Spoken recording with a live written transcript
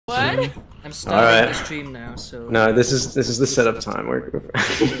What? I'm starting the stream now, so. No, this is the setup time.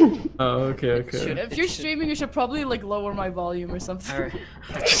 Oh, okay. If you're streaming, you should probably like lower my volume or something. Alright.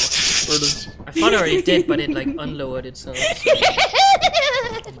 I thought I already did, but it like unlowered itself. So.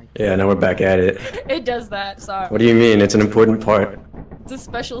 Yeah, now we're back at it. It does that. Sorry. What do you mean? It's an important part. It's a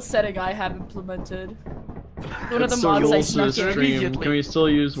special setting I have implemented. One of the So mods I also snuck in. stream. Can we still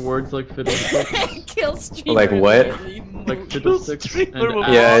use words like fiddlesticks? Kill streamer. Like what? Like fiddlesticks and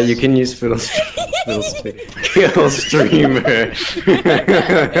Yeah, you can use fiddlestick. Kill streamer.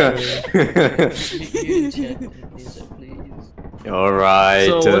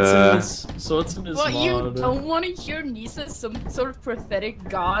 Alright. So what's in this What, mod? you don't want to hear Nisa, some sort of prophetic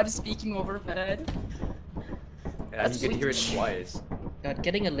god speaking over Fed? Yeah, you can hear it twice. God,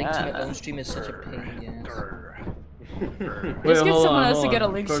 getting a link to your own stream is such a pain in the ass. Just get someone else to get a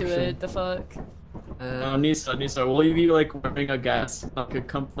link to it, the fuck? Nisa, will you be like wearing a gas, like a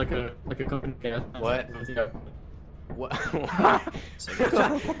company gas? What? Yeah. What?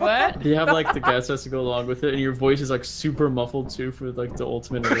 What? Do you have like the gas has to go along with it, and your voice is like super muffled too for like the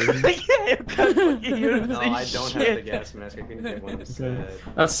ultimate version? No, I don't have the gas mask. I couldn't get one instead.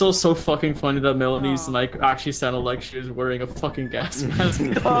 That's so fucking funny that Melanie's mic actually sounded like she was wearing a fucking gas mask.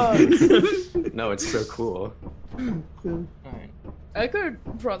 No, it's so cool. Alright. I could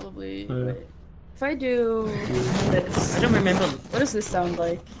probably. Wait. If I do this. I don't remember. What does this sound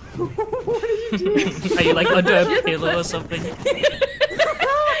like? What are you doing? Are you like under a pillow or something?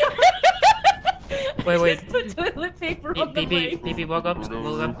 Wait. Put toilet paper on the mic. BB, walk up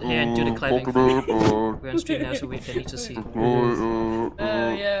here and do the clapping for me. We're on stream now, so we need to see. Oh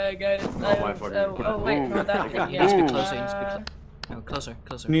yeah, I got it. Oh wait, no, that one. Yeah. Speak closer. No, closer.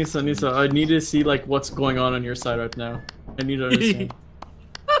 Nisa, I need to see like what's going on your side right now. I need to understand.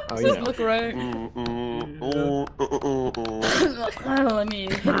 Oh, Just look right. Let me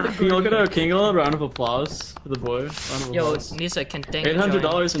hit the Can you look at can you get a round of applause for the boy? Yo, Nisa can thank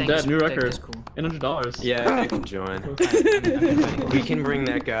 $800 in debt, new record. Cool. $800. Yeah, I can join. We can bring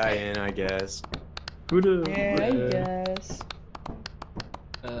that guy in, I guess. Yeah, I guess.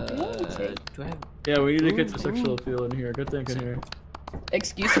 Do I have... Yeah, we need to get the sexual appeal in here. Good thing in here.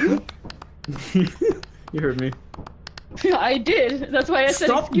 Excuse me? You heard me. I did. That's why I said.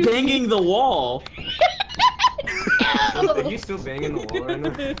 Stop banging the wall. Are you still banging the wall right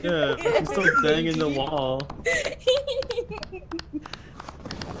now? Yeah, I'm still banging the wall.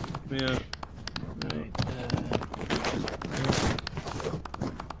 Yeah.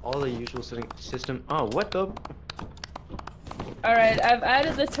 All the usual system. Oh, what the? Alright, I've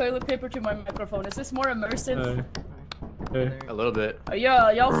added the toilet paper to my microphone. Is this more immersive? A little bit. Are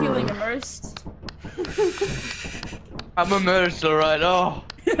y'all feeling immersed? I'm immersed, alright. Oh.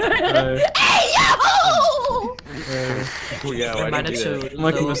 Hey yo! Yeah, why did you do that? I'm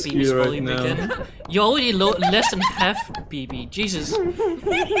like BB's volume again. You're already less than half BB. Jesus. Sorry,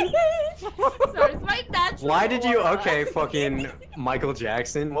 it's my natural. Why did you? Okay, fucking Michael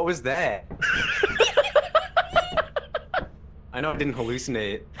Jackson. What was that? I know I didn't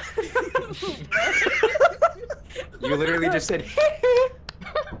hallucinate. You literally just said.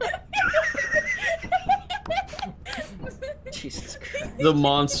 Jesus Christ. The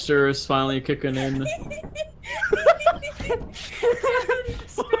monster is finally kicking in.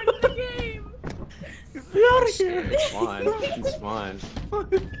 Started the game. It's fine. It's fine.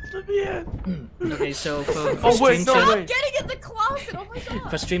 Okay, so for wait, stream no, chat, wait. Getting in the closet. Oh my god.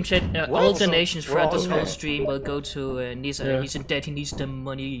 for stream chat, all donations throughout this whole stream will go to Nisa. Yeah. He's in debt. He needs the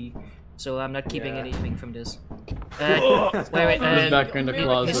money. So I'm not keeping Yeah. anything from this. He's back in the He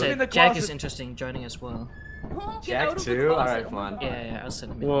closet. said Jack is interesting joining as well. Oh, get Jack out of the too? closet. Alright, Oh come my on. god. Yeah, I'll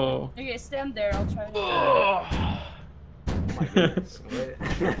send him. Whoa. Okay, stand there. I'll try.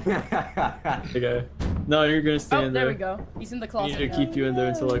 Okay. No, you're gonna stay Oh, in there there. we go. He's in the We closet. need to now. keep you in there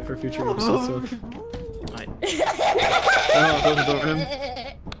until like for future episodes. So. Alright. Oh, close the door on him.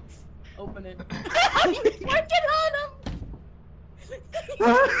 Open it. Working on him.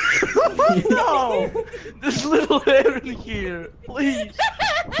 No! This little hair in here, please.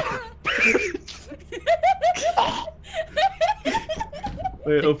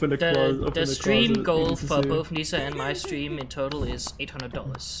 Wait, open the closet. The stream goal for both Nisa and my stream in total is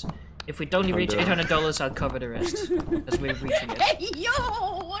 $800. If we don't reach $800, I'll cover the rest. As we're reaching it. Hey yo,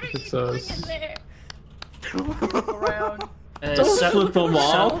 what are you doing in there? Look around. flip them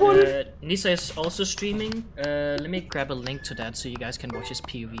off. Nisa is also streaming. Let me grab a link to that so you guys can watch his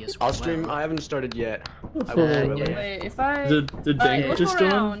POV as well. I'll stream. I haven't started yet. I will do it later. Wait, if I. The Dank look just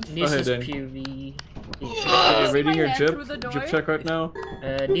doing? around. Nisa's Dank. POV. Okay, rating your my hand drip. through the door? Drip check right now.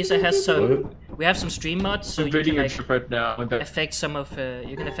 Nisa has some. We have some stream mods, so I'm you can reading your like trip right now. affect some of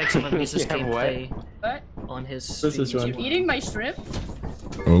Lisa's Yeah, gameplay What? on his This stream. is right. You eating my shrimp?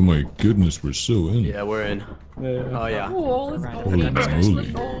 Oh my goodness, we're so in. Yeah, we're in. Yeah. Oh yeah. Oh, let's go. Holy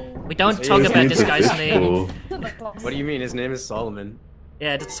moly. We don't talk about this guy's name. What do you mean? His name is Solomon.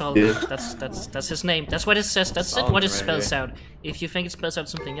 Yeah, that's Solomon. That's his name. That's what it says. That's Solomon what it right spells here. out. If you think it spells out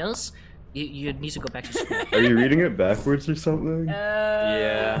something else, you need to go back to school. Are you reading it backwards or something? Yeah.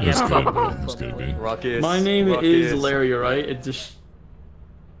 Yeah, That's probably. It's gonna be. Ruckus. My name is Ruckus. Larry, right? It just.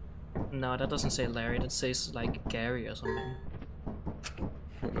 No, that doesn't say Larry. That says like Gary or something.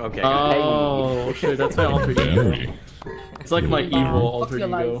 Okay. Oh shit, that's my alter ego. Gary. It's like my evil alter your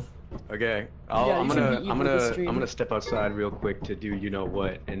ego. life. Okay. Yeah, I'm you should be evil this I'm stream. gonna step outside real quick to do you know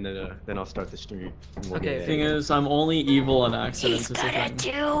what, and then I'll start the stream. And we'll Okay. get Thing it. is, I'm only evil on accident. Is the thing.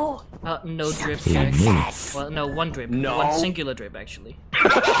 No drip. Holy moly. Well, no, one drip. No. One singular drip, actually.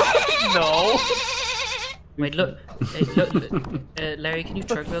 No. Wait, look. Hey, look. Larry, can you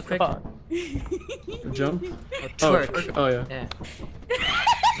twerk real quick? Jump? Or Oh, twerk. oh yeah. Yeah.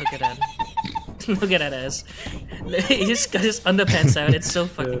 Look at that. Look at that ass. He's got his underpants out. It's so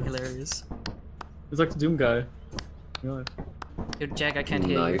fucking Yeah. hilarious. It's like the Doom guy. Really. Yo, Jack, I can't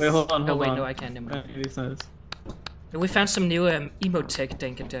hear you. Nice. Wait, hold on, Oh hold wait, on. no, I can't. Never mind. Yeah, it's nice. We found some new emote tech,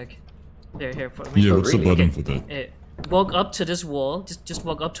 Dank Jack. Here, for me. Yeah, what's the really? button for that? Walk up to this wall. Just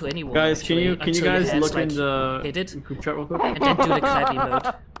walk up to any wall. Guys, actually, can you until your guys hands, look in like, the hit it, group chat real quick? and then do the clap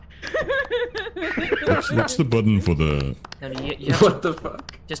emote. What's the button for the... No, you have What to, the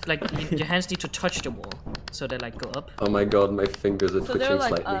fuck? just like your hands need to touch the wall, so they like go up. Oh my god, my fingers are So they're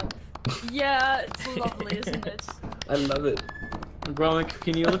twitching like, slightly. yeah, it's lovely, isn't it? I love it. Bro,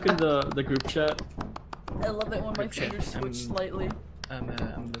 can you look in the group chat? I love it when my Group chat, fingers switch slightly. I'm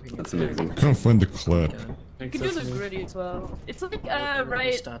looking That's at amazing. Can't find the clap. You Thanks, can do the Sesame. gritty as well. It's like, it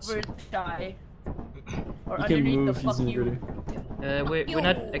right starts. where it's shy. Or You can underneath move the fuck using you. gritty. We're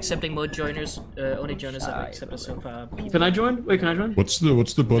not accepting more joiners. Only joiners that are accepted so far. Can I join? Wait, can I join? What's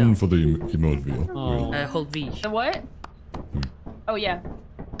the button for the emote wheel? Oh. Hold V. The what? Oh yeah.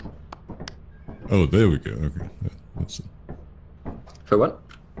 Oh, there we go. Okay. That's it. For what?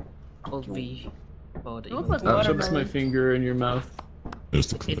 Hold V. For the It looks like emote. Shows my watermelon. finger in your mouth. There's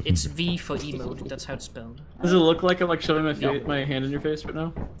the clap. It's V for emote. That's how it's spelled. Does it look like I'm like shoving my hand in your face right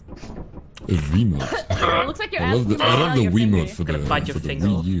now? A Wiimote. It looks like you're I love asking the me Wiimote for Gonna bite your the finger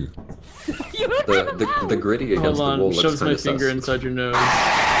Wii off. U. The gritty against Hold the on, wall looks shoves my kind of finger sus. inside your nose.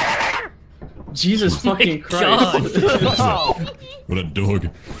 Jesus fucking God. Christ! What a dog.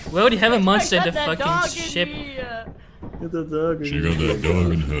 We already have a monster in I the got that fucking dog in ship. me, Get the dog. She got that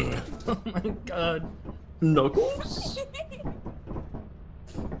dog in her. Oh my god. Knuckles.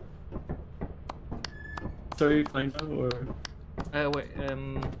 So are you playing now or?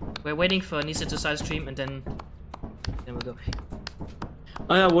 We're waiting for Nisa to start stream and then we'll go.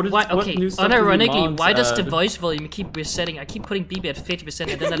 Oh yeah, what is Why? what Okay, new stuff did the unironically, mods why does the add? voice volume keep resetting? I keep putting BB at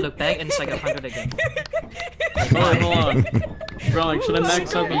 50% and then I look back and it's like 100 again. Hold on. Bro, like, should I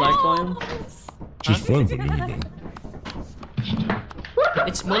max out the mic volume? She's fun for me though.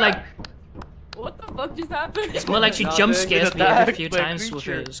 It's more like What the fuck just happened? it's more like she Nothing, jump get scares me every attacked few by a times with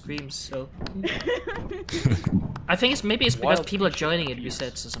creature. her screams. So I think it's because Wild people are joining it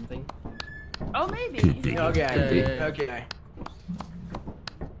resets or something. Oh, maybe. Could be. Okay. Uh, Okay.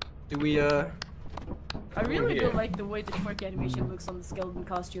 Do we I really do here. like the way the twerk animation looks on the skeleton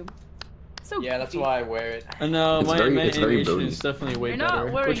costume. It's so Yeah, that's goofy. why I wear it. I know It's my very- my it's very animation bony. is definitely way You're better.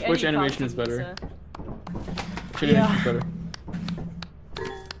 not wearing Which any animation is costume, better? Lisa. Which animation is better?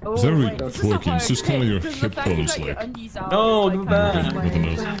 Oh, Is that really wait, this is twerking? so It's just hard. kinda your Because hip the fact you bones, got your like- undies out No, is, give like, it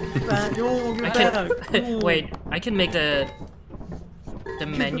kind of back. like- I can wait. I can make the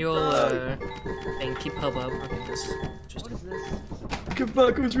manual thing keep pop up. Okay, that's What interesting. is this? Get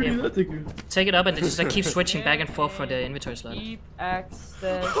back, who's reading Yeah. that thing? Take it up and then just like keep switching back and forth for the inventory slot. Keep access.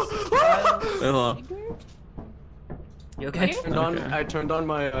 Wait, hold on. You okay? Okay. I turned on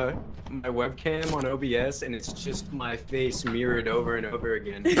my my webcam on OBS and it's just my face mirrored over and over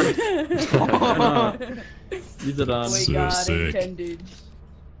again. Use it on. We So got sick. intended.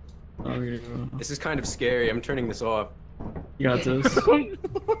 Oh, here you go. This is kind of scary. I'm turning this off. You got this.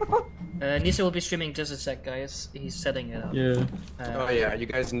 Nisa will be streaming just a sec, guys. He's setting it up. Yeah. Oh yeah, you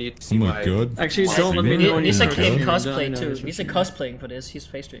guys need to Oh see my god. Actually, My don't let me streaming? know when you Nisa start can streaming. cosplay Don't too. know. Nisa cosplaying for this. He's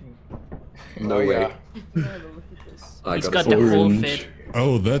face streaming. No Oh, way. yeah. Look at this. I He's got got a the whole orange. fit.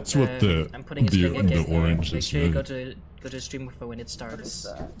 Oh, that's what the I'm putting his thing again. orange Make is. sure you Yeah. go to stream for when it starts.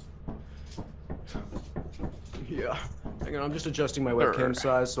 Yeah. Hang on, I'm just adjusting my webcam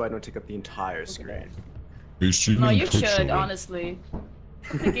size so I don't take up the entire screen. Are you streaming No, on you Twitch should, or what? honestly.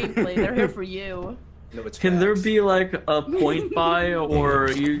 The gameplay, they're here for you. No, it's Can there facts. be like a point by, or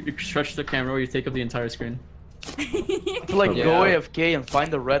you stretch the camera, or you take up the entire screen? To like Yeah. go AFK and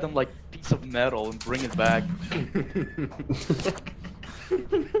find the random like piece of metal and bring it back.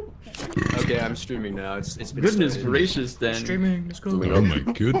 Okay, I'm streaming now. It's been Goodness started. gracious, then. Streaming, let's go. Oh my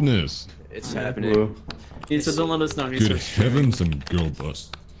goodness. It's happening. Nisa, don't let us know. Nisa. Good heavens and girl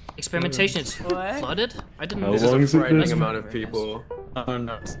bust. Experimentation is What? flooded? I didn't How know. This long is a is it frightening been? amount of people. Oh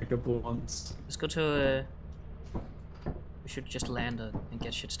no, it's like a couple months. Let's go to we should just land and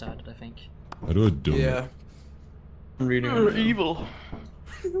get shit started, I think. How do I do Yeah. I'm reading. You're right now. evil.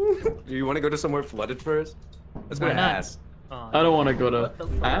 Do you want to go to somewhere flooded first? Let's go Why to not? Ass. Oh, I don't want to go to What the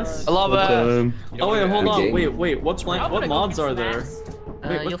fuck? ass. I love What, it. You don't Oh wait, wanna hold ass? on. game? Wait. What I wanna what go mods get are there? smashed.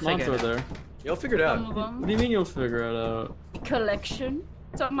 Wait, you'll what mods figure are it out. there? You'll figure it out. Some of What them. do you mean you'll figure it out? Collection,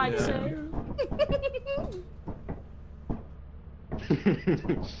 some might Yeah. say.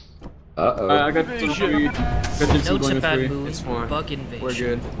 Uh-oh. I got Jitsu. Got Jitsu Notes going about with 3. moon, It's fine. bug invasion. We're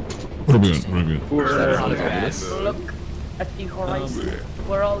good. We're good, we're good. We're That's on a not bad obvious. mood. Look at the horizon.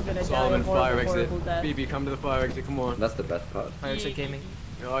 We're all gonna die Solomon a fire horrible, exit. horrible death. BB, come to the fire exit. Come on. That's the best part. Pirates of Gaming.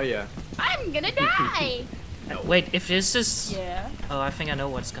 Oh yeah. I'm gonna die! Wait, if this is... Yeah. Oh, I think I know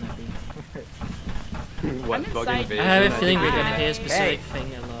what it's gonna be. What I'm bug inside. invasion? I have a think feeling we're it's gonna bad. hear a specific Hey.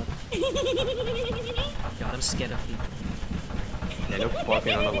 thing a lot. God, I'm scared of people. Yeah, no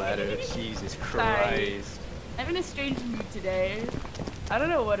fucking on a ladder. Jesus Christ. I'm in a strange mood today. I don't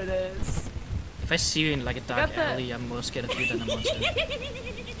know what it is. If I see you in like a dark got the- alley, I'm more scared of you than a monster.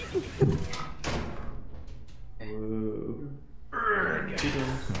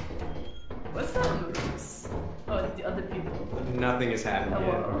 What's that moves? Oh, it's the other people. Nothing has happened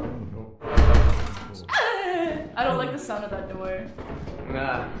yet. I don't like the sound of that door.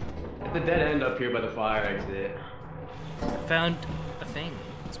 Nah. It's a dead end up here by the fire exit. Found a thing.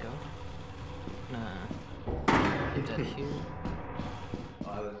 Let's go. Nah. Put that here.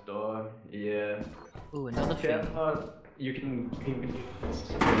 Oh, this door. Yeah. Ooh, another Yeah, thing. you can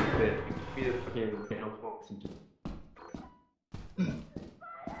be the fucking panel folks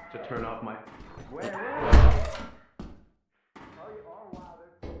to turn off my.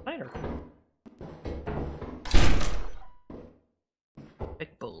 Spider.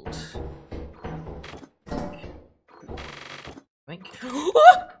 Big bolt. Wink.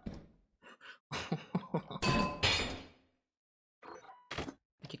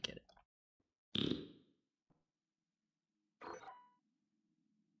 I could get it.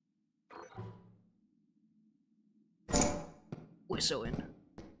 We're so in.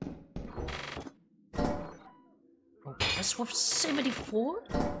 Oh, that's worth 74?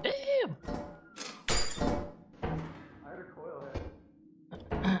 Damn!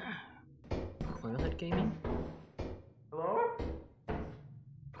 Coilhead Gaming? Hello?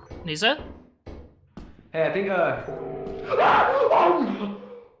 Nisa? Hey, I think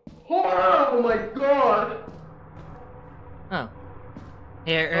Oh my god! Oh.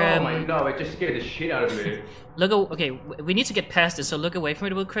 Here, Oh my no, it just scared the shit out of me. okay, we need to get past this, so look away from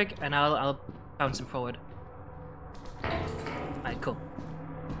it real quick, and I'll bounce him forward. Alright, cool.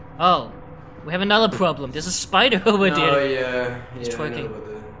 Oh, we have another problem. There's a spider over Oh there. yeah, It's yeah. I know twerking. about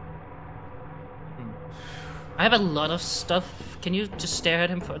that. I have a lot of stuff. Can you just stare at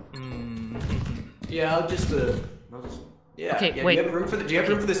him for? Yeah, I'll just yeah. Okay, yeah, wait. Do you have room for do you have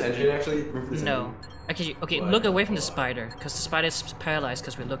room for this engine actually? Room for this No. engine? Okay, What? look away from the spider, because the spider is paralyzed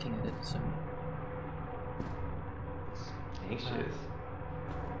because we're looking at it. So Anxious.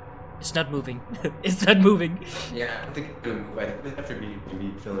 it's not moving. It's not moving. Yeah, I think it would move. I think after me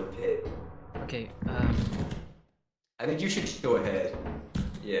fill a pit. Okay. I think you should go ahead.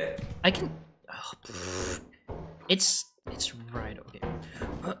 Yeah. I can. Oh, it's right. Okay.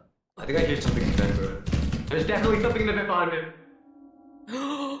 I think I hear something in the vent, bro. There's definitely something in the vent behind him.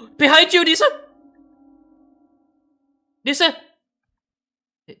 Behind you, Nisa! Nisa!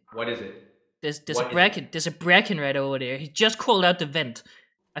 What is it? There's What a is bracken. There's a bracken right over there. He just crawled out the vent.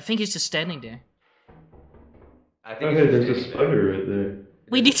 I think he's just standing there. I Oh, think hey, it's there's a just spider right there.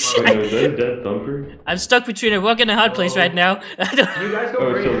 We need Oh, no, is to. that a dead thumper? I'm stuck between a rock and a hard place right now. I You don't. guys go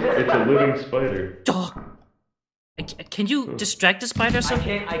Oh, bring it. it's a living spider. Oh. Can you distract the spider or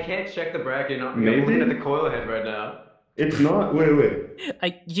something? I can't check the bracket. I'm Maybe? looking at the coil head right now. It's not.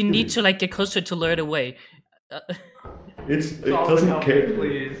 Wait. You need to like get closer to lure it away. It Solomon, doesn't help me, care.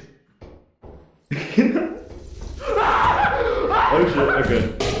 please. Oh shit.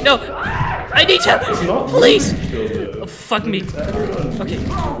 Okay. No, I need It's help. not. Please. Still, though. Oh, fuck me. Okay.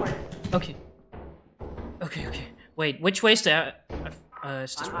 Oh Okay. Okay. Wait, which way's the?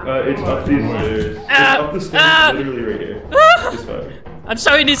 It's this way. It's up these stairs. It's Ah! up the stairs, Ah! literally right here. Ah! This spider. I'm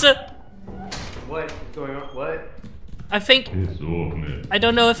sorry, Nisa. What's going on? What? I think It's off, man. I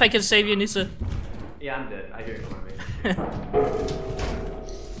don't know if I can save you, Nisa. Yeah, I'm dead. I hear it coming.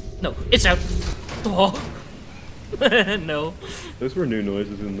 No, it's out. Oh. No. Those were new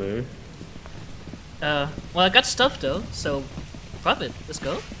noises in there. Well, I got stuff though, so profit. Let's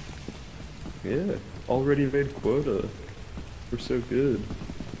go. Yeah, already made quota. We're so good.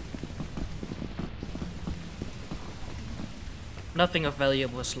 Nothing of value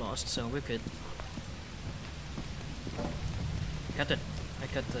was lost, so we're good. I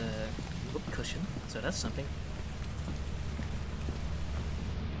got the whoop cushion, so that's something.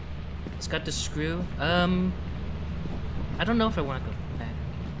 It's got the screw. I don't know if I want to go back.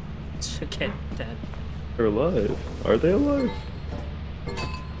 It's okay, Dad. They're alive. Are they alive?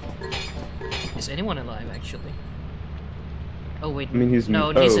 Is anyone alive, actually? Oh wait, I mean, he's no.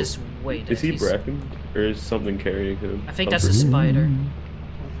 oh, Nisa's way dead. Is he He's- Bracken, or is something carrying him? I think that's a spider.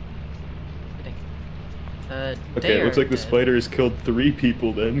 I think. Okay, they it looks are like the dead. spider has killed 3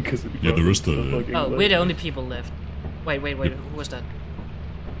 people then, because Yeah, the rest are dead. Oh, we're the only people left. Wait, who was that?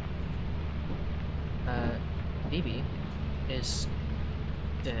 BB is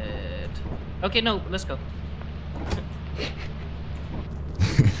dead. Okay, no, let's go.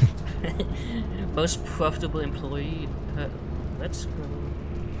 Most profitable employee. Let's go.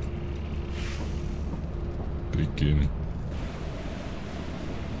 Begin.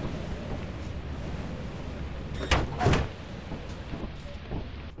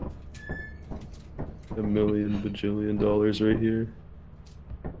 $1 million bajillion dollars right here.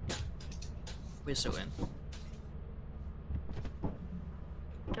 We're so in.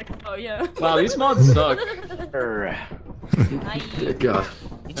 Oh yeah. Wow, these mods suck. Yeah, God.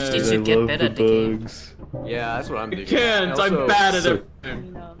 You just Hey, need I to get love better the at the game. bugs. Yeah, that's what I'm You thinking. can't. Also, I'm bad at so- it.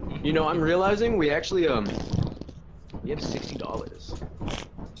 You know, I'm realizing we actually we have $60.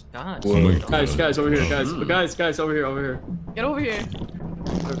 God. Oh my Guys, God. guys, over here, guys, over here. Get over here.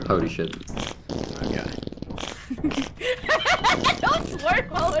 Holy shit. Okay. Don't swear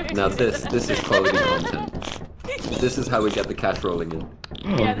while we're Now this is quality content. This is how we get the cash rolling in.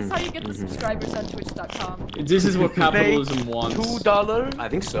 Yeah, this is how you get the subscribers on Twitch.com. This is what capitalism wants. $2? I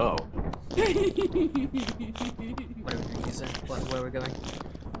think so. Where are we going?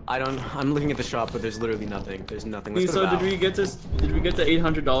 I'm looking at the shop, but there's literally nothing. There's nothing. Let's So go to did we get to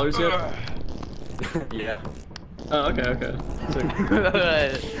 $800 yet? Val. Yeah. Oh, okay.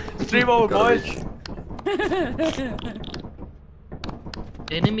 Stream over, boys.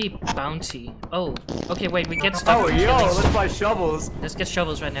 Enemy bounty. Oh, okay, wait, we get stuff. Oh, from yo, killings. let's buy shovels. Let's get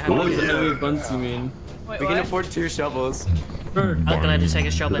shovels right now. What does enemy buns you mean? Wait, We can what? afford 2 shovels. Sure. I'm gonna take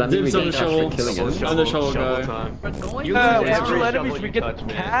a shovel. Does that mean we Dibs on get the cash shovel. for killing Shovel. it? I'm the shovel guy. time. We're going You down. lose every Actual shovel enemies, you we get touch, man.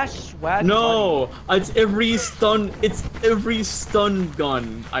 cash, swag. No, it's every stun. It's every stun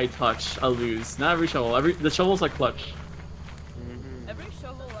gun I touch, I lose. Not every shovel. The shovels like clutch. Every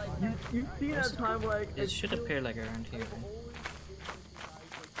shovel like You see that time like It should appear like around here. Right?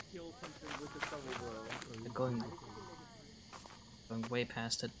 They're going way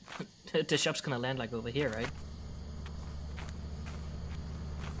past it. The shop's gonna land like over here, right?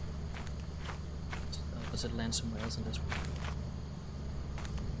 Does it land somewhere else in this one?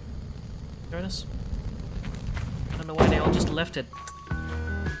 There it is. I don't know why they all just left it.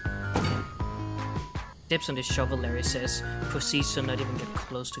 Dips on this shovel, Larry says. Proceeds to not even get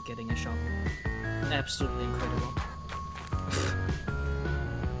close to getting a shovel. Absolutely incredible.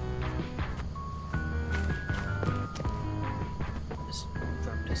 Just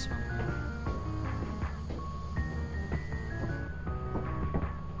drop this one.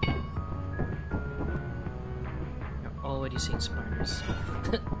 I've already seen spiders.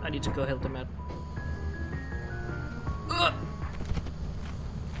 I need to go help them out.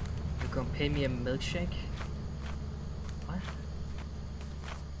 You're gonna pay me a milkshake? What?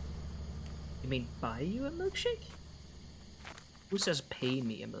 You mean buy you a milkshake? Who says pay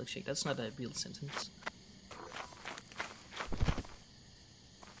me a milkshake? That's not a real sentence.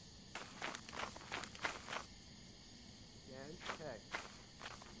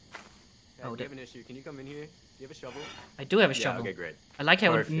 Oh, Oh, do you have an issue? Can you come in here? Do you have a shovel? I do have a Yeah, shovel. okay, great. I like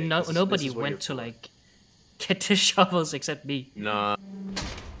how Perfect. This is nobody what you're went to for. like get the shovels except me. Nah.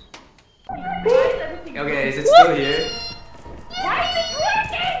 Okay, is it still here?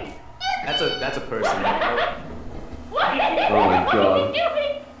 That's a person. Oh my god.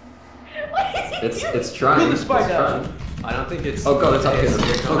 It's trying. Kill the It's spider. trying. I don't think it's. Oh god, it's up here.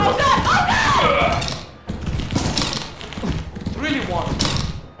 Here it Oh comes. god. Really want.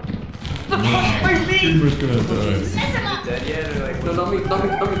 Gamer's gonna die. Is it dead yet? Or like, No, not me.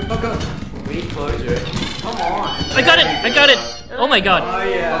 Oh god. we need closure. Come on. I got it! I got it! Oh my god. Oh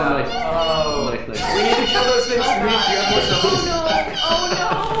yeah. Oh, nice. Oh. Nice, nice. We need to kill those things. Do you have more shovels? Oh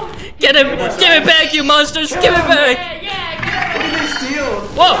no! Get him! Give it back, you monsters! Give it back! Yeah, What did they steal?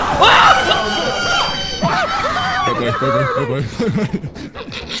 Whoa! Whoa! Bye bye, bye bye, bye bye.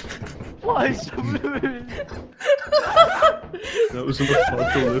 Why so blue? That was an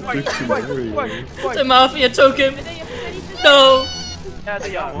apocalyptic scenario. The mafia took him! No! Yeah,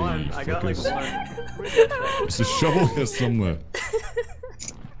 they got one. I got like one. There's a shovel here somewhere.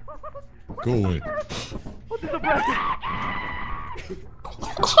 Go away. What is the bracket?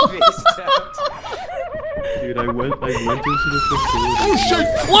 Dude, I went into the facility. Oh shit!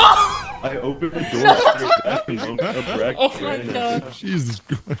 Whoa! I opened the door straight back and a bracket Oh my ran god. Jesus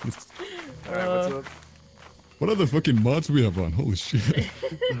Christ. Alright, what's up? What other fucking mods we have on? Holy shit.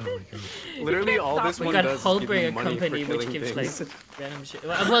 Literally all this We one got does is give you Hullbreaker money Company, for which killing gives things. like random shit.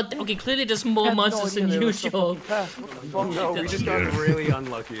 Well, okay, clearly there's more monsters than usual. Oh no, we just got really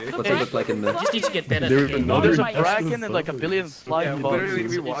unlucky. What's it look like in the... Just need to get better at There the was game. another There's a nest dragon of and like a billion bugs. slime Yeah, bugs. literally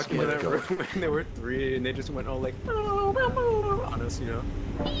we It's walked in that God. room and there were 3 and they just went all like on us, you know.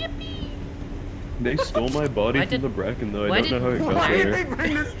 They stole my body Why from did- the bracken though. why I don't know how it did- got Why did they there.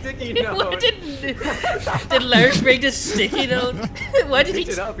 bring the sticky Why note? did Lars bring the sticky note? Why did he?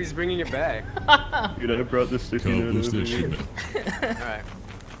 Picked it up, he's bringing it back. Dude, I brought the sticky Go note boost over this shit, here. man. Alright.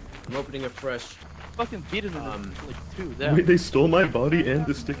 I'm opening a fresh. Fucking beat it in like 2. There. Wait, they stole my body and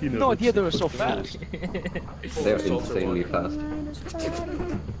the sticky note. No idea That's they were so cool. fast. They're insanely fast.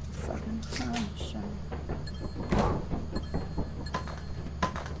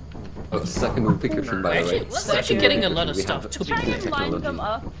 Oh, second rupee cushion, by the way. We're actually getting a lot of We stuff have to be Try fair. to line them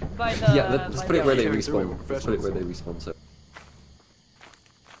up by the. Yeah, let's put it where they Yeah, respawn. we're Let's put it where they respawn, so.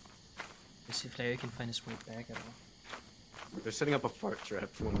 Let's see if Larry can find his way back at all. They're setting up a fart trap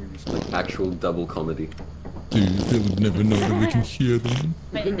when we respawn. Like, actual double comedy. Dude, they would never know that we can hear them.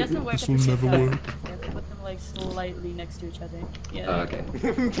 But it doesn't work. This at will the same never time. work. You have to put them like slightly next to each other. Yeah. Okay.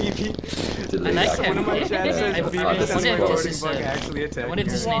 PP. Delay like action. One of my chat Yeah, says I BB wonder if says this recording is, bug I actually attacked wonder if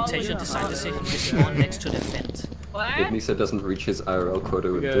this is an Wall intentional is design on. decision to spawn next to the vent. What? If Nisa doesn't reach his IRL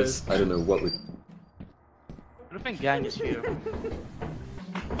quota with Yes. this, I don't know what would. Everything gang is here.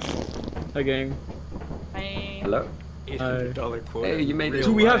 Hi, gang. Hello? $800 quota. Hey, you made it. Real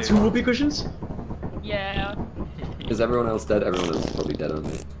Do we have life. 2 whoopee cushions? Yeah. Is everyone else dead? Everyone else is probably dead on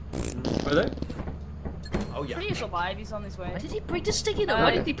me. Are they? Oh yeah. Pretty alive. He's on his way. Why did he bring the sticky note?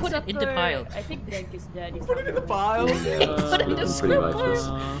 Why did he put it in the pile? I think Denk is dead. He's Put it in the not pile. Put it in the pretty much. scribbles.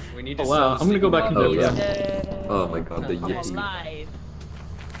 We need to Oh wow, I'm gonna go back and Oh, do yeah. dead. Oh my god, the I'm yippee. alive.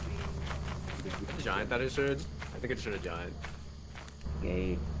 The giant that it should. I think it should have giant.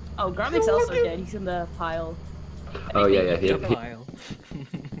 Yay. Oh, Garmic's also dead. He's in the pile. Oh yeah, yeah, he The had pile.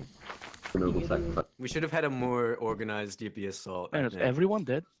 noble sacrifice. We should have had a more organized DP assault. Man, I is think. everyone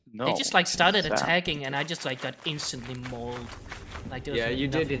dead? No. They just like started Sad. attacking and I just like got instantly mauled. Like there was Yeah, you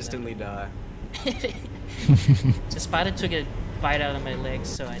did nothing instantly die. left. The spider took a bite out of my legs,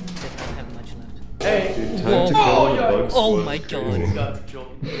 so I did not have much left. Dude, time Whoa. to call the bug Oh squad. my god.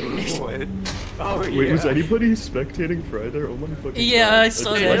 What? Oh yeah. Wait, was anybody spectating Fry there? Oh my fucking Yeah, god. I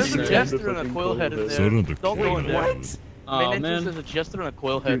saw Hey, that. there's a Wait, jester and a coil head in So there. don't the Don't go in there. What? Oh Main entrance man. is a jester and a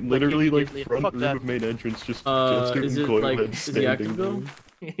coil head. Dude, literally like immediately. front Fuck room that. of main entrance, just Is and it coil like, head is he standing active though?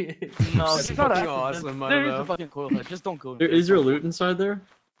 there. No, That's it's not fucking active. awesome, I There don't is know. a fucking coil head. Just don't go in Is there loot inside there?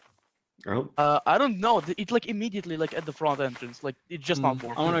 Oh, I don't know. It's like immediately like at the front entrance. Like it's just not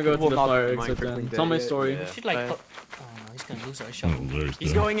working. I wanna go It to will the not- fire Mine exit quickly then. dead Tell my yet, story. yeah. We should like. Right. Oh no, he's gonna lose our Oh, shovel. there's He's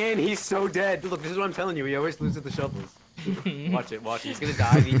that. going in. He's so dead. Look, this is what I'm telling you. He always loses the shovels. Watch it. Watch it. He's gonna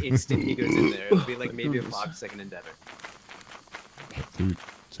die the instant he goes in there. It'll be like maybe a 5-second endeavor. 3,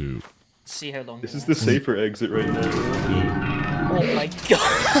 2. See how long. this they is the safer exit right now. Oh my god.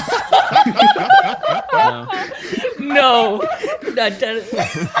 Yeah. No. Not that.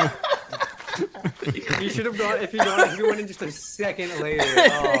 You should have gone if you went in just a second later.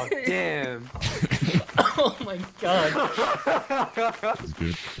 Oh damn. Oh my god. That's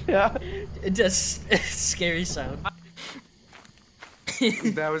good. Yeah. It just scary sound.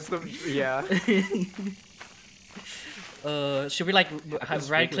 That was the yeah. Should we like have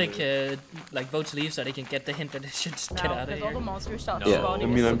right click like vote to leave so they can get the hint that they should get No, out of because all the here? monsters start Yeah, spawning.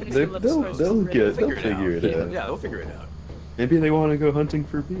 I mean, as soon as they, you lift they'll first. they'll get they'll Figure it figure out. it out. Yeah, they'll figure it out. Maybe they want to go hunting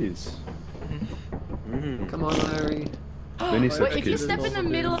for bees. Come on, Larry. Many Wait, such if you cases. step in the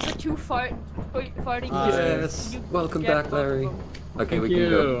middle of the two farting Yes. pieces, you Welcome get back, both of Larry. them. Okay, Thank we can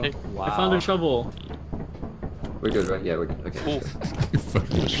go. you. I found a shovel. We're good, right? Yeah, we're good. Okay. You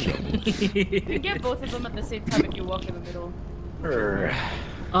fucking shovel. You can get both of them at the same time if you walk in the middle.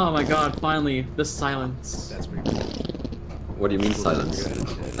 Oh my god, finally, the silence. That's pretty cool. What do you mean silence?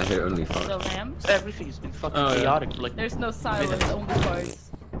 I hear only The fart. lamps. Everything's been fucking Oh, yeah. chaotic. Like, There's no silence, only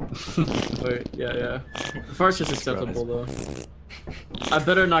farts. Wait, yeah. Fart's just acceptable though. I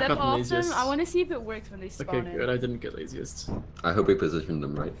better not Step got the off laziest. them. I want to see if it works when they spawn Okay, good. I didn't get laziest. I hope we positioned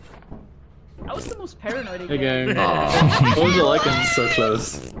them right. I was the most paranoid Hey again. gang. Aww. What was it like in So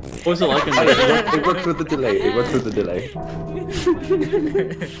close. What was it like in It worked with the delay. It worked with the delay.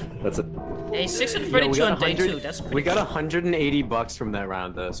 That's it. Hey, Yeah, 632 we got on day 100 2. That's pretty We got good. $180 from that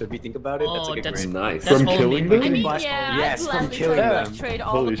round though, so if you think about it, that's Oh, like a that's grand. Nice. That's From only killing money. them? I mean, Buy- yeah, yes, I'd from gladly killing try to them. trade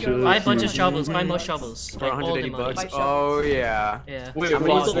all Holy of shit. your Buy a lives bunch of for shovels. Buy more 180 shovels. For Like all the $180. money. Buy shovels. Oh yeah. Yeah. Wait, How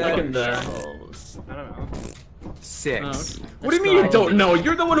many what's is the that? like in there? shovels. I don't know. 6. What do you mean you don't know?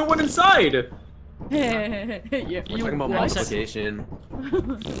 You're the one who went inside! Yeah, We're talking about what? multiplication.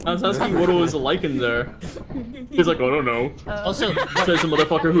 I was asking what it was like in there. He's like, I don't know. Also, There's a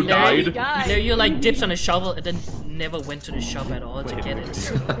motherfucker who Dirty died. guy. there you like dips on a shovel and then never went to the shop at all to get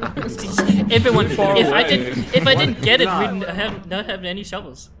it. Everyone, Far if I away. didn't get it, Not. we'd not have any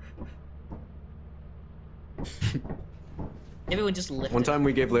shovels. Everyone just left. One it. time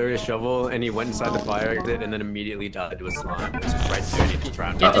we gave Larry a shovel and he went inside the fire exit and then immediately died to a slime. It was just right there and he just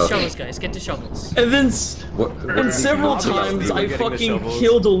drowned. Get the Uh-oh. shovels, guys. Get the shovels. And then What? and several Obviously, times we're I getting the fucking shovels.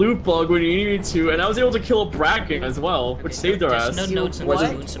 killed a loot bug when you needed to, and I was able to kill a bracken as well, which saved our There's ass. no notes in What?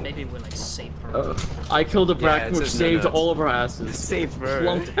 this moon, so maybe we're like safe. for- Oh. I killed a Yeah, bracken, it which says no saved notes. all of our asses. Safer.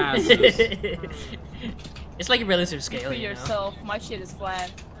 Plumped asses. It's like a relative scale, For you know? yourself, my shit is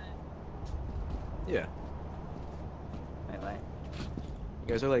flat. Yeah. Bye-bye. You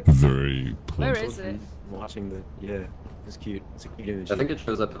guys are like Very Where plump. is it? watching the it's cute. It's a cute image. I think it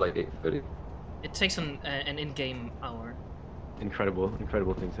shows up at like 8:30. It takes an in-game hour. incredible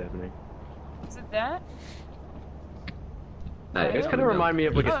things happening. Is it that? You guys Yeah. kind of remind me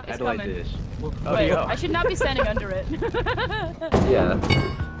of like Oh, a it's satellite coming. dish. Oh, Wait, yo. I should not be standing under it. Yeah.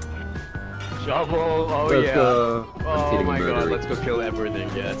 Shovel. Oh Let's yeah. go. I'm Oh feeding my god. murderer. Let's go kill everything.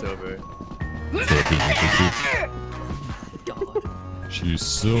 Yeah, it's over. God. She's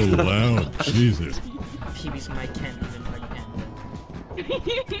so loud. Jesus. PB's mic can't even fucking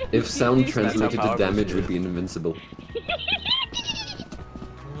handle If sound how translated to powerful damage she would is. be invincible.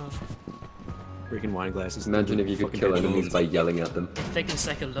 Freaking wine glasses. Imagine if you could Fucking kill headphones. enemies by yelling at them. it. Inflicting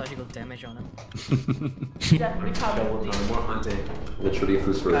psychological damage on him. Definitely probably. More hunting. Literally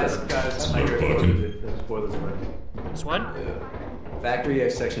Fusro Guys, death. I heard spoilers. It's what? Factory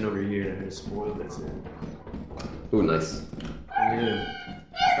X section over here. I heard spoilers. Ooh, nice.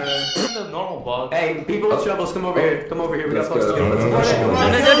 the normal bug. Hey, people with shovels, come over here. Come over here. We Let's got folks to go. kill. Let's go.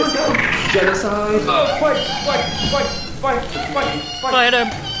 Let's go. Genocide! Fight. Fire him!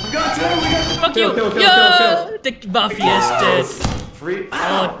 We got two. We got Fuck Kill, you! kill, kill, Yeah! kill, The mafia is dead. free.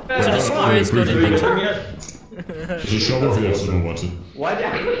 Oh, to the stories, go to Free, free, victory. There's a shovel if you someone wants it. Why did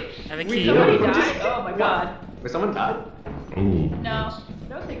Have a key. Somebody died? Oh my god. Wait, someone died? Oh. No.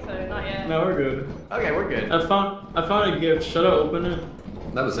 Don't think so. Not yet. No, we're good. Okay, we're good. I found a gift. Should I open it?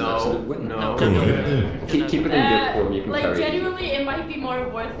 That was an No, absolute win. no. No, no, Keep it in gift form, you can like carry it. genuinely, it might be more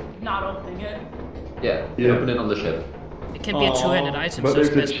worth not opening it. Yeah, Yeah. open it on the ship. It can be a two-handed item, But so it's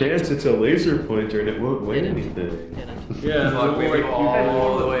there's a best. chance it's a laser pointer and it won't weigh Did it? anything. Get it. Yeah. Fuck, we went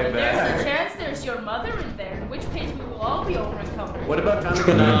all the way There's a back. chance there's your mother in there, in which case we will all be over encumbered. What about time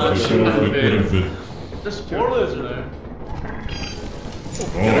to Nah, go? shit. What if it? The spoilers are there. Oh,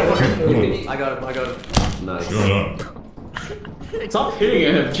 come on. I got him. Nice. Shut up. Stop hitting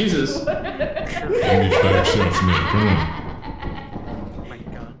him, Jesus. I need back shots, man. Come on. Oh my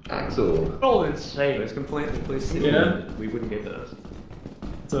god. Axel. Oh, insane. Let's complain. Please. Yeah? We wouldn't get those.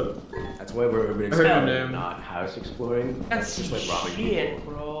 So, That's why we're urban I heard your exploring, name. not house exploring. That's just like robbing people. shit,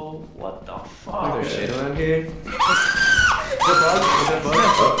 bro. What the Oh, fuck? there's shit around here. Is that bug? Is that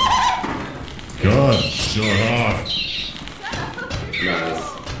bug? God, shut up. Nice.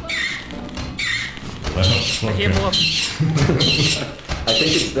 Oh, fuck Here, it. more. I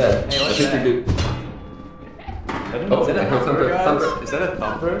think it's dead. Hey, I what's think that? we do. Oh, Is that I a heard thumper, thumper. guys? Thumper. Is that a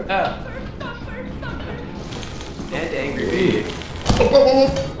thumper? And angry bee.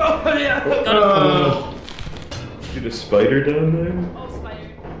 Oh, yeah. Dude, a spider down there? Oh, spider.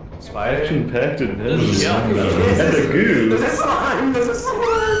 Spider? Action-packed adventure. Yeah. And a goo. There's a slime! There's a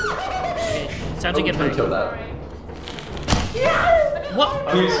slime! It's time to Oh, get we back. kill that. What?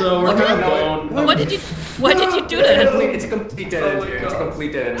 okay, so we're kind of blown. Why did you do that? It's a complete dead end here. It's a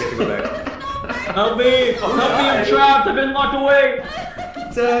complete dead end. We have to go back. Help me! Help me! I'm trapped! I've been locked away!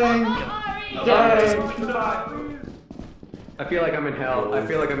 I feel like I'm in hell. I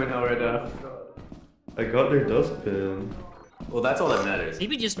feel like I'm in hell right now. I got their dustbin. Well, that's all that matters.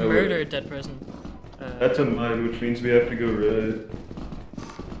 Maybe just murdered that person. That's a mine, which means we have to go red.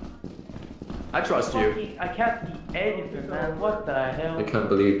 I trust you. Fucking- I can't see anything, man. What the hell? I can't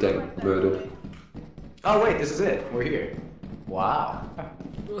believe they murdered. Oh wait, this is it. We're here. Wow.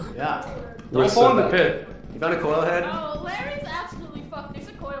 Yeah. We're Don't so fall in the back. pit. You found a coil head? Oh, Larry's absolutely fucked. There's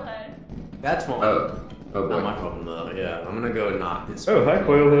a coil head. That's fine. Oh. Oh Not my boy. problem though. Yeah, I'm gonna go knock this. Oh, hi,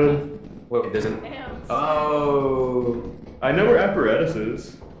 Coilhead. Wait, there's an. Damn. Oh. I know where apparatus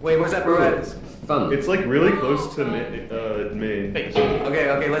is. Wait, where's that apparatus? Fun. It's like really close to main.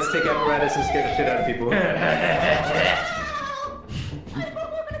 Okay, let's take apparatus and scare the shit out of people.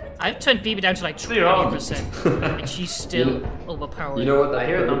 I've turned BB down to like 20%, and she's still overpowered. You know what? I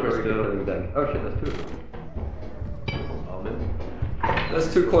hear numbers go. Oh shit, that's two. Oh man.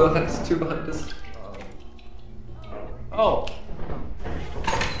 There's two coil heads, two behind us. Oh.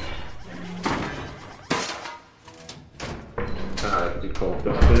 Alright, good call.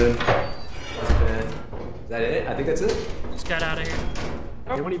 That's bad. Is that it? I think that's it. Just got out of here.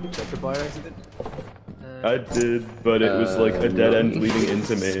 Anyone even check the bar accident? I did, but it was like a dead end leading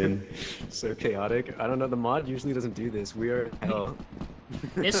into main. So chaotic. I don't know. The mod usually doesn't do this. We are. Oh.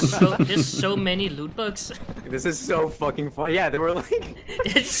 There's so many loot bugs. This is so fucking fun. Yeah, they were like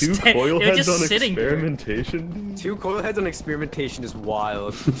Two coil they're heads just on sitting there. experimentation? two coil heads on experimentation is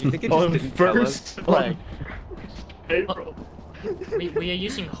wild. Do you think it just On didn't tell us? first like April. We are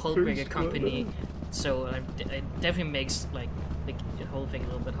using Hullbreaker Company, so it definitely makes like the whole thing a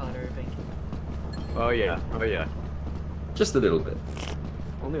little bit harder, I think. Oh yeah. Oh yeah. Just a little bit.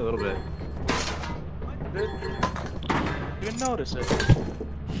 Only a little bit. Didn't notice it.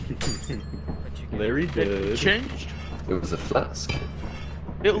 Larry It did. changed. It was a flask.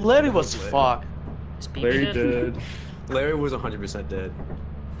 Larry was fucked. Is BB Larry dead? did. Larry was 100% dead.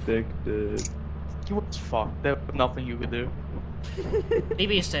 Dick did. He was fucked. There was nothing you could do.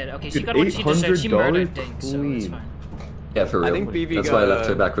 BB is dead. Okay, she Dude, got what she deserved. She $800 murdered Dink, so it's clean. fine. Yeah, for real. I think BB That's got, why I left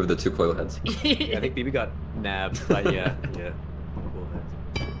her back with the two coil heads. Yeah, I think BB got nabbed. But yeah. Cool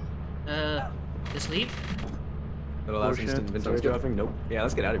heads. Just leave? That allows Bullshit. instant inventory Sounds good. dropping? Nope. Yeah,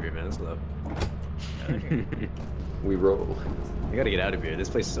 let's get out of here, man. Let's go. We roll. I gotta get out of here. This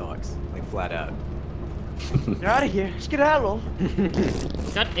place sucks. Like, flat out. Get out of here. Let's get out. We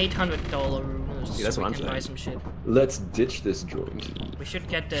got $800 rubles. Yeah, that's so what we I'm can buy saying. some shit. Let's ditch this joint. We should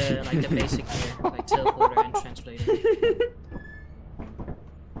get the like the basic gear, like teleporter and translator.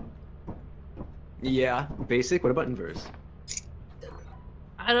 Yeah. Basic? What about inverse?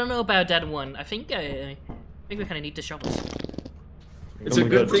 I don't know about that one. I think we kind of need the shovels. It's Oh a my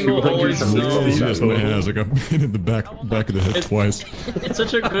good God, thing we'll always 260. know. This one has like a hit in the back of the head twice. It's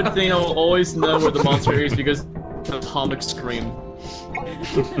such a good thing I'll always know where the monster is because of Atomic Scream. Yeah,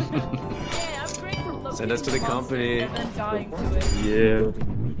 I'm great for looking Send us to the monster company. and then dying to it. Yeah.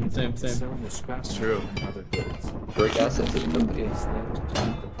 Same. It's true. Great assets in the company.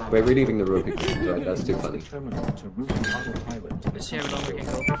 Wait, we're leaving the road people. Right, that's too funny. Let's see how long we can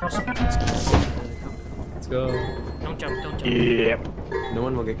go before someone else gets the company. Let's go. Don't jump. Yep. No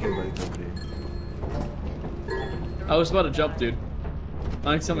one will get killed by the company. I was about to jump, dude.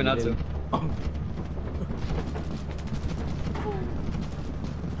 Why tell me not to?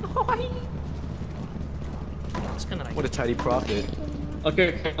 It's kind of like What a tidy profit.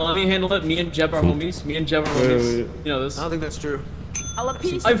 Okay, let me handle it. Me and Jeb are homies. Wait. You know this. I don't think that's true. I'll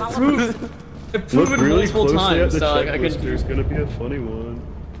appease I've him. I'll proved. I've Look proven really multiple closely at times the that like, I checklist. can. There's gonna be a funny one.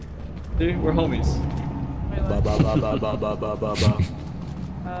 Dude, we're homies. Ba ba ba ba ba ba ba ba ba.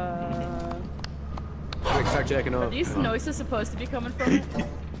 Quick, start checking Are off. these noises supposed to be coming from it?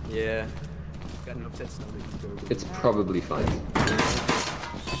 Yeah. Got an upset stomach. It's probably fine.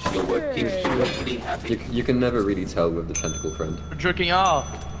 Sure. You can never really tell with the tentacle friend. We're jerking off.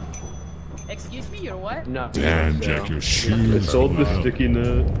 Excuse me, you're what? No. Damn, Jack, your shoes. It sold the are loud. sticky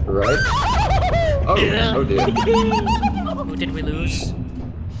nut. Right? Oh, oh dear. who did we lose?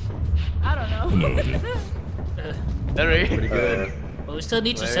 I don't know. No, dude. Larry. Pretty good. Well, we still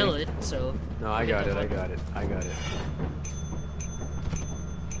need to Larry? sell it, so. No, I got it.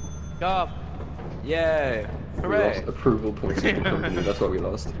 Go. Yay. We Hooray. lost approval points in the company. That's what we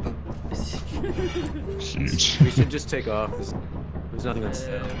lost. Huge. We should just take off. There's nothing on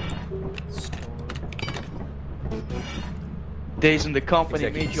sale. Days in the company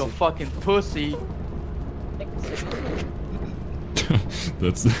made you a fucking pussy.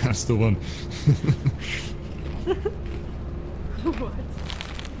 that's the one. What?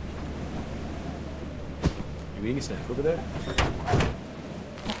 You eating a snack over there?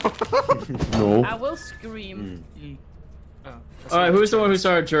 No. I will scream. Alright, who's the one who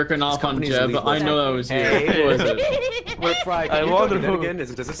started jerking off on company's Jeb? illegal. I know that was you. Hey. Who was it? Wait, Fry, can I you wonder do that who- again?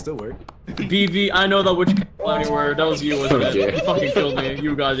 Does it still work? BV, I know that which anywhere. That was you, wasn't it? Okay. You fucking killed me,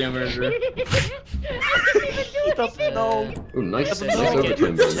 you goddamn murderer. He doesn't know. Ooh, nice, So nice you get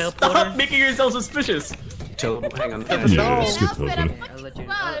overtime bonus. Stop teleporter. making yourself suspicious. Chill, hang on. Yeah, No. skip Outfit, that, I'm buddy. I'll let you.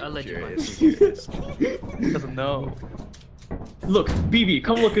 I'll let you. Curious, I'm curious. He doesn't know. Look, BB,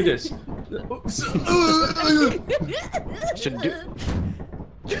 come look at this.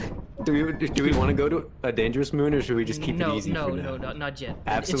 Do we want to go to a dangerous moon, or should we just keep No, it easy no, for now? no, not yet.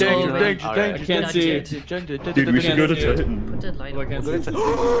 Absolutely It's Danger, not. already. danger, Alright. danger. I can't Not see. yet. Danger, Dude, we should go to Danger. Titan. Put that light I on. can't Go see.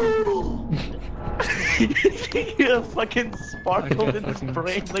 to He fucking sparkled in his fucking-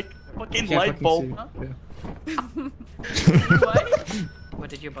 brain like fucking Can't light fucking bulb. see. What? What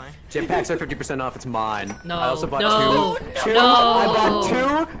did you buy? Jetpacks are 50% off. It's mine. No, I also bought no, two. no. I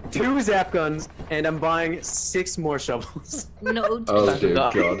bought two zap guns, and I'm buying 6 more shovels. No. Oh dear No.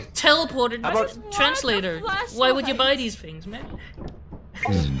 god. Teleporter. How about- Translator. Flashlight. Why would you buy these things, man?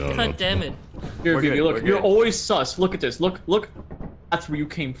 No, God damn it. Here, We're BB, good, look, we're you're good. always sus. Look at this. Look. That's where you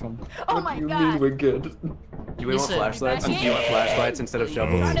came from. Oh my You mean god. we're good? Do we want Listen. flashlights? Do you want flashlights instead of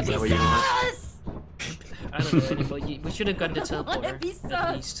shovels? No. Is Wanna that be what you want? sus! I don't know anybody. We should have gotten the Wanna be teleporter sus.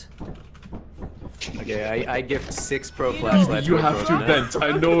 at least. Okay, I gift 6 pro You know- flashlights. You for have to Frozen X. vent.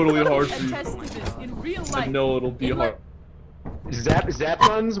 I know it'll be hard for you. Attest to this in real life. I know it'll be In hard. Zap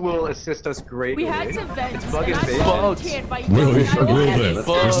guns will assist us greatly. We had to vent. bug and and I face. volunteered by Will yelling, we? I Will want then? this.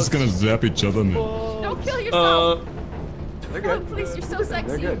 We're just gonna zap each other, man. Don't kill yourself. They're Oh, good. please, you're so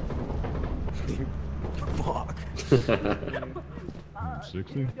sexy. They're good. Fuck.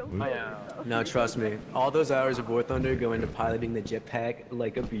 60? No, trust me. All those hours of War Thunder go into piloting the jetpack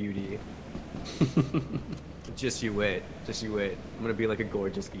like a beauty. Just you wait. Just you wait. I'm gonna be like a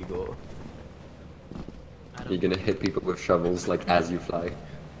gorgeous eagle. You're gonna hit people with shovels like as you fly.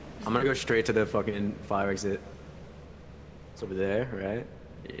 I'm gonna go straight to the fucking fire exit. It's over there, right?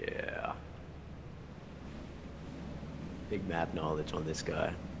 Yeah. Big map knowledge on this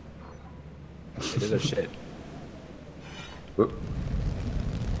guy. It is a shit. Whoop.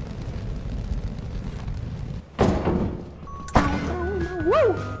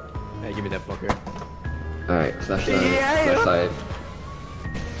 Hey, give me that fucker. Alright, flashlight.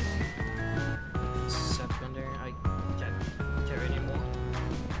 Sepender. I can't care anymore.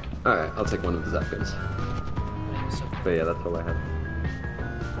 Alright, I'll take one of the zap guns. But yeah, that's all I have.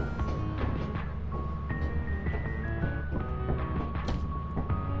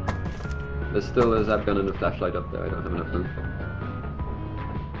 There's still a zap gun and a flashlight up there. I don't have enough room.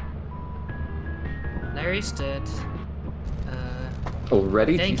 Larry's dead.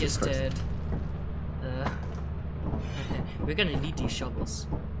 Already? Dank Jesus is Christ. dead. We're gonna need these shovels.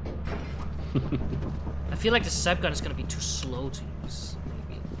 I feel like the sap gun is gonna be too slow to use.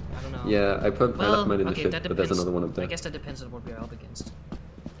 Maybe. I don't know. Yeah, I left mine in the okay, ship, that but there's depends. another one up there. I guess that depends on what we're up against.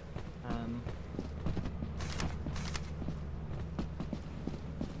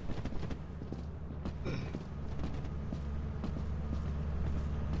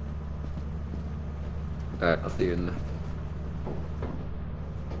 Alright, I'll see you in there.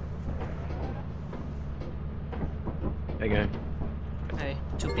 Hey, gang. Hey,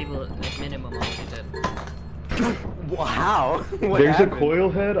 2 people at minimum are dead. Wow. What There's happened? a coil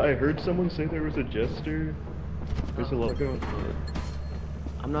head. I heard someone say there was a jester. There's a lot going on.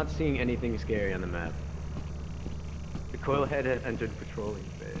 I'm not seeing anything scary on the map. The coil head had entered patrolling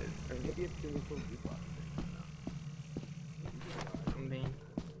phase. Or maybe it's doing full deploy. From me.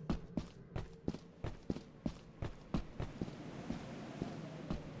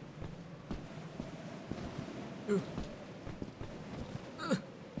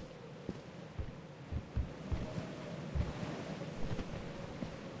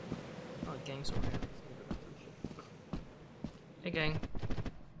 Oh, gang's over here. Hey, gang.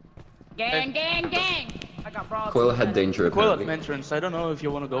 Gang, gang, gang! I got brought. Coil head danger Coil apparently. entrance. I don't know if you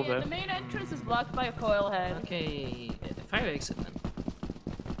want to go Oh, yeah, there. the main entrance is blocked by a coil head. Okay, fire exit then.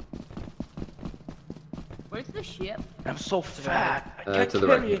 Where's the ship? I'm so fat. I Uh, can't to the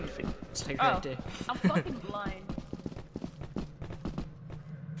carry right. anything. It's like Oh, right there. I'm fucking blind.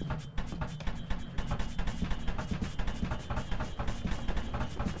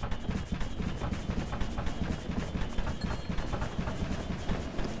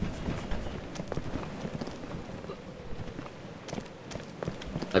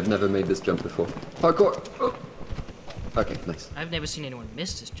 I've never made this jump before. Parkour! Oh. Okay, nice. I've never seen anyone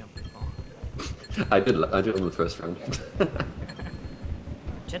miss this jump before. I did on the first round.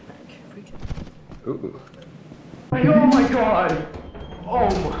 Jetpack, free jetpack. Ooh. Oh my god!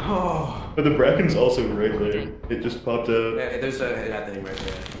 Oh. But the bracken's also right there. It just popped out. Yeah, there's that thing right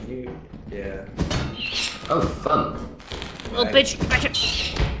there. Yeah. Oh, fun. Oh, bitch! Back here!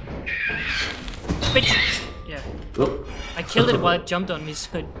 Bitch! Yeah. Oh. I killed it while it jumped on me,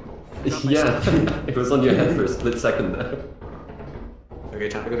 so Yeah, it was on your head for a split second there. Okay,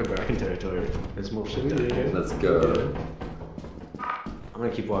 time to go to Bracken territory. There's more shit down here. Let's go. I'm gonna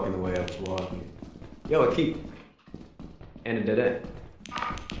keep walking the way I was walking. Yo, a keep. And a dead end.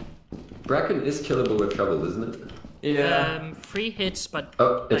 Bracken is killable with trouble, isn't it? Yeah. 3 hits, but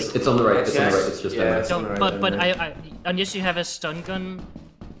Oh, it's like, on the right. It's on the right. It's just Yeah, down it's there. on the right, but down there. I unless you have a stun gun,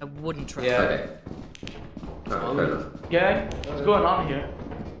 I wouldn't try. Yeah. Okay. Alright, fair enough. Okay, what's going on here?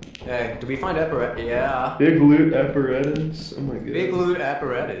 Hey, did we find apparatus? Yeah. Big loot apparatus. Oh my god. Big loot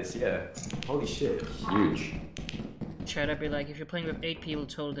apparatus, yeah. Holy shit. Huge. Chat, I'd be like, if you're playing with 8 people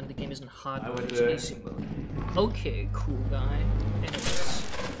total, then the game isn't hard I mode, would, it's easy mode. Okay, cool guy. Anyways.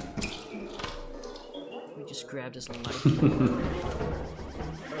 We just grabbed his light.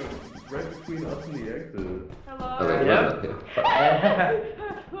 Right between us and the exit. Hello. Oh, wait, Yeah. right up here.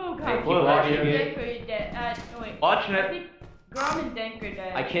 Oh god. Hey, keep watching it. Denker is dead. Wait. Watching I it. think Grom and Denker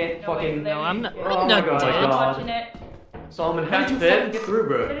dead. I can't No, fucking- wait, No, I'm not. Larry's I'm Oh my not God. dead. dead. Watching it. Solomon How has did you fucking been. get through,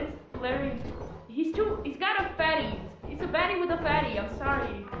 bro? Larry. He's got a fatty. He's a fatty with a fatty. I'm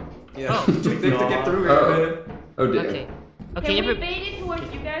sorry. Yeah. Oh. Too thick to get through Oh. here, man. Oh dear. Okay. Okay, Can we every, bait it towards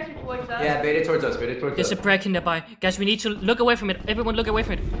you guys or towards us? Yeah, bait it towards us, bait it towards there's us. a bracken nearby. Guys, we need to look away from it. Everyone look away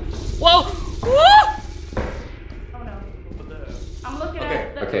from it. Whoa! Whoa! Oh no. I'm looking Okay.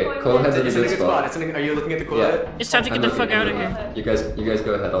 at the Okay, toilet. Cole has It's in a good spot. spot. Are you looking at the toilet? It's time to get I'm the looking, fuck out of I'm here. looking. You guys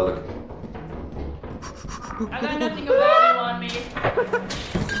go ahead. I'll look. I got nothing of value on me.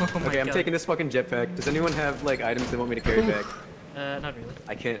 Oh my Okay, I'm God. taking this fucking jetpack. Does anyone have like items they want me to carry back? Not really.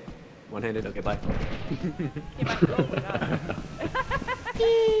 I can't. One-handed. Okay, bye. Oh my god.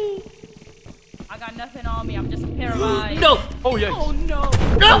 I got nothing on me. I'm just paralyzed. No! Oh yeah. Oh no.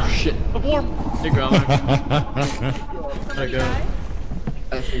 No! Shit. Hey, Grandma. Somebody died?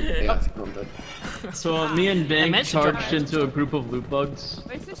 I think yeah, I think I'm dead. So me and Bank meant to drop charged it. into a group of loot bugs.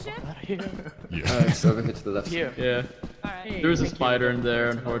 Where's this shit? It's over here to the left. Here. Yeah. Alright. There was a spider in there,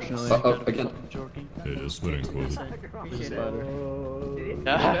 unfortunately. Oh, again. It is splitting close. Appreciate it.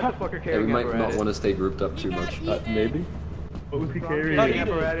 Yeah. Fucker Yeah, we carrying might not apparatus. want to stay grouped up too much. Maybe? What was he carrying? Carrying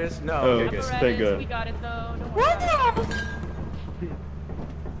apparatus? No. Oh, Okay, good. thank God. We got it though. Don't worry about it.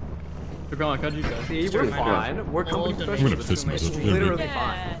 So, Grandma, how'd you go? See, we're fine. We're company All the professionals. I'm gonna piss It's myself. literally Yeah.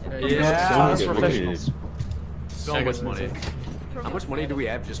 fine. Yeah. Yeah, That's so professionals. So much money. How much money do we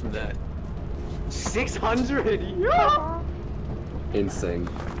have just from that? 600. Yeah. Insane.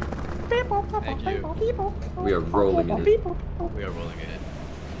 Thank you. We are rolling in it. We are rolling in.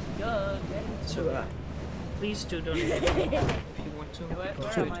 Good. So, please do donate if you want to.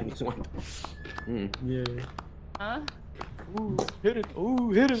 Where am I? Huh? Ooh, hit it.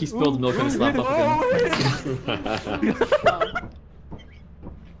 Ooh, hit it. He spilled milk on his hit it. laptop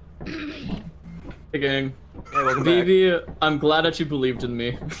Hey, gang. Hey, welcome back. Vivi, I'm glad that you believed in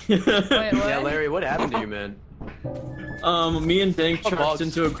me. Wait, what? Yeah, Larry, what happened to you, man? Me and Dank charged bugs.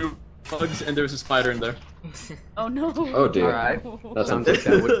 into a group of bugs, and there was a spider in there. Oh no. Oh dear. Alright. That's Sounds like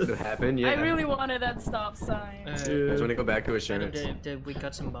that would happen, yeah. I really wanted that stop sign. I just want to go back to assurance. We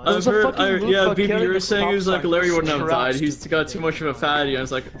got some I've bugs. a heard, fucking loot yeah, bug Vivi, you carrying were a saying he was like stop Larry sign. wouldn't have died. Crouched. He's got too much of a fatty. I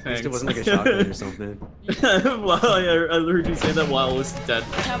was like, At least thanks. it wasn't like a shotgun or something. Well, I heard you say that while I was dead.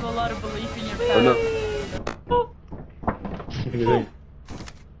 I have a lot of belief in your Oh no.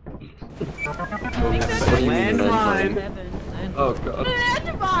 Landmine. Oh god.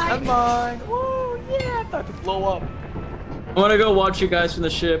 Never mind. Woo, yeah. Time to blow up. I wanna go watch you guys from the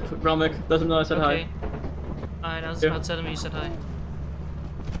ship. Ramek, let him know I said Okay. hi. Alright, I was Yeah. about to tell him you said hi.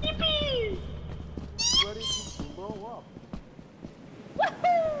 Ready to blow up.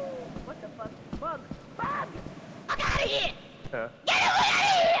 What the fuck? Bug! Bug! Yeah.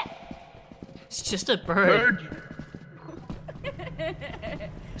 It's just a bird.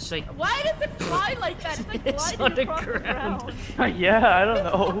 It's like, Why does it fly like that? It's like It's gliding on the across ground. the ground. Yeah, I don't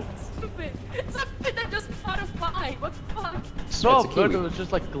know. Stupid. It's something that just caught a fly. What the fuck? Saw It's a a bird kiwi. that was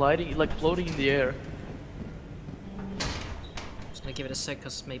just like gliding, like floating in the air. just gonna give it a sec,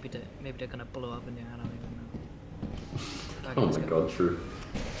 cause maybe they're gonna blow up in there. I don't even know. Okay, Oh let's my go. god, true.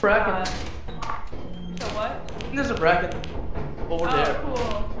 Bracket. So what? There's a bracket over Oh, there. cool.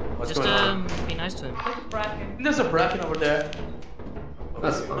 What's Just going on? be nice to him. There's a bracket. There's a bracket over there.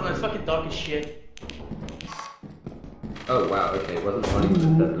 That's Oh, fine. it's fucking dark as shit. Oh wow, okay, it wasn't running to the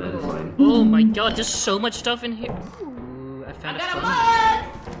dead man's mine. Oh my god, there's so much stuff in here. Ooh, I I found a got a phone. bug!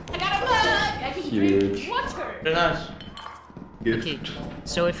 I got a bug! I can Huge. drink water! Very nice. Gift. Okay,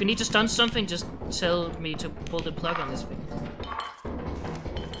 so if you need to stun something, just tell me to pull the plug on this thing.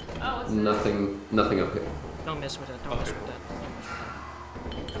 Oh, what's this? Nothing up here. Don't mess with that, don't mess with that.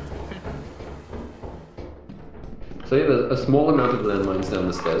 So yeah, there's a small amount of landmines down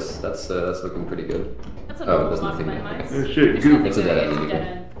the stairs. That's looking pretty good. That's a Oh, normal there's amount of nothing. landmines. Oh shit, goo. It's a dead end. It's a dead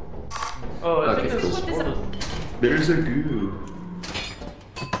end. Oh, I Okay, think cool. there's Put this up. There's a goo.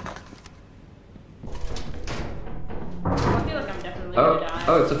 I feel like I'm definitely gonna die.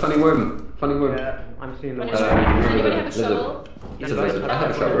 Oh, it's a funny worm. Funny worm. Yeah, I'm seeing the Funny one. worm. Does anybody have a there's shovel? There's a lizard. I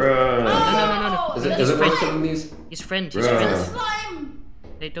have a shovel. Bruh. No. Is it worth killing these? His friend, Bruh. Slime!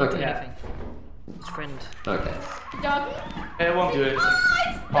 They don't do Okay. anything. His friend. Okay. Doggy? It won't do it.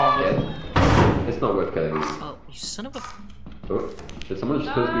 Yeah. It's not worth killing these. Oh, you son of a... Oh, did someone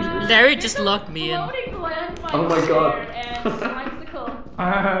just close me? Larry just locked me in. Floating landmine Oh my god. and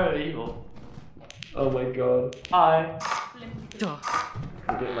icicle. Evil. Oh my god. Hi. Oh,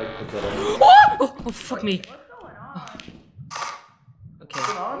 Is it like a dead end? oh, fuck me. What's going on? Okay.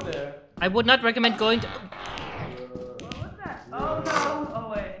 What's on there? I would not recommend going to... What was that? Oh no! Oh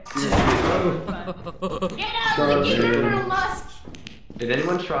wait. Get out of the game, Colonel Musk! Did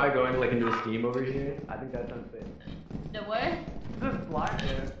anyone try going like into a steam over here? I think that sounds safe. The what? There's a slime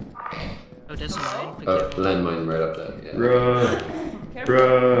there. Oh, there's a mine. Be Oh, careful. landmine right up there. Yeah. Bruh. Careful.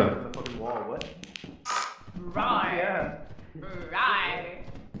 Bruh. The fucking wall, what? Right. Yeah. Right.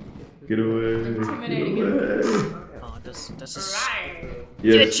 Get away. Intimidating. Get away. Oh, that's a... Right.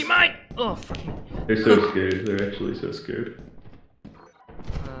 Get Yes. you mine! Oh, fuck me. They're so scared. They're actually so scared.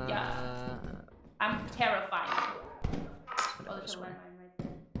 Yeah. I'm terrified. Oh, there's a landmine right there.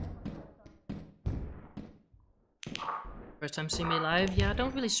 First time seeing me live? Yeah, I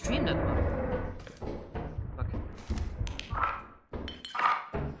don't really stream that much. Fuck.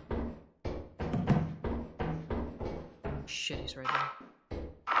 Shit, he's right there.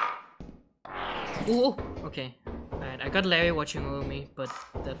 Oh, okay. Alright, I got Larry watching over me, but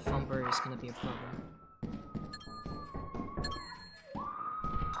that thumper is gonna be a problem.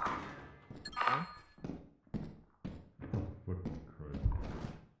 Huh?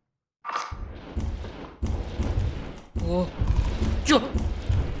 Whoa.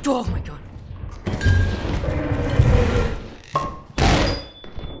 Oh my god.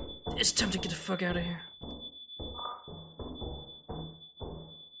 It's time to get the fuck out of here.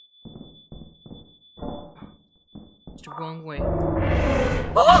 It's the wrong way.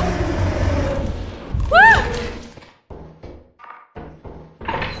 Oh! Ah!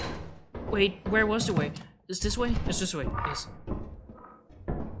 Wait, where was the way? Is this way? It's this way. Yes.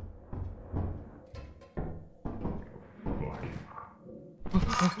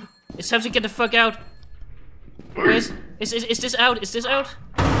 It's time to get the fuck out. Where is this out? Is this out?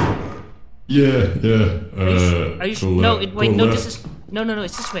 Yeah. Are you to no, le- wait, to no, left. this is no,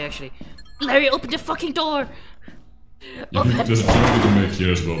 it's this way actually. Larry, open the fucking door. You can just jump to make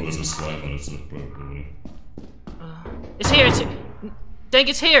here as well. There's a slime on it. So probably. It's here. It's here. Dang,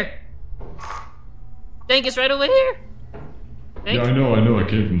 it's here. Dang, it's right over here. Dang. Yeah, I know. I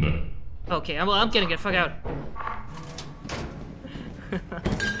came from there. Okay, I'm getting it. Fuck out.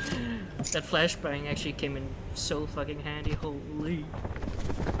 That flashbang actually came in so fucking handy. Holy.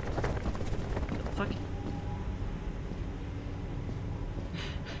 The fuck?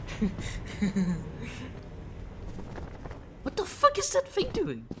 What the fuck is that thing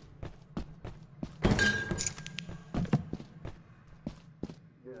doing?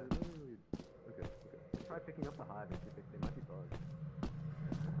 Try picking up the hive and see if they might be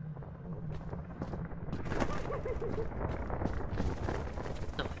bugs.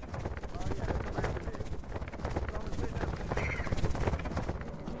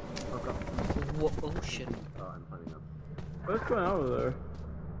 Whoa, oh shit. Oh, I'm climbing up. What's going on over there?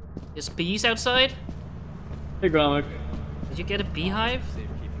 There's bees outside? Hey, Gromick. Did you get a beehive?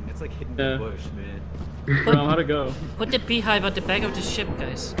 Safekeeping. That's like hidden Yeah. in the bush, man. Grom, how'd it go? Put the beehive at the back of the ship,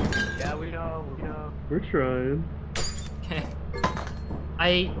 guys. Yeah, we know. We're trying. Okay.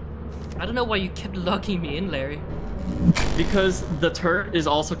 I don't know why you kept locking me in, Larry. Because the turret is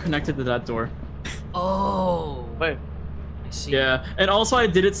also connected to that door. Oh. Wait. I see. Yeah, and also I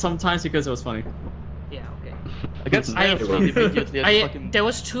did it sometimes because it was funny. Yeah, okay. I guess I- immediately at fucking There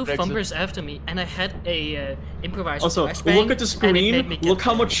was two Brexit. thumpers after me, and I had a improvised Also, flashbang, look at the and it made screen. me get Look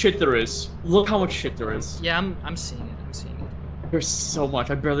how scared. much shit there is. Look how much shit there is. Yeah, I'm seeing it. I'm seeing it. There's so much.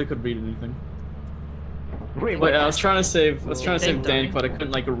 I barely could read anything. Wait, Wait, I was trying to save. I was trying to Dank, save Dank, dummy. but I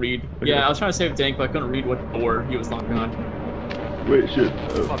couldn't like read. Okay. Yeah, I was trying to save Dank, but I couldn't read what door he was knocking on. Wait, shit.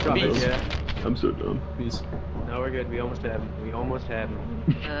 Oh, Fuck up, Bees. yeah. I'm so dumb. Please. No, we're good. We almost have him. We almost have him.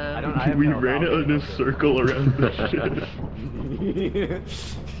 I Um, don't. I have We no ran it knowledge in a about this. circle around the shit.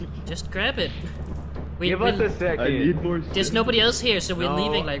 Just grab it. Give us a second. I need more. There's nobody else here, so we're No.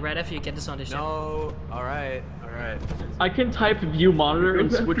 leaving like right after you get this on the ship. No. All right. I can type view monitor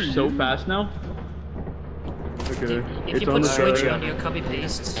and switch so fast now. Okay. If It's you on put the switch side. on your copy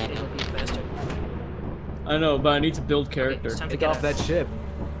paste, it'll be faster. I know, but I need to build Okay, character. it's time to Get get off out. that ship.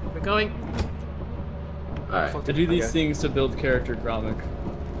 We're going. Alright, I do these Okay. things to build character, Gromik.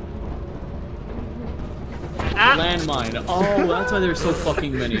 Ah! Landmine. Oh, that's why there's so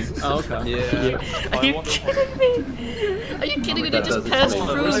fucking many. Oh, okay. Yeah. Are you kidding me? Are you kidding me? They just passed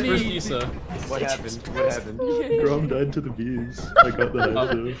through Where's me. Lisa? What happened? What happened? Grom died to the bees. I got that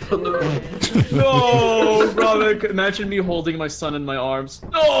out too. No, Gromik. Imagine me holding my son in my arms.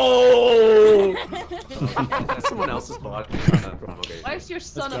 No! That's someone else's fault. Why is your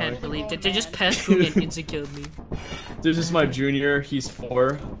son I a can't believe that they just passed through me and instantly killed me. This is my junior. He's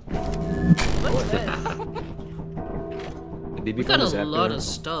 4. What's this? We got a lot of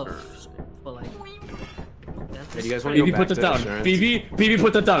stuff for like. Hey, do you guys want to go BB, back put that to down. insurance? BB,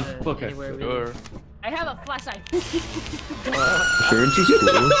 put that down. Okay. Anywhere we- Sure. I have a flashlight. Insurance is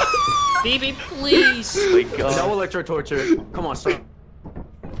cool. BB, please. My God. No electro torture. Come on, stop.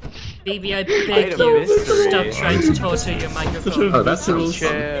 BB, I Item beg you, mystery. stop trying to torture your microphone. Oh, that's Little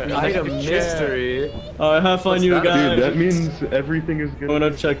chair. Item Chair. mystery. Alright, have fun, you that? guys. Dude, that means everything is I'm good.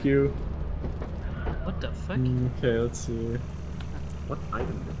 gonna check you. What the fuck? Okay, let's see. What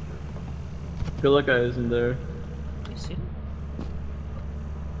item? Good luck, guys, in there. You see?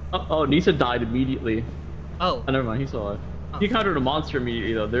 Oh, Nisa died immediately. Oh, Oh, never mind, he's still alive. Oh. He encountered a monster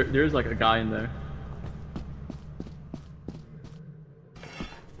immediately, though. There's like a guy in there.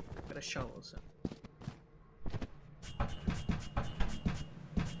 got a shovel. So.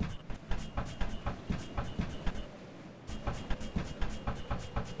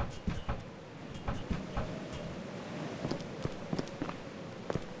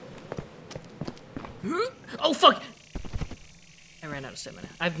 Oh fuck! I ran out of stamina.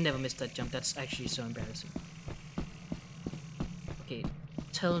 I've never missed that jump. That's actually so embarrassing. Okay,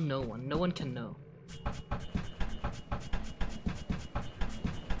 tell no one. No one can know.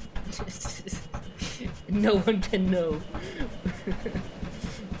 No one can know.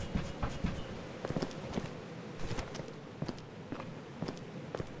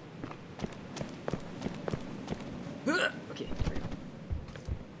 Okay, there we go.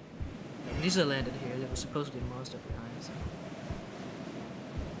 Lisa landed here. There was supposedly a monster behind us.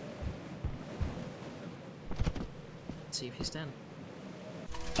 Let's see if he's down.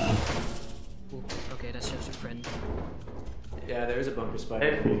 Ooh, okay, that's just a friend. Yeah, there is a bunker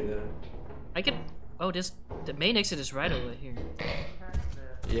spider for you though. I can. Oh, this. The main exit is right over here.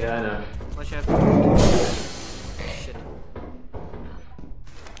 Yeah, I know. Watch out. Shit.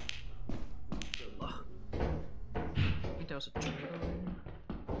 Ugh. I think that was a turret.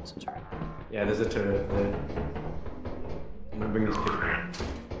 It's a turret. Yeah, there's a turret there. I'm gonna bring this picture.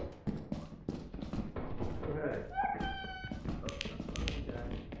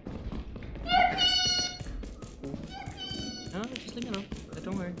 No, just leave me alone.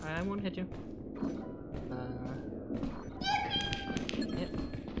 Don't worry, I won't hit you. Yep.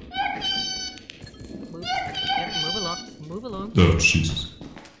 Move. Yep, move along. Move along. Oh, Jesus.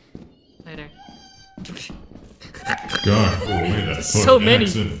 Hi there. God, holy, that So fucking many.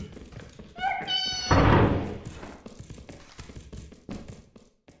 accent.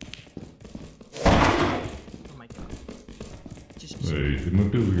 Oh my god. Just. Wait, am I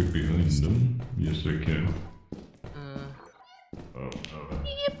able to get behind them? Yes, I can. Oh,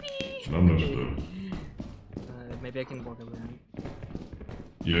 Yippee! I'm not sure. Maybe I can walk around.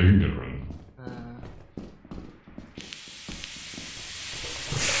 Yeah, I can get around.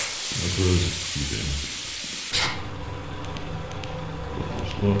 That's what I was shooting.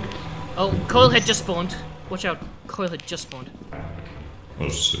 Oh, Coil had just spawned. Watch out. Coil had just spawned. Oh,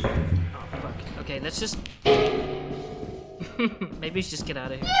 sick. Oh, fuck. Okay, let's just... Maybe we should just get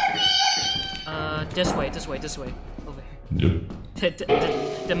out of here. This way, this way, this way. Over here. Yep.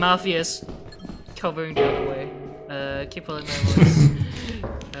 The mafia's covering the other way. Keep following my voice.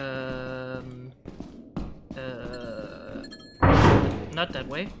 Not that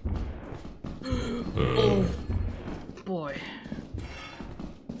way. Oh, boy.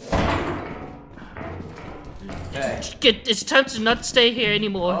 Hey. It's time to not stay here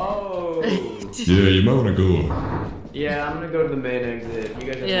anymore. Oh. Yeah, you might want to go. Yeah, I'm gonna go to the main exit.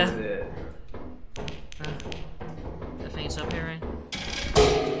 You guys have Yeah. to exit. I think it's up here, right?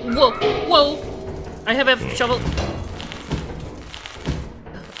 Whoa! Whoa! I have a shovel.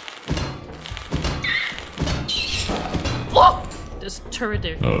 Oh! There's a turret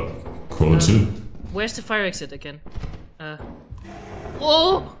there. Call it in. Where's the fire exit again?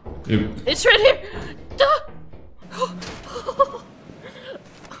 Oh! Yep. It's right here!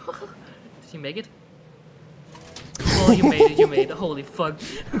 Did you make it? Oh, you made it, you made it. Holy fuck.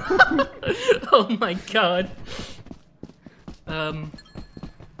 Oh my god.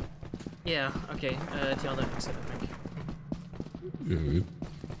 Yeah, okay. The other exit, I think. Yeah.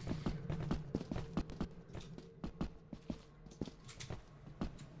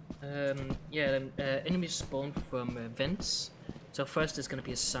 Enemies spawn from vents. So first there's gonna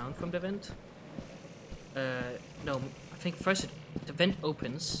be a sound from the vent. No, I think first the vent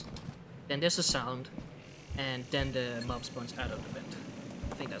opens, then there's a sound, and then the mob spawns out of the vent.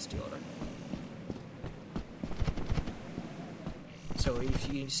 I think that's the order. So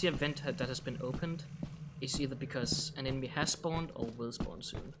if you see a vent that has been opened, it's either because an enemy has spawned or will spawn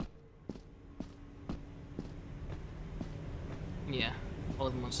soon. Yeah, all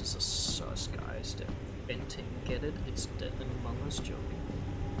the monsters are sus, guys. They're venting, get it? It's the Among Us joke.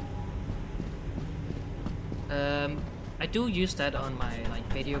 I do use that on my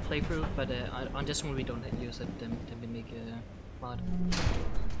video playthrough, but on this one we don't use it. Then we make a mod.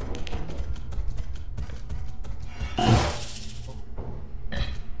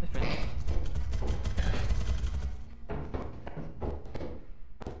 My friend.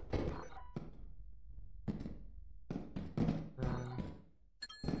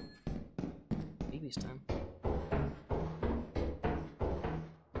 Baby's time.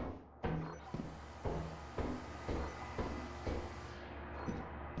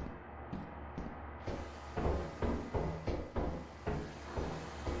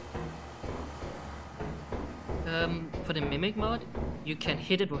 For the mimic mod, you can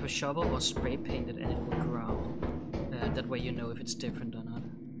hit it with a shovel or spray paint it and it will growl. That way you know if it's different or not.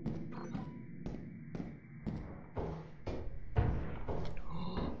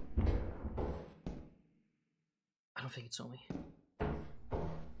 I don't think it's on me.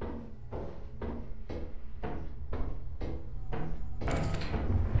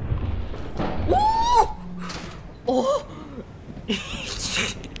 Oh!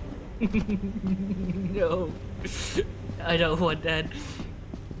 No. I don't want that.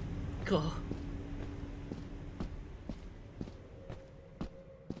 Go.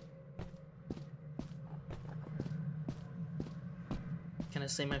 Can I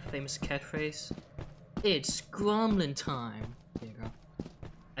say my famous catchphrase? It's gremlin time. There you go.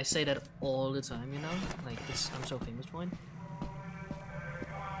 I say that all the time, you know? Like, I'm so famous for it.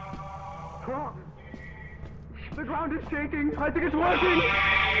 The ground is shaking. I think it's working.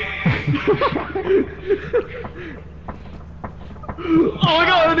 Oh my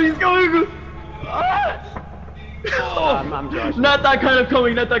god, he's going. I'm joshing. Not that kind of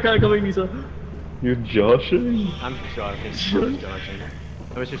coming, Nisa. You're joshing? I'm joshing. I'm joshing.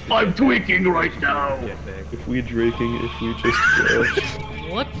 I was just I'm tweaking right now. If we draking, if we just josh.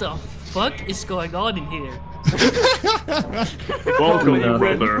 What the fuck is going on in here? Welcome,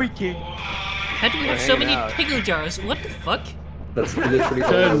 brother. How do we have so many pickle jars? What the fuck? That's literally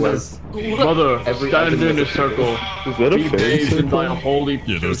all it was. Brother, stand in a circle. Is that a Be fairy bathed in thy circle? holy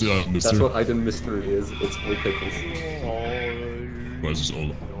Yeah, that's the That's mystery. what hidden mystery is. It's all pickles. Why is this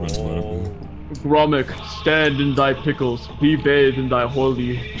all rest of it? Gromik, stand in thy pickles. Be bathed in thy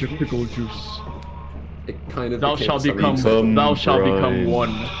holy pickle juice. It kind of Thou became shalt something- become. Thou shalt Brian. become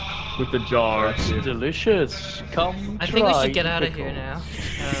one with the jar. Delicious. Come I think we should get out of here now.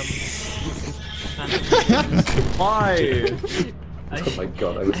 Why? Oh my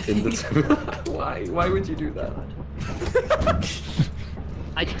god, I was in the Why? Why would you do that?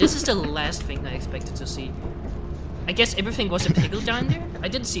 This is the last thing I expected to see. I guess everything was a pickle jar in there? I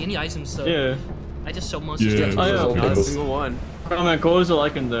didn't see any items, so Yeah. I just saw monsters. Yeah. Oh, yeah. All Not a pickles. single one. Oh man, what was it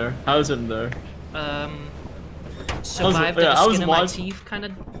like in there? How is it in there? Survived yeah, the I was skin of my watch- teeth, kind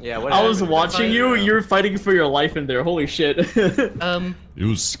of. Yeah, what I was happened? watching you. You were fighting for your life in there. Holy shit. It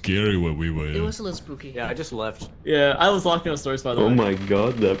was scary when we were It here. was a little spooky. Yeah, I just left. Yeah, I was locked in the stores by the Oh way. my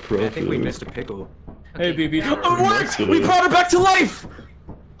god, that profit. I think we missed a pickle. Hey, BB. Oh, It worked! We brought it back to life!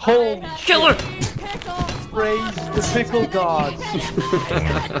 Holy Killer! praise the pickle gods.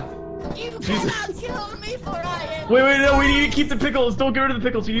 You cannot kill me for I am. Wait, no, we need to keep the pickles. Don't get rid of the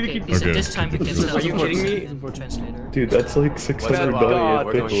pickles. You need to Okay, keep this, Okay. this time we can tell. Are you kidding me? For translator. Dude, that's like 600 What's that? billion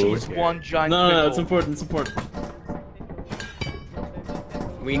We're going pickles. short. One giant No, pickle. it's important. It's important.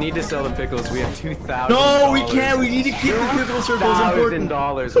 We need to sell the pickles. We have $2,000. No, we can't. We need to keep the pickle circles important.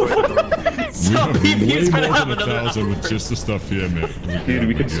 $1,000 worth of them. We So have BB way is more gonna have than another 1,000 with just the stuff here, man. Dude,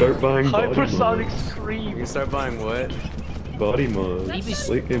 we can start buying body Hypersonic mods. We scream. can start buying what? Body mods. Maybe-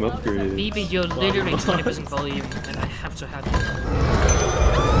 Late game upgrade. BB, you're literally 20% volume, and I have to have you.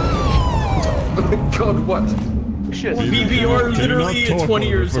 God, what? Oh shit. BB, you're Can you literally not talk 20 while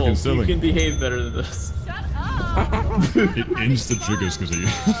years we're fucking old. You selling? can behave better than this. It insta triggers because he.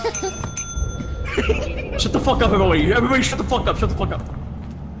 Shut the fuck up, everybody! Everybody, shut the fuck up! Shut the fuck up!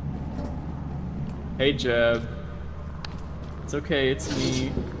 Hey, Jeb. It's okay. It's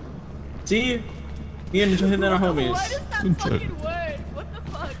me. See, me and him are homies. What is that fucking word? What the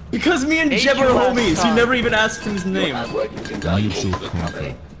fuck? Because me and Hey, Jeb are you last homies. You time. never even asked him his name. Why are you so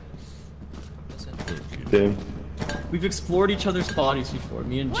confident? Damn. We've explored each other's bodies before.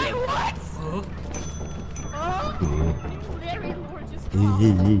 Me and Wait, Jeb. what? Oh, very gorgeous.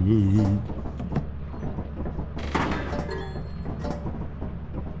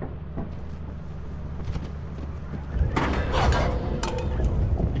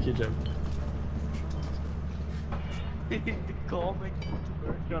 Thank you, Jeb. Call me.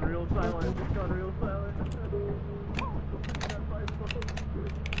 It's gone real silent. It's gone real silent.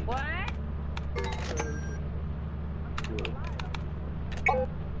 What?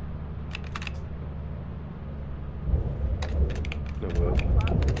 No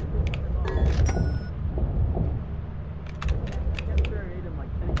way.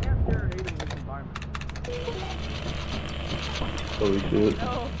 Holy shit.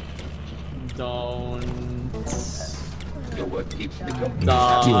 Don't You know what keeps me going?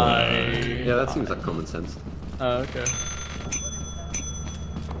 die. Yeah, that seems like common sense. Oh, okay.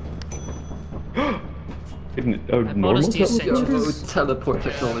 Isn't it a That normal modesty is teleport? essential. Teleport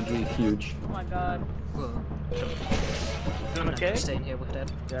technology is huge. Oh my god. Whoa. I'm Okay? not staying here with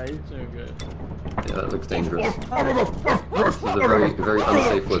that. Yeah, he's doing good. Yeah, that looks dangerous. This is a very, very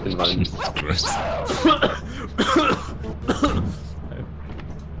unsafe work environment.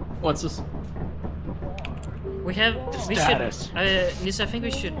 What's this? We have. We Status. should. Nisa, I think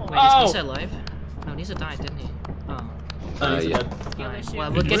we should. Wait, Oh! is Nisa alive? No, Nisa died, didn't he? Oh. He's yeah. dead. Alright,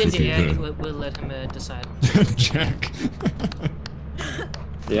 well, we'll get in the air and we'll let him decide. Jack.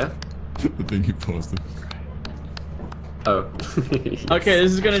 Yeah? The thing he posted. Oh. Okay,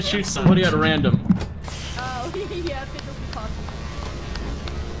 this is gonna shoot somebody at random. Oh, yeah, I think this is possible.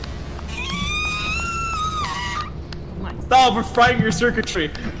 Stop! We're frying your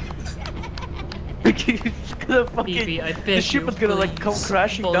circuitry. It's gonna fucking. BB, I the beg ship you, is gonna like come please.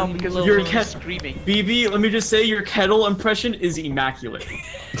 crashing down because Your you're Your cat- screaming. BB, let me just say your kettle impression is immaculate.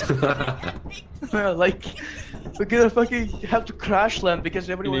 Like, we're gonna fucking have to crash land because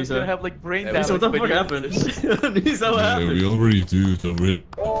everyone's Lisa. gonna have like brain Yeah, damage. So what the when fuck you- happened? Lisa, what Yeah, happened? we already do the rip.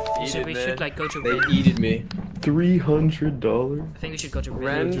 We should like go to They Ren. eated me. $300? I think we should go to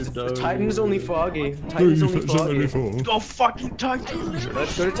Ren. Ren, Dog. Titan's only foggy. Titan's only foggy. Go fucking Titan!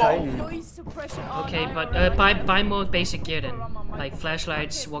 Let's go to Titan. Noise suppression on. Okay, but buy more basic gear then. Like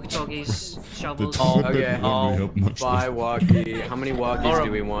flashlights, walkie-talkies, The shovels. top Okay. that won't help much. Buy walkie. How many walkies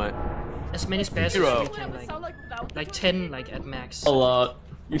do we want? As many spares as Zero. we can, like 10, like at max. A lot.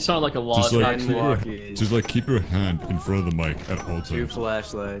 You sound like a lot. Just like, Ten keep your, walkies. just like keep your hand in front of the mic at all 2 times.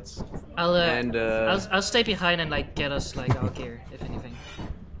 flashlights. I'll And I'll stay behind and like get us like our gear, if anything.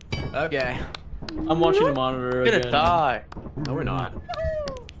 okay. I'm watching the monitor You're gonna again. die. No, we're not.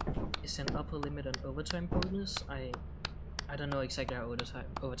 Is an upper limit on overtime bonus? I don't know exactly how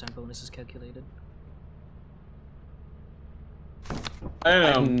overtime bonus is calculated. I I don't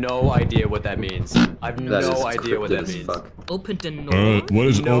have know. no idea what that means. I have That is no idea what that cryptid as means. fuck. Open the door. What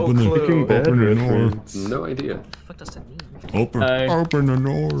is No open clue. the Fucking bad open the door? reference. No idea. What the fuck does that mean? Open Hi. open the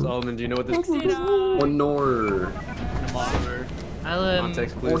door. Solomon, do you know what this One nor. Monitor. I'll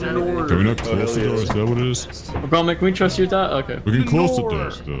context clues One and everything? nor. Can we not Oh, close hell the door? yes. Is that what it is? Gromit, can we trust you with that? Okay. We can close the door.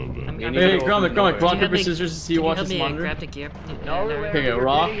 door still, I'm, but... I'm, You I'm, need Hey, to Gromit, open the Gromit, door. rock, paper, scissors, so you can watch help this me monitor? grab the gear? No, Larry? Okay, okay,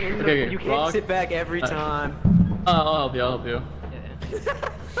 rock. Okay, You okay, can't rock. sit back every time. I'll help you, I'll help you. Yeah,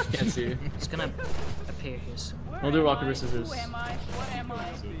 Can't see you. it's gonna appear here soon. We'll do rock, paper, scissors. Who am I? What am I?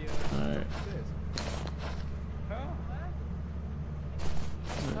 Alright.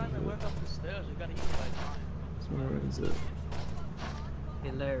 Time I went up the stairs, you got eaten by time. Where is it?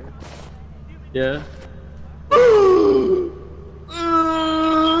 Hello. Yeah.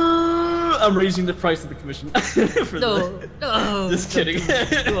 I'm raising the price of the commission. For No, no. Just kidding.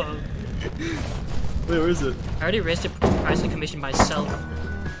 No. Wait, where is it? I already raised the price of the commission myself.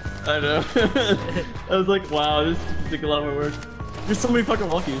 I know. I was like, wow, this is like a lot more work. There's so many fucking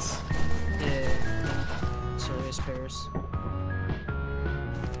walkies. Yeah. Sorry, spares.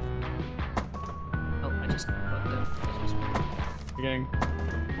 Oh, I just bugged out. Beginning.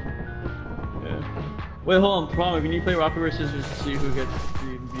 Yeah. Wait, hold on, Prom, if you need to play rock, paper, scissors to see who gets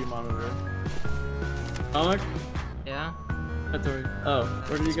the monitor. Comic? Yeah? That's already. Oh,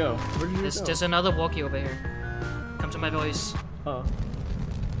 where did he go? Where did he go? There's another walkie over here. Come to my voice. Oh.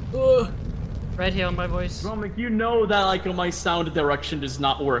 Right Right here on my voice. Romic, you know that like my sound direction does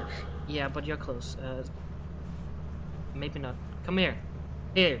not work. Yeah, but you're close. Maybe not. Come here.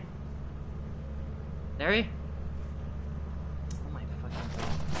 Here. Larry? Oh my fucking god.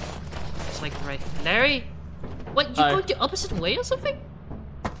 It's like right. Larry? What, you going the opposite way or something?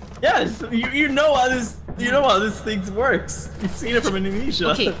 Yes, you know how this thing works. You've seen it from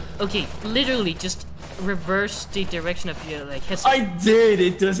Indonesia. Okay, literally just reverse the direction of your like headset. I did.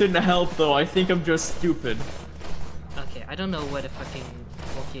 It doesn't help though. I think I'm just stupid. Okay, I don't know where the fucking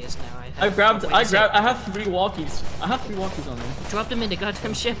walkie is now. I have 3 walkies. I have 3 walkies on me. Drop them in the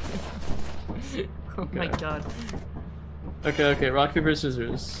goddamn ship. Oh my god. Okay, rock, paper,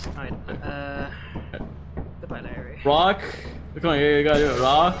 scissors. Alright, goodbye, Larry. Rock. Come on, you gotta do it.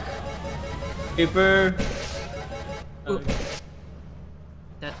 Rock. Paper.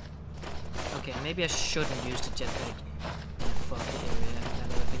 That. Okay, maybe I shouldn't use the jetpack. Fuck the area. Now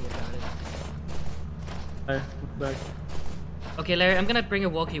that I think about it. Alright, back. Okay, Larry, I'm gonna bring a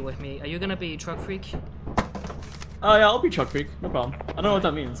walkie with me. Are you gonna be truck freak? Oh yeah, I'll be truck freak. No problem. I don't know what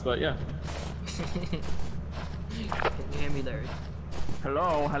that means, but yeah. Can you hear me, Larry?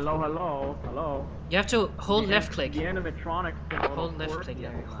 Hello. You have to hold left click. The animatronics. Hold left click,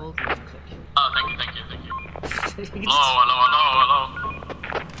 Larry. Hold left click. Oh, thank you. Hello.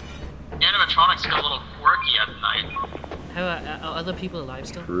 The animatronics get a little quirky at night. How are other people alive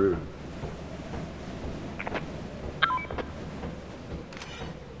still? True.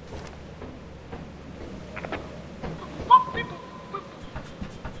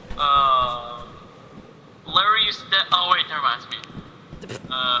 Larry is dead. Oh wait, never mind, it's me.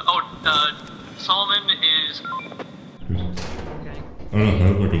 Solomon is... Okay. I don't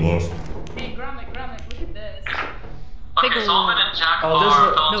know, like a lost. Hey, Gromit, look at this. Okay, Solomon and Jack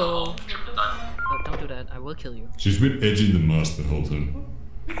are... No. Oh, don't do that. I will kill you. She's been edging the mask the whole time.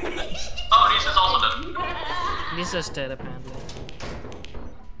 Oh, Lisa's also dead. Lisa's dead, apparently.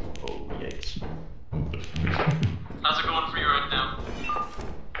 Oh, yikes. How's it going for you right now?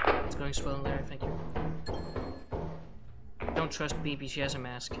 It's going swell, Larry, thank you. Don't trust BB, she has a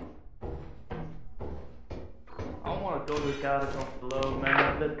mask. I want to go to the catacomb below,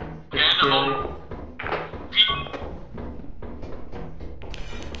 man. That's Animal.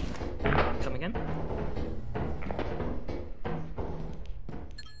 Come again?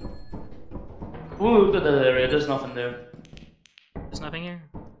 Ooh, look at that area. There's nothing there. There's nothing here?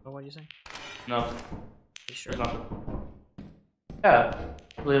 Or what are you saying? No. You sure? There's nothing. Yeah.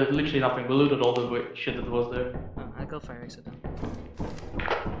 Literally nothing. We looted all the shit that was there. Oh, I'll go fire exit then.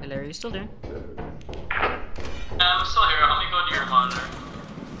 Hey Larry, you still there? I'm still here. Let me go to your monitor.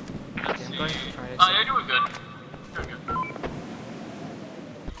 Okay, I'm going for fire exit. Oh, you're doing good.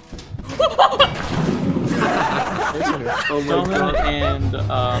 Oh my god. And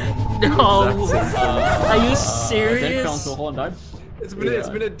no. Are you serious? Console and died. It's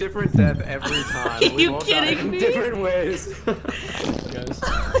been a different death every time. Are you kidding me? In different ways.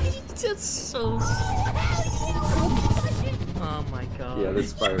 That's so. Oh my god. Yeah,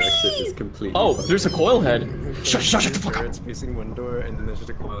 this fire exit is completely. Oh, there's a coil head. Shut the fuck up. It's facing one door, and then there's just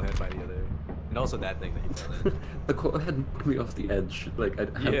a coil head by the other. And also that thing that you fell in. The coil head knocked me off the edge. Like, I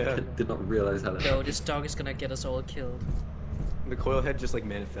did not realize how that No, this dog is gonna get us all killed. The coil head just like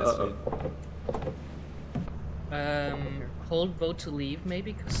manifested. Hold vote to leave,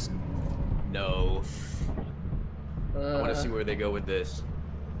 maybe? Cause... No. I want to see where they go with this.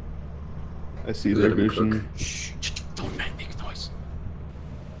 I see their vision. Shh, don't make noise.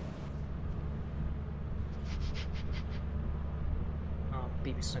 Oh,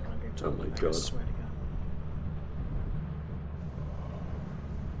 BB's not gonna be able to. Oh my I god. swear to God.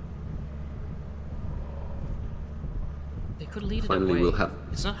 They could lead Finally, it away. we'll have.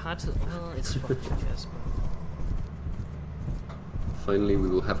 It's not hard to. Well, it's fun, I guess. Finally, we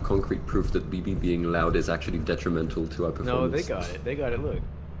will have concrete proof that BB being loud is actually detrimental to our performance. No, they got it. They got it. Look.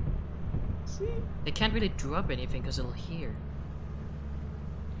 See? They can't really drop anything because it'll hear.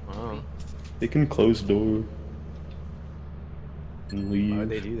 Oh. They can close door and leave. Why would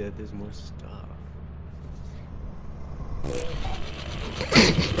they do that? There's more stuff.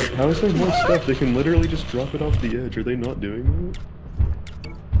 How is there more stuff? They can literally just drop it off the edge. Are they not doing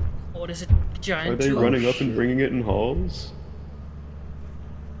that? What is it? Giant. Are they running up and bringing it in halls?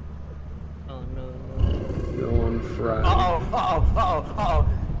 Oh no. Go on, Fry. Uh-oh.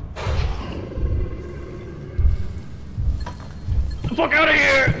 The fuck out of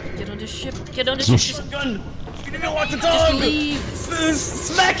here! Get on the ship. Get on the ship. Just Gun! You didn't want to Just talk! leave.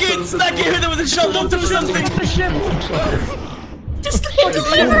 Smack it! Hit it with a shot! Don't touch something! The ship! Just hit the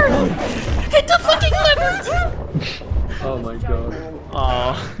lever. Hit the fucking lever. Oh my god.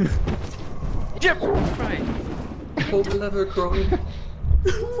 Aw. Jip! Right. Pull the lever, Crow.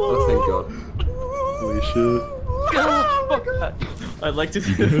 Oh, thank God. Holy shit. I'd like to.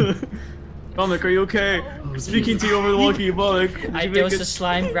 Bollock, are you okay? I'm speaking to you over the walkie, Bollock. There was a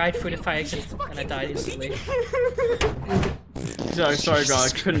slime right through the fire exit, and I died instantly. Sorry, God, I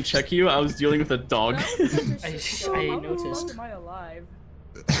couldn't check you. I was dealing with a dog. I noticed. Am I alive?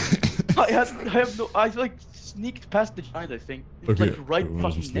 I like sneaked past the giant, I think. Okay, Like right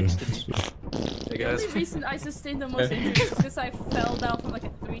fucking next to me. Hey The guys. only reason I sustained the most injuries is because I fell down from like a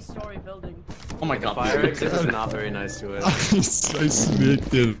 3-story building. Oh my God. Fire exit is not very nice to it. I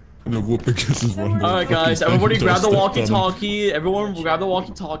sneaked in a whoop because it's one. Alright guys, everybody grab the walkie-talkie. Everyone grab the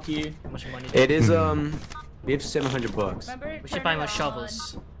walkie-talkie. How much money? It is we have $700. We should buy more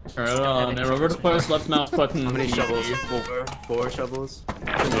shovels. Alright, remember to press left mouse button. How many shovels? Four shovels?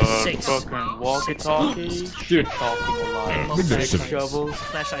 6. Fucking walkie-talkie. Dude. Talking a lot. And more Six flashlights. shovels.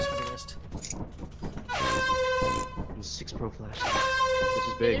 Flashlights for the rest. 6 pro flashlights. This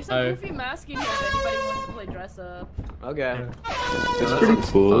is big. There's a goofy mask in here if anybody wants to play dress up. Okay. It's pretty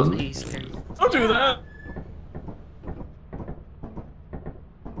cool. Please, can Don't do that!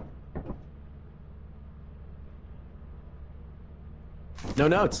 No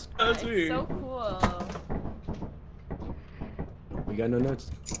notes. That's It's me. so cool. We got no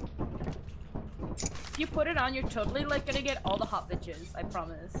notes. If you put it on, you're totally like gonna get all the hot bitches. I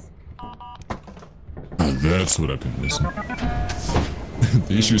promise. That's what I've been missing.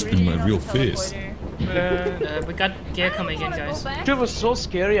 The issue's been my real face. we got gear coming in, guys. It was so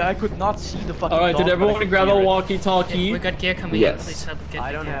scary, I could not see the fucking Alright, dog, did everyone but I could grab a hear it. walkie-talkie? We got gear coming Yes. in. Please help get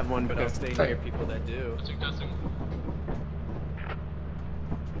I don't gear. have one, but I'll stay near people that do.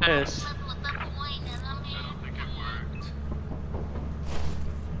 Yes.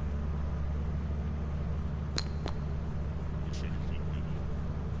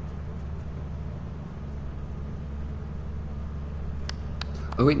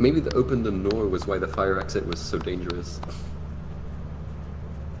 Oh wait, maybe the open the door was why the fire exit was so dangerous.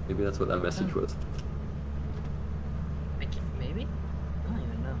 Maybe that's what that message was. Maybe? I don't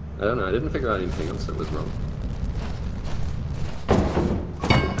even know. I don't know, I didn't figure out anything else that was wrong.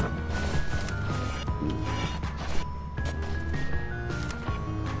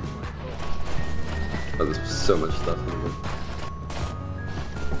 Oh, there's so much stuff in here.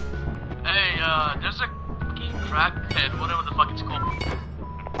 Hey, there's a fucking crackhead, whatever the fuck it's called.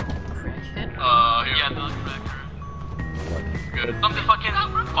 Crackhead? Yeah, the cracker. Good. On the fucking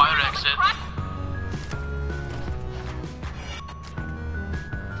fire exit.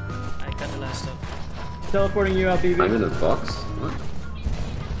 I got the last stuff. Teleporting you out, BB. I'm in a box? What?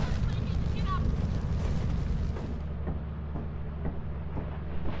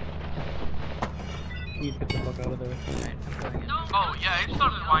 You get the fuck out of there. Alright, I'm going in. Oh, yeah, it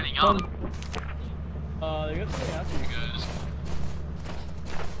started winding up. They got something after you. Guys.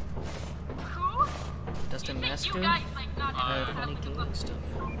 Does the mask do? Funny gaming stuff.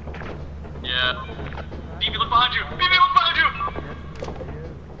 Yeah. BB, look behind you! BB, look behind you!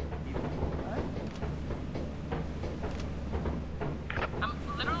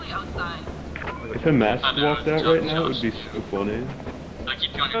 I'm literally outside. If a mask walked out right now, it would be so funny. I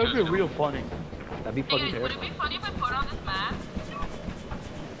keep you on That your would chest. be real funny. That'd be fucking Would it terrible. be funny if I put on this mask?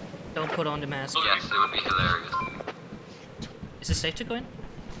 Don't put on the mask. Yes, it would be hilarious. Is it safe to go in?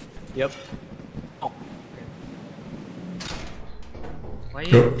 Yep. Why are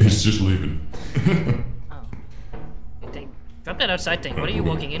you? Yep, he's just leaving. Oh. Hey, drop that outside thing. What are you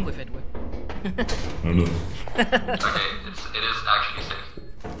walking in with it with? I don't know. Okay, it is actually safe.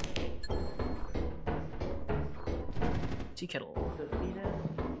 Tea kettle.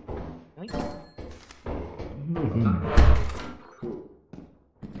 Yoink.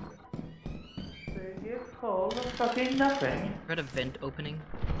 Fucking nothing. Heard a vent opening.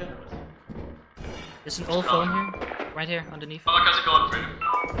 There's an old phone here. Right here, underneath. Oh, how's it going for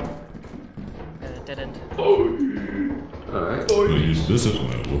you? Dead end. Alright. I'm gonna use this as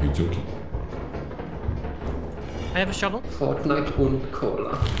my walkie-talkie. I have a shovel. Fortnite und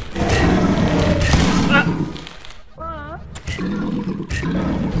Cola.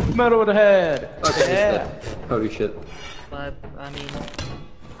 Metal with a head. Okay, Yeah. holy shit. But, I mean,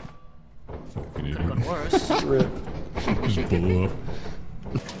 Fucking could idiot. have gone worse. Rip. Just blow up.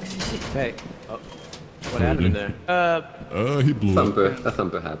 Hey. Oh. What happened in there? He blew up. A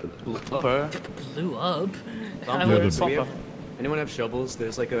thumper happened. Upper. Blew up. Thumper. I Yeah, would- the- Do we have- Anyone have shovels?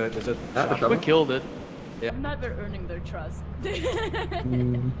 There's a I have a shop. shovel. We killed it. I'm never earning their trust.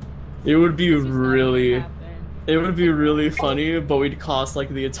 It would be This is not gonna really... happen. It would be really funny, but we'd cost like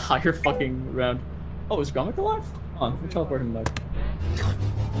the entire fucking round. Oh, is Gromit alive? Hold on, we teleport him back.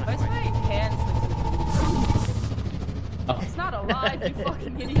 Why is my hands like It's not alive, you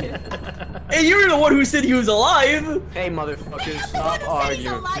fucking idiot. Hey, you were the one who said he was alive! Hey, motherfuckers, He's stop arguing.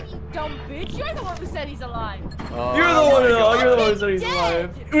 alive, you dumb bitch. You're the one who said he's alive. Oh, You're the one who said he's Dead.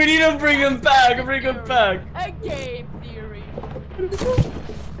 alive. We need to bring him back, bring him back. A game theory.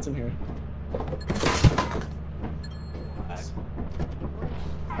 What's in here?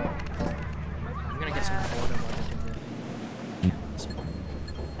 I'm gonna get some water while I do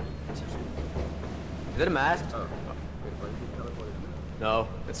Is it a mask? Oh. No,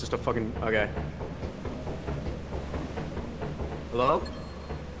 it's just a fucking. Okay. Hello?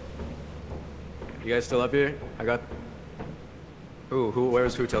 You guys still up here? I got.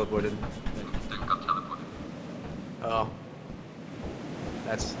 Where's who teleported? Oh.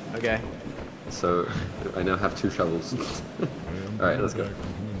 That's. Okay. So, I now have 2 shovels. Alright, let's go.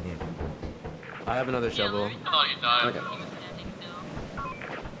 I have another shovel. I thought you died. Okay.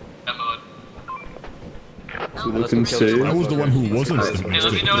 So look and say. I was the one who wasn't. Hey,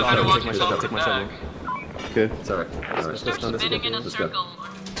 let me know if anyone wants to shovel, come take my shovel. back. Okay. It's alright. Alright. Start spinning in a Let's go. circle.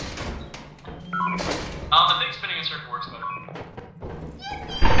 I think spinning in a circle works better.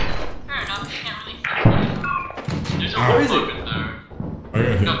 Fair enough, you can't really see. There's a Where is hole it? open there. I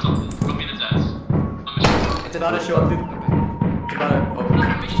got hit. Got something. Go meet his ass. I'm just It's about to show up through. It's about to open.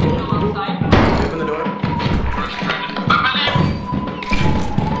 permission to go outside. Open the door.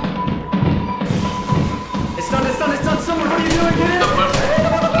 It's done. Someone, what are you doing? Get in!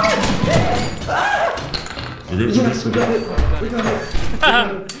 Yes, we got it.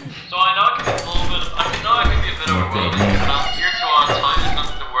 So I know it can be a little bit. I can be a bit overwhelming, but I'm here to time. There's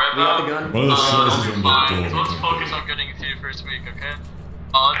nothing to worry We got about. the gun. One of the slices It'll on be fine. the So let's focus on getting through the first week, okay?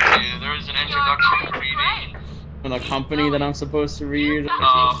 There is an introduction reading. From a company that I'm supposed to read.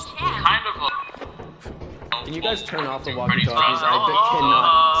 Kind of a. Can you guys turn off the walkie-talkies? I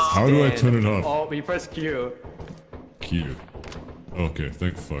cannot. How do I turn it stand- off? Oh, you press Q. Q. Okay,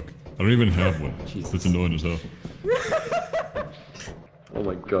 thank fuck. I don't even have one. That's annoying as hell. Oh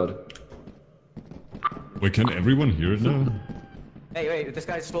my god. Wait, can everyone hear it now? Hey, wait, this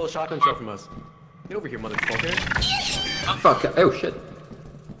guy stole a shotgun shell from us. Get over here, motherfucker. Fuck! Oh shit!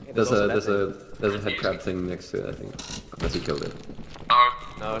 Hey, There's also a that there's a head crab thing next to it, I think. Unless you killed it. thing.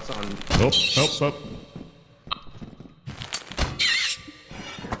 No, it's on. Help.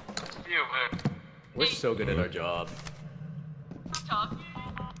 We're so good at our job.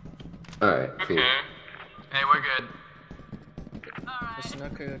 Alright, cool. Okay. Hey, we're good. Does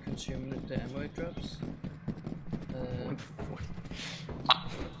not consume the ammo it drops?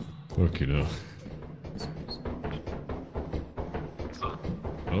 Okay, now.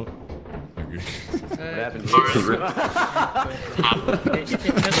 Oh. Okay. What happened If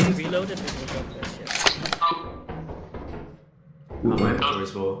it hasn't reloaded, it will drop that shit. Oh, my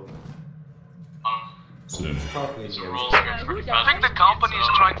inventory's full. So, I think the company is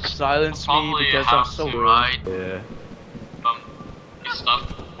trying to Silence me because I'm so rude. right. Yeah. His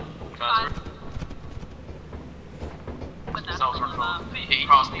stuff. Transfer. Cells are full.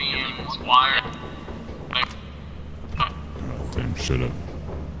 Cross beams, wire. damn, shut up.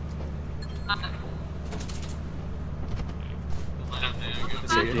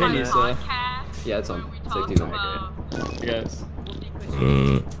 Hey, Lisa. Yeah, it's on. Safety net. You guys.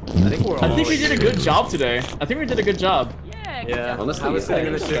 I think we did a good job today. I think we did a good job. Yeah, good Yeah, job. Honestly, I was sitting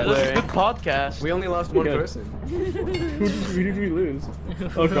in the ship That's a there. good podcast. We only lost one Good. person. Who did we lose?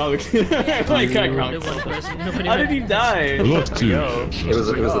 Oh, Kronk. Like, Only Kronk. one person. Nobody How did he went. I die? lost 2. It was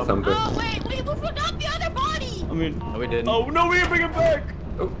a thumper. Oh, wait, we forgot the other body! I mean, No, we didn't. oh no, we didn't bring him back!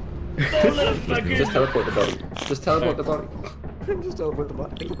 Oh. Don't let him back in! Just teleport the body. Just teleport the body. Just over the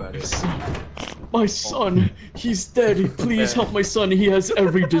button. Think about it. My son, he's dead. Please help my son. He has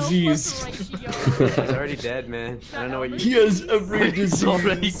every disease. He's already dead, man. I don't know what you. He has every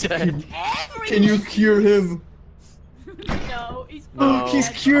disease. Every Can you cure him? No, he's No. He's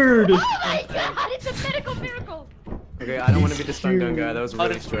cured. Oh my god, it's a medical miracle! Okay, I don't want to be the stun gun guy. That was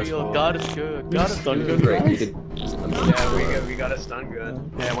really stressful. God is good. God is done good. Great, you did. Yeah, we got a stun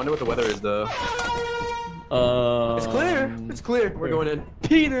gun. Yeah, I wonder what the weather is though. It's clear. It's clear. We're going in.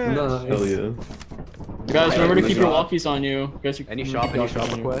 Penis. Nice. Hell yeah. Guys, remember to keep your Shop. walkies on you. Guys, Any shop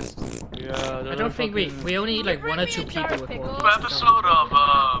request? Yeah. I don't think we only need like 1 or 2 people with Pickles. walkies. Episode of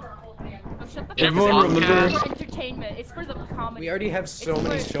Oh, shut the Everyone fuck up. remember- It's for entertainment. It's for the comedy. We already have so It's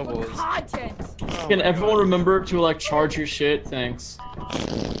many for shovels. content. Can everyone remember to like charge your shit? Thanks.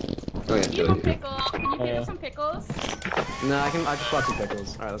 Oh yeah, Give good him idea. pickle. Can you give us some pickles? Nah, I just bought 2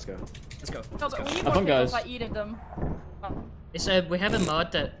 pickles. All right, let's go. Let's go. No, but we need Have more fun, pickles guys. by eating them. Oh. It's we have a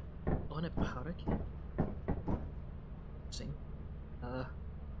mod that on a powder can. See.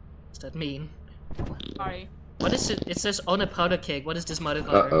 What's that mean? Sorry. What is it? It says on a powder keg. What is this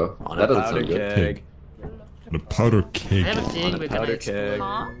modifier? Uh-oh. On That a doesn't powder sound good. keg. The powder I cake. have a feeling On a we're gonna powder explode. keg.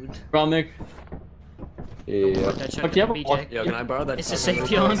 Promic. Yeah. That Okay, yeah, shotgun but BJ. Yo, can I borrow that? Is the shotgun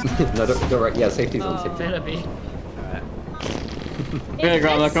safety really on? fast? No, don't worry. Yeah, safety's on. Safety. Better be. Alright. Okay,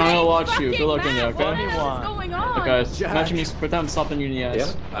 Gromlek, I'm gonna watch you. Fucking Good luck in there, map. What okay? is going on? Okay, guys, Jack. imagine me pretend something you need.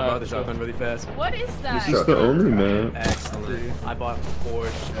 Yeah. I borrowed the shotgun really fast. What is that? This is the only map. Excellent. I bought 4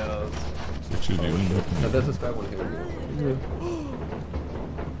 shells. Actually, the only weapon. No, there's a spare one here.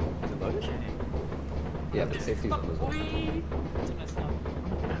 Is it loaded? Yeah, but safety's on as well.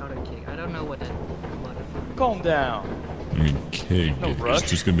 Powder keg. I don't know what that modifier. Calm down. I mean, keg. No rush.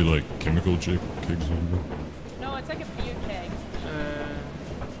 It's just gonna be like chemical kegs or something. No, it's like a beer keg.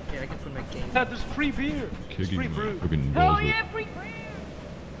 Yeah, I can put my game. Yeah, there's free beer. Kegging free my brew. fucking Hell balls yeah, up. free beer!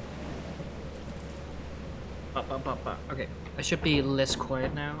 Okay, I should be less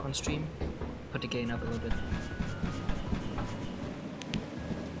quiet now on stream. Put the gain up a little bit.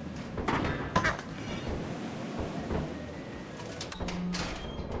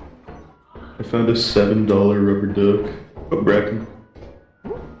 I found a $7 rubber duck. Oh, Bracken.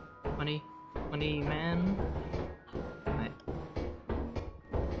 Money, man. Right.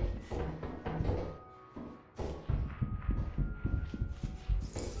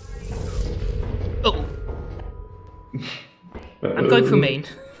 Oh, I'm going for main.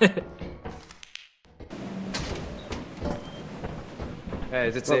 Hey,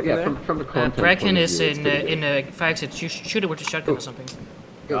 is it Well, safe yeah, in there? from the content Bracken point of is view, it's pretty good. in a fire exit. You shoot it with a shotgun or something.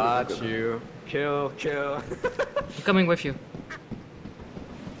 Got you. Kill. I'm coming with you.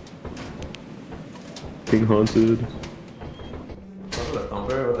 Being haunted. What's the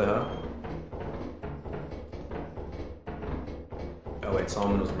thumper? What the hell? Oh wait,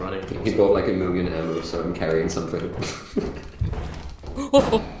 Solomon was running. He bought like 1 million ammo, so I'm carrying some for him.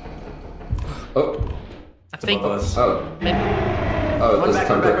 Oh. I think Oh. maybe Oh, Run there's a back,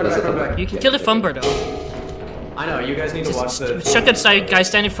 thunder. run There's a back, run thunder. back. you can kill the thumper though. I know, you guys need to watch the... Shotgun side guy,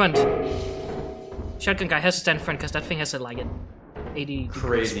 stand in front. Shotgun guy has to stand in front because that thing has a like an 80 degrees.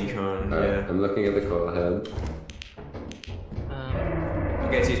 Crazy cone, Alright, yeah. I'm looking at the core head.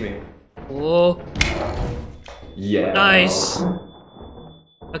 Okay, excuse me. Whoa, Yeah. nice.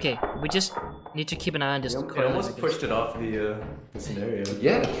 Okay, we just need to keep an eye on this. It almost pushed it off the scenario.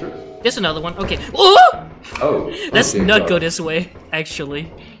 Yeah, true. There's another one. Okay. Oh! Oh. Let's okay, not God. go this way, actually.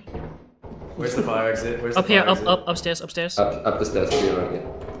 Where's the fire exit? Where's Up the here, fire exit? upstairs, upstairs. Up the stairs to your right,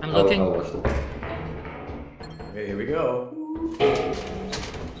 yeah. I'm looking. I'll watch them. Okay, here we go.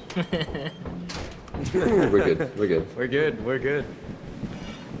 Ooh, we're good. We're good. We're good. We're good.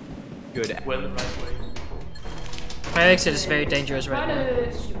 Good. Went the right way. Fire exit is very dangerous right now.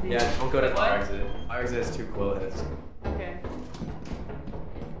 Yeah, don't go to fire exit. Fire exit has 2 quill heads. Okay.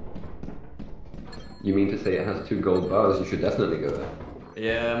 You mean to say it has 2 gold bars? You should definitely go there.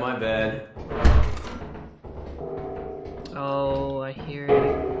 Yeah, my bad. Oh, I hear it.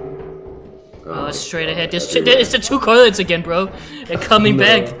 Oh, my straight God, ahead. It's everywhere. the 2 coilets again, bro. They're coming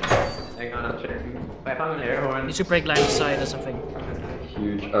back. Hang on, I'm checking. I found an air horn. You should break line of sight or something.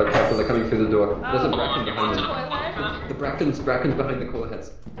 Huge. Oh, careful, they're coming through the door. There's a Bracken behind them. The Bracken's behind the core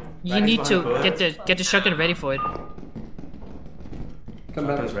heads. You need to get the shotgun ready for it. Come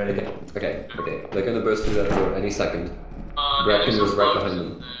back. Shotgun's ready. Okay. They're gonna burst through that door any second. Bracken was right behind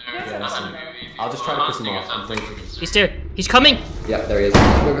them. I'll just try to piss him off. I'm thinking. He's there. He's coming. Yeah, there he is.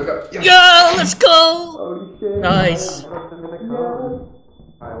 Go. Yeah, let's go. Oh, shit. Nice.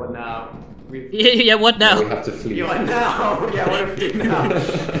 Alright, what now? Yeah, what Now we now? have to flee. You what now? Yeah, what if we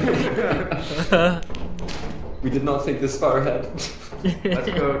now? We did not think this far ahead. Let's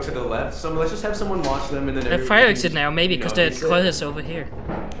go to the left. Let's just have someone watch them and then A fire exit now, maybe, because the coil is over here.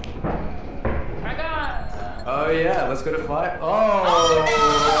 Oh yeah, let's go to fire. Oh,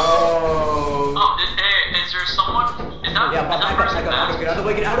 hey, is there someone? Is that? Yeah, back up. Get out of the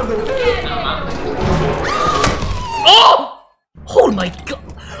way. Get out of the way. Oh! Oh my god!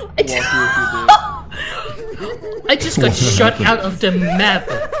 I just got shot out of the map.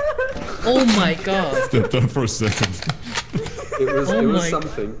 Oh my god. Stepped up for a second. It was Oh my-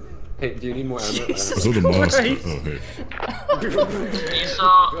 something. Hey, do you need more ammo? I saw the mask. Christ. Oh, hey. Lisa,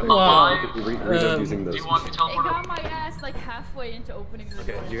 Wow. alive. Reload using Do those. you want me to It teleport? got my ass like halfway into opening the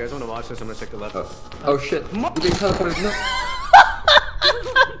Okay, door. do you guys want to watch this? I'm gonna check the left. Oh shit. We're being teleported. No.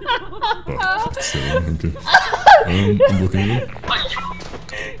 Oh, so, okay. I'm looking at it.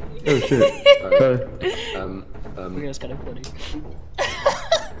 Oh shit. You guys got it funny.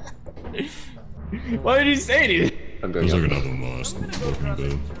 Why did you say anything? I'm going There's up. like another mask. Walking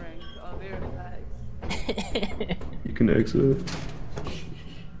dead. Oh, very nice. You can exit.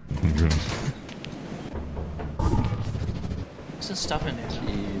 Okay. some stuff in there.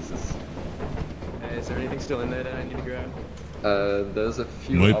 Jesus. Is there anything still in there that I need to grab? There's a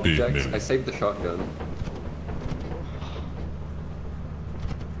few Might be, objects. maybe. I saved the shotgun.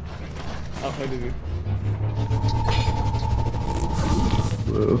 Oh, hey, baby.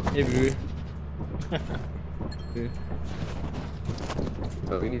 Whoa. Hey, baby.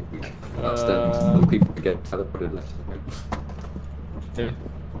 Oh, we need stems. Some people get teleported left. Hey.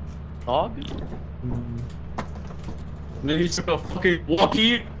 Dog? Maybe you took a fucking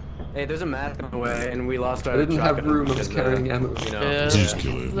walkie. Hey, there's a mask on the way, and we lost our I didn't have shotgun room, I was because, carrying ammo. You know. Yeah. Just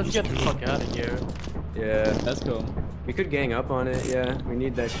kill it. Let's Just get the kill it. fuck out of here. Yeah. Let's go. We could gang up on it, yeah. We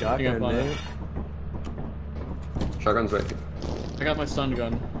need that shotgun, up on man. it. Shotgun's right here. I got my stun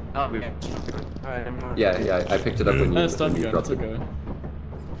gun. Oh, we got Alright, Yeah, I picked it up when you, Stun when you gun, dropped it's it. okay.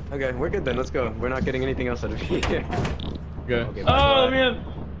 Okay, we're good then, let's go. We're not getting anything else out of here. Okay. Okay, Oh, bye-bye. man!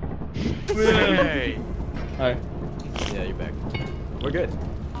 Hey! Alright. Yeah, you're back. We're good.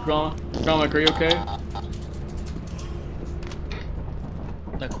 Grandma, are you okay?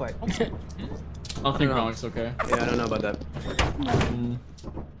 Not quite. I don't think Grandma's okay. Yeah, I don't know about that.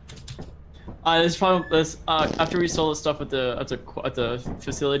 This probably this after we sold the stuff at the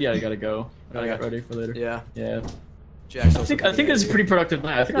facility, I gotta go. Gotta get ready for later. Yeah. Yeah. Jack's I think it's a pretty productive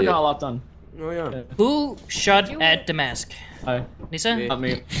night. I think I got a lot done. Oh yeah. Who shot at the mask? Hi. Nisa? Not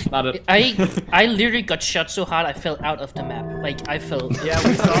me. Not it. I literally got shot so hard I fell out of the map. Like I fell. Yeah,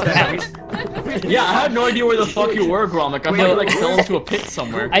 we saw that. Yeah, I had no idea where the fuck you were, Grom. Like I thought you like fell into a pit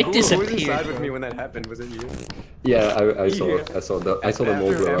somewhere. I Who was inside disappeared. with me when that happened? Was it you? Yeah, I saw them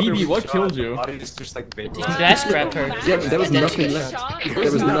all grow up. BB, what killed you? Just like Glass grabbed her. Yeah, there was And then nothing she left. shot- There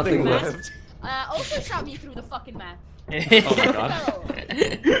was nothing left. Also shot me through the fucking map. Oh my god.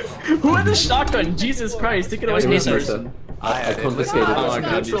 Who had the shotgun? Jesus Christ, take it away was from this Nisa. person. I confiscated Oh it. my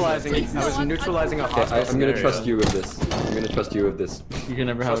god. I was neutralizing a Okay, hostile I'm gonna trust scenario. you with this. I'm gonna trust you with this. You can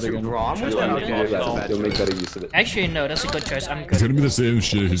never have it again. Grom with You'll, that? Okay, that's a bad you'll make choice. better use of it. Actually, no, that's a good choice. I'm It's good. gonna be the same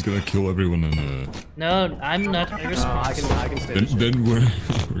shit. He's gonna kill everyone and No, I'm not I irresponsible. can stay. then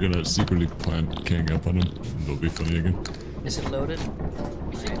we're gonna secretly plant gang up on him. It'll be funny again. Is it loaded?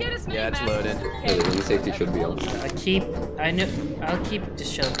 We should get as many Yeah, it's masks loaded. as we Yeah, can. the safety should be on. I'll keep this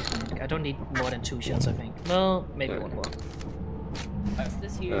shield. I don't need more than 2 shields, I think. Well, maybe Okay. 1 more. What's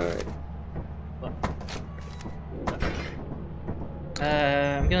this here? Alright.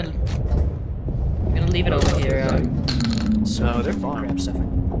 I'm gonna leave it over here. So No, they're fine. grab stuff.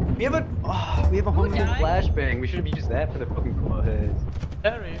 We have a homemade died? flashbang. We should have used that for the fucking cool heads.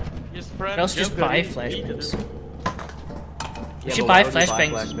 Harry, his friend. Else just Joker, buy he flashbangs. Yeah, should but buy why would you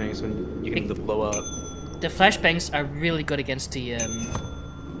flashbangs. flashbangs when you can blow up. The flashbangs are really good against the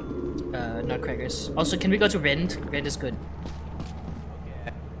nutcrackers. Also, can we go to Rend? Rend is good.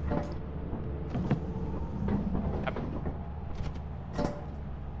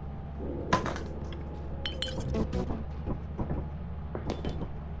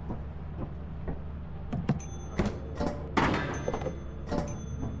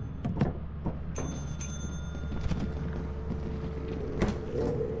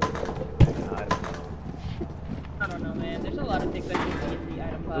 I don't know, man. There's a lot of things I can see in the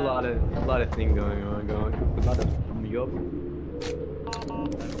item A pile. lot of thing going on. A lot of yup.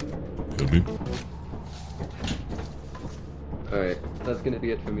 Could be. Alright, that's gonna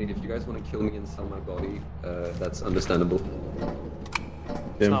be it for me. If you guys want to kill me and sell my body, that's understandable.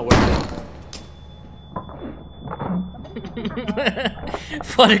 It's not worth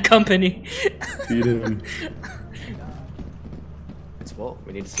For the company. Feed him. it. It's full.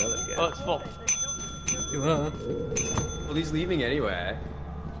 We need to sell it again. Oh, it's full. Well, he's leaving anyway.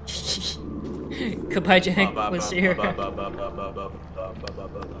 Goodbye, Jack. We'll see you.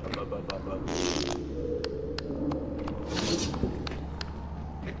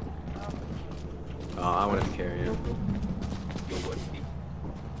 Oh, I wanted to carry him.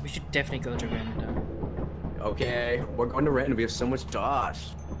 We should definitely go to Rend though. Okay, we're going to rent. We have so much dosh.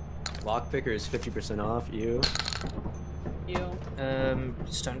 Lockpicker is 50% off. You.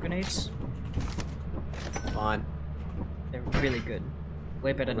 Stun grenades. On. They're really good.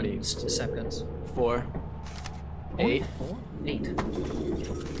 Way better How many? than sap guns. 4. 8. 8.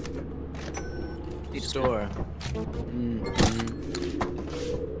 Store.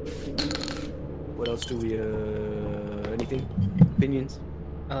 What else do we, anything? Opinions?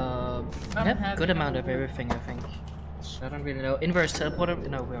 I have a good amount of everything, I think. I don't really know. Inverse teleporter?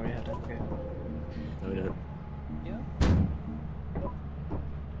 No, we already had that. Okay. No, we don't.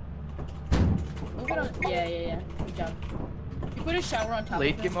 Move it on. Yeah. Good job. You put a shower on top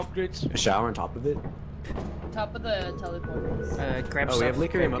Late of game it. upgrades. A shower on top of it? Top of the teleporters. Grab Oh, stuff. we have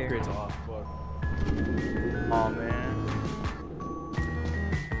Liquorium grab gear. upgrades off. Fuck. Oh man.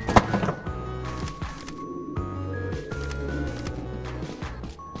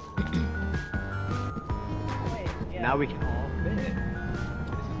 Now we can all fit.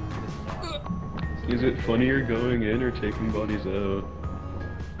 Is it funnier going in or taking bodies out?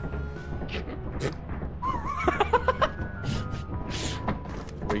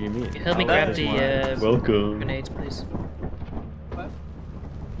 What do you mean? Help me grab the Welcome. grenades, please. Okay.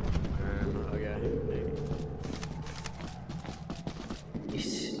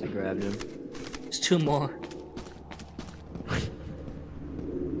 I grabbed him. There's 2 more.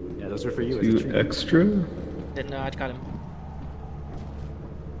 Yeah, those are for you. 2 extra? No, I got him.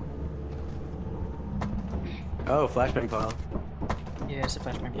 Oh, flashbang pile. Yeah, it's a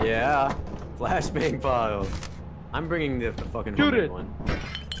flashbang pile. Yeah, flashbang pile. I'm bringing the fucking homemade one.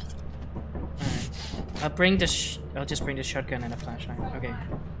 Alright. I'll just bring the shotgun and a flashlight. Okay.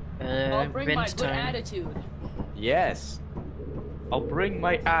 I'll bring my vent good time. attitude. Yes. I'll bring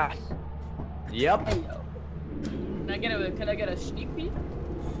my ass. Yep. Can I get a sneak peek?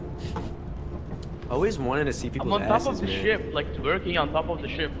 Always wanted to see I'm people's on top asses, of the man. ship, like twerking on top of the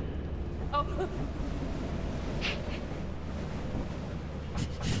ship. Oh.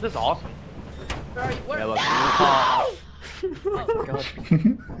 This is awesome. Sorry, where? Yeah, look. Oh god.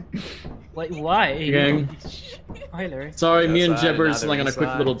 Wait, why? Gang. Hi, Larry. Sorry, me and Outside, Jebber's now like on a they're quick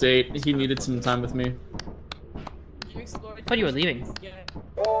inside. little date. He needed some time with me. I thought you were leaving.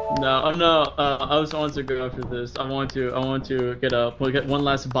 No, no. I was want to go after this. I want to get one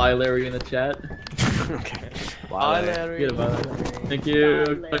last bye, Larry, in the chat. Okay. Bye, Larry. Get a bye. Thank you.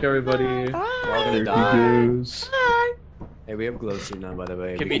 Look, everybody. We're all gonna There he die. goes. Hey, we have glow suit now, by the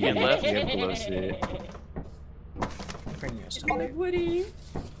way. Comedian left. We have glow suit. Bring your stuff. Woody.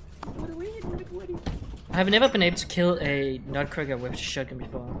 Woody. I've never been able to kill a Nutcracker with a shotgun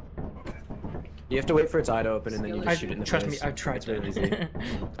before. You have to wait for its eye to open and then you just shoot it in the Trust face. me, I've tried It's really that. easy.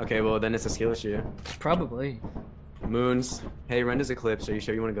 Okay, well then it's a skill issue. Probably. Moons. Hey, Renda's Eclipse. Are you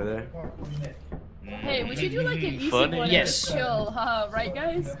sure you want to go there? Hey, we should do like an easy Funny. one Yes. and chill, right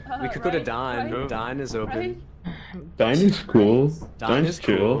guys? We could go to right, Dine. right, Dine is right? open. Dine is cool. Dine Dine's is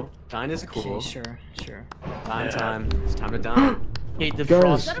chill. cool. Dine is cool. Okay, sure. Dine time. It's time to dine. Hate the Guys,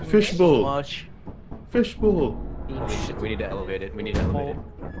 frost so fishbowl. much. Fishbowl. Holy shit, we need to elevate it. We need to elevate it.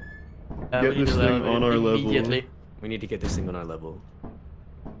 Get we need this to thing elevate on it our level. immediately. We need to get this thing on our level.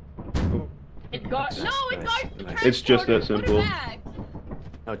 It got no, it Nice, got nice. It's just that transported. Put it simple. back.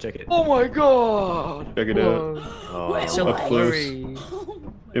 Oh, check it. Oh my god! Check it out. Oh, So Up close. blurry.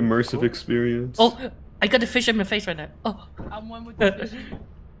 Immersive experience. Oh, I got the fish in my face right now. Oh. I'm one with the fish.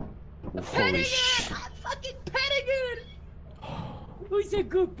 holy shit. I'm fucking petting it. Who's a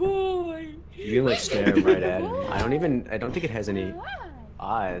good boy? You can like stare right at him. I don't think it has any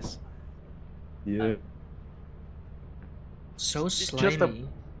eyes. Yeah. So just a- slimy.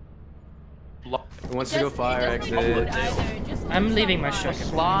 It wants to go fire exit. I'm leaving my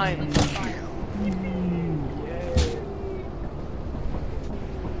shotgun. Slime.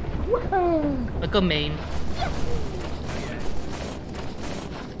 I'll go main.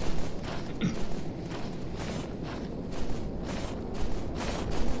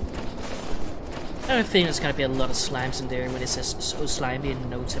 I have a feeling there's gonna be a lot of slimes in there when it says so slimy and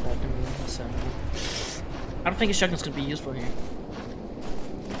notes about the moon, so I don't think a shotgun's gonna be useful here.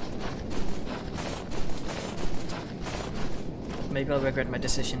 Maybe I'll regret my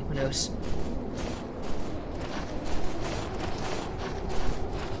decision, who knows.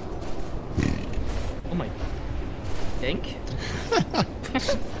 Oh my... Think?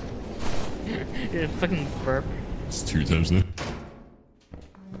 Yeah, fucking burp. It's 2 times now.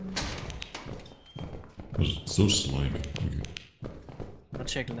 That was so slimy. Okay. I'll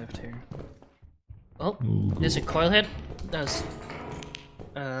check left here. Oh, Oh, there's a coil head. That's...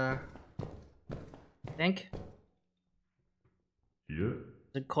 think? Yeah.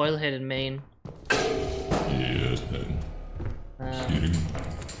 The coil head in main. Yes, man. Kidding.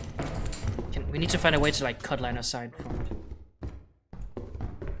 We need to find a way to like cut line of sight from it.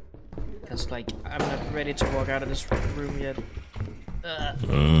 Because like, I'm not ready to walk out of this room yet.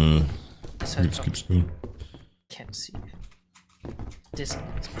 This has, Let's keep going. can't see. This,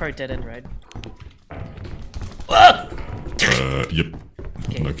 it's probably dead end, right? Ah! Yep.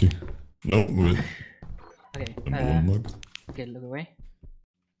 Okay. Lucky. No, move it. Okay, Number 1 mug. okay, look away.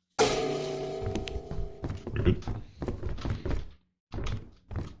 We're good.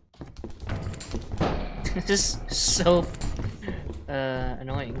 This is so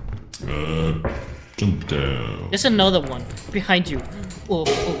annoying. Jump down. There's another one behind you. Oh,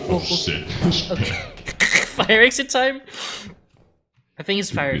 Shit. Okay. Fire exit time? I think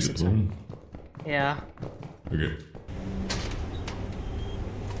it's fire Is exit it time. on? Yeah. Okay.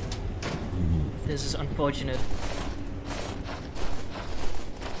 This is unfortunate.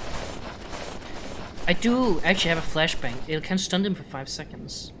 I do actually have a flashbang. It can stun them for 5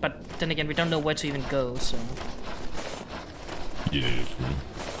 seconds. But then again, we don't know where to even go, so... Yeah, true.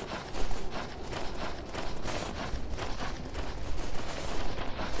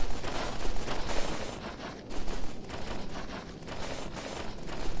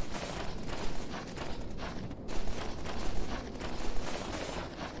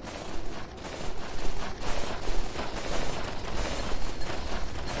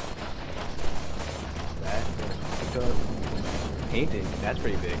 Painting. That's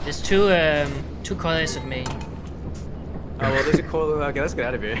pretty big. There's two colors at me. Oh well, there's a coil. Okay, let's get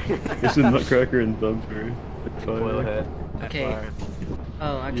out of here. There's a Nutcracker and Thumper. Coil head. Okay.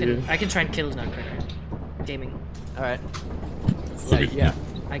 Oh, I can try and kill Nutcracker. Gaming. All right. Okay. Yeah.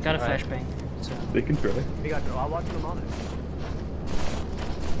 I got a All right. flashbang. So. They can try. We got. I'll watch them on it.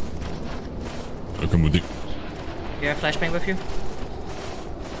 I'll come with you. You have a flashbang with you?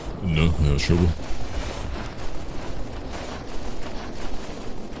 No, I have a shovel.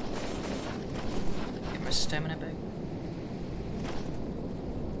 Get my stamina back.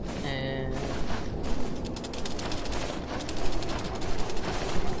 And...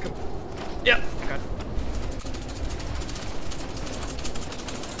 Yep, I got it.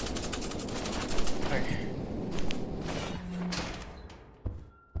 Okay.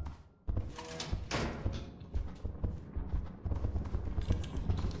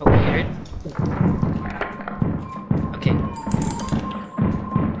 Oh, we hear it? Okay.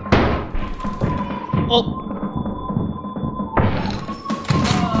 Oh!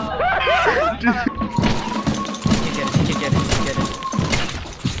 You can get it.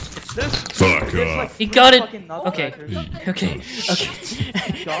 Fuck off. He got it! Okay. Okay.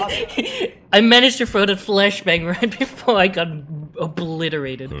 Got it. I managed to throw that flashbang right before I got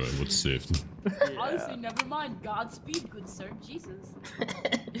obliterated. Alright, what's safety? Honestly, never mind. Godspeed, good sir. Jesus.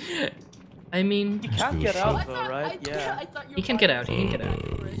 I mean... He can't get Oh, out though, right? Yeah. I thought you He can get out, he can get out.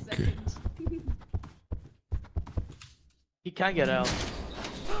 Okay. He can get out.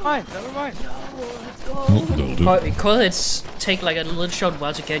 Fine, never mind. Oh, that'll do. Coilheads take like a little short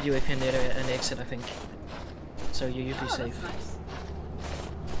while to get you if you're near an exit, I think. So you're usually Oh, safe. that's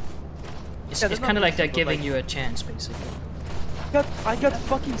nice. It's kind of like they're giving you a chance, basically. I got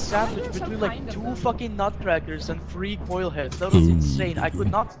fucking sandwiched between like 2 fucking nutcrackers and 3 coil heads. That was insane. I could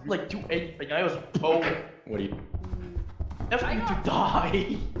not like do anything. I was pwned. What do you? Definitely to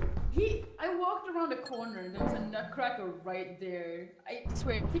die. I walked around a corner and there was a nutcracker right there. I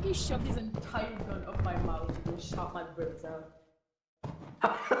swear, I think he shoved his entire gun up my mouth and just shot my brains out.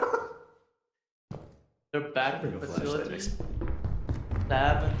 They're back in the Bring a flashlight facility. next.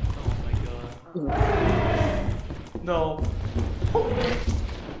 Stabbing. Oh my god. No.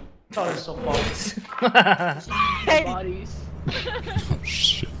 That is so fun. Hey! Bodies. Oh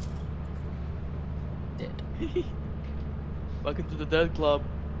shit. Dead. Welcome to the Dead Club.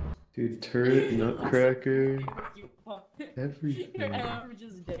 Dude, turret, Nutcracker, You fuck. Your everything. arm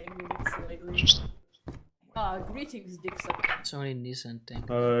just dangling slightly. Greetings, dick sucker. It's only Nissan thing.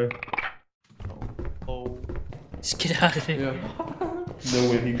 Hi. Oh. Just get out of here. Yeah. No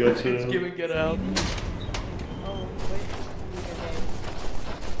way he got to. Thanksgiving, get out. Oh, wait.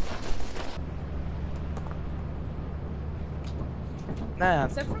 Man.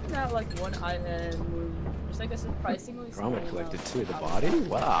 Except from that, like, one island room, there's like a surprisingly small Drama collected amount too. The of body?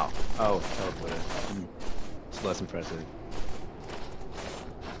 Wow. Oh, teleporter. It's less impressive.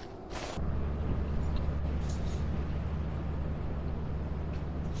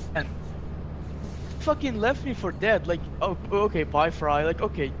 And fucking left me for dead. Like, oh, okay, bye, Fry. Like,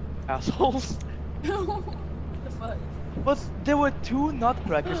 okay, assholes. What the fuck? But there were 2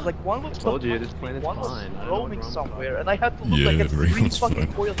 nutcrackers. Like, one was Told you, behind this me, planet's one was fine. I don't know what roaming drama's somewhere, about. and I had to look Yeah, like at 3 everyone's fucking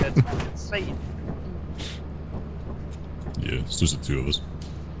fine. coil heads. It was insane. Yeah, it's just the 2 of us.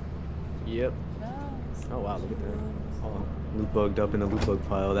 Yep. Oh wow, look at that. Oh, loot bugged up in the loot bug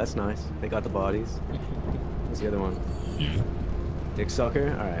pile. That's nice. They got the bodies. What's the other one? Yeah. Dick sucker?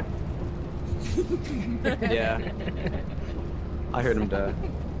 Alright. Yeah. I heard him die.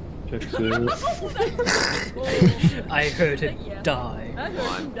 Texas. I heard it Yeah. die. I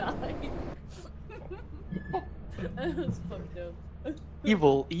heard him die. That was fucked up.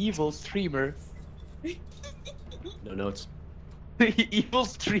 Evil streamer. No notes. Evil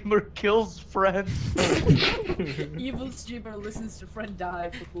streamer kills friend. Evil streamer listens to friend die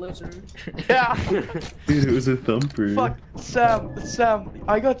for pleasure. Yeah. Dude, it was a thumper. Fuck, Sam,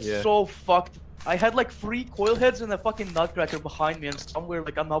 I got Yeah. so fucked. I had like 3 coil heads and a fucking nutcracker behind me, and somewhere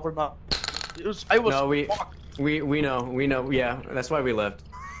like another nut. I was No, fucked. we know. Yeah, that's why we left.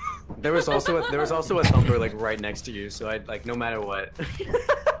 There was also a thumper like right next to you, so I'd like no matter what.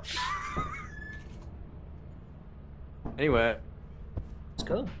 Anyway, Let's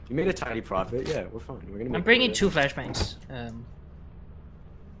go. you made a tiny profit. Yeah, we're fine. We're gonna make I'm bringing it. 2 flashbangs.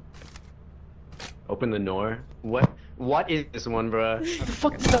 Open the door. What is this one, bruh?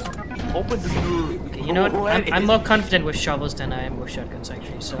 Fuck that. Open the door. Okay, you know what? I'm more confident with shovels than I am with shotguns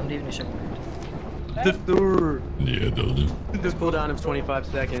actually, so I'm leaving the shotgun. The door. Yeah, that'll do. This cooldown of 25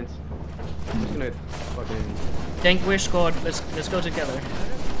 seconds. I'm just gonna fucking. Dank, we're scored. Let's go together.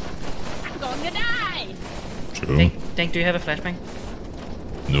 I'm gonna die! Sure. Dank, do you have a flashbang?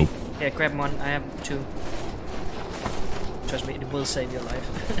 Nope. Yeah, grab one. I have 2. Trust me, it will save your life.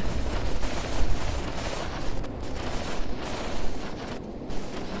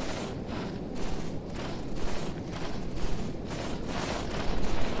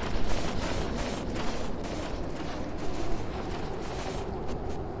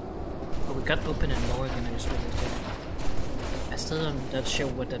 Oh, we got open in Morgan. I just realized it. I still not sure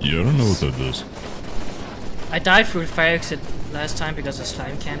what that Yeah, I don't know what that does. I died through the fire exit last time because the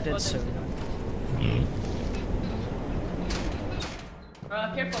slime camped it, so... Yeah.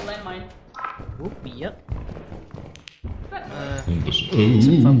 Careful, landmine. Oop, yep. It's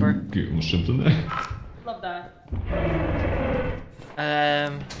a thumper. Give him something there. Love that.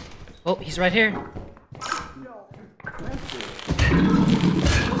 Oh, he's right here.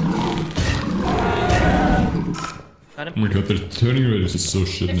 Got him. Oh my god, their turning radius is so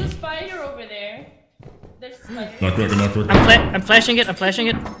shit There's now. a spider over there. There's a spider. Knock cracker, knock cracker. I'm flashing it, I'm flashing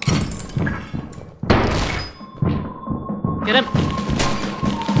it. Get him.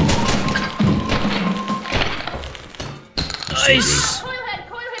 Nice. Coil head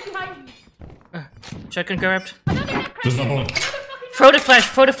behind you. Shotgun grabbed. There's another one. Throw the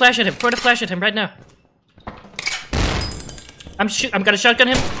flash at him right now. I'm gonna shotgun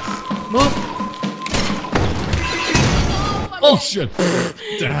him. Move. Oh shit!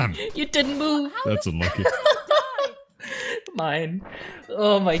 Damn. You didn't move. That's unlucky. Mine.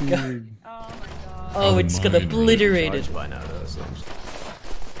 Oh my god. Oh my god. Oh, it's gonna Mine. obliterate it. By now, though, so.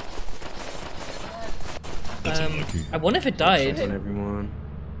 That's unlucky. I wonder if it died. On everyone.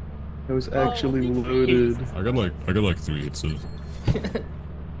 I was actually loaded. I got like 3 hits. So.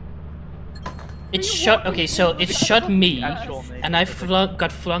 It shot. Okay, so it shot me, and I got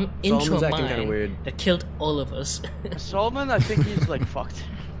flung into Solomon's a acting kinda mine weird. that killed all of us. Solomon, I think he's like fucked.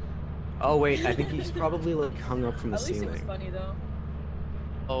 Oh wait, I think he's probably like hung up from the At least it was ceiling. funny though.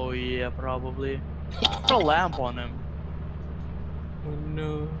 Oh yeah, probably. Put a lamp on him. Oh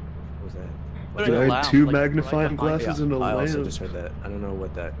no. What was that? Put I a had lamp, 2 like, magnifying right glasses Yeah, and a I also lamp. just heard that. I don't know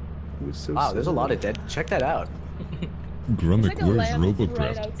what that. It was so Wow, there's a sad. lot of dead. Check that out. Grummick, It's like a where's lamp right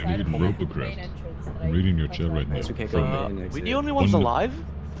Robocraft? outside I need of the main Robocraft. entrance that I'm reading your chat right now. Guess we can't go in the we the only ones One- alive?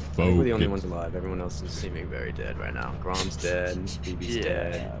 We're the only Focus. ones alive. Everyone else is seeming very dead right now. Grom's dead. BB's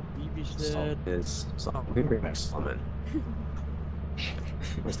dead. BB's Salt dead. is. Salt. We can bring back Solomon.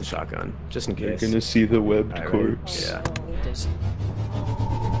 Where's the shotgun? Just in You're case. gonna see the webbed Alright, ready? corpse. Yeah. There's-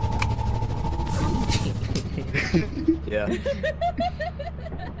 Yeah.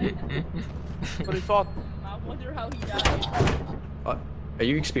 What he thought? I wonder how he died. Are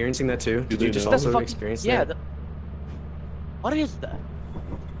you experiencing that too? Did they you just know? That's also fucking experience yeah. that? What is that?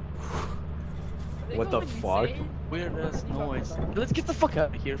 What the fuck? Weird ass noise. Let's get the fuck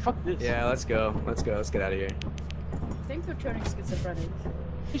out of here. Fuck this. Yeah, let's go. Let's go. Let's get out of here. Things are turning schizophrenic.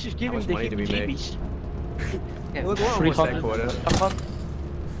 He's just How giving much the money do we make? heebie-jeebies. Look, we're almost at 300. quota. A month.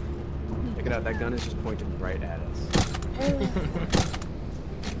 Check it out. That gun is just pointed right at us.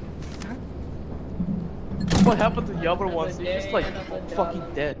 What happened to the other ones? They're just like fucking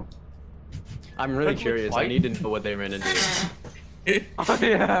dead. I'm really Like, curious. I fight? need to know what they ran into. Oh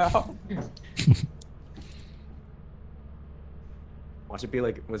yeah. Watch it be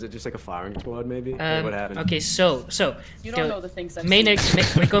like, was it just like a firing squad maybe? Or what happened? Okay, so You don't know the things I've main seen.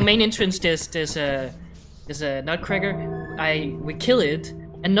 we go main entrance. There's a nutcracker. We kill it.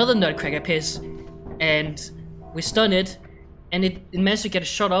 Another nutcracker appears, and we stun it, and it managed to get a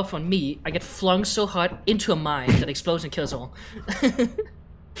shot off on me. I get flung so hard into a mine that explodes and kills all.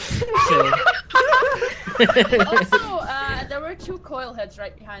 So. Also, there were 2 coil heads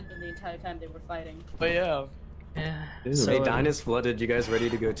right behind them the entire time they were fighting. But yeah. Yeah. Hey, Dine is flooded. You guys ready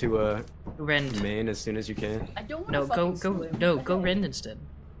to go to Rend. main as soon as you can? I don't want No, to go swim. go Rend instead.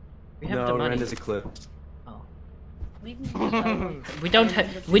 We have the No, money. Rend is eclipsed. Oh. Leave me alone. We don't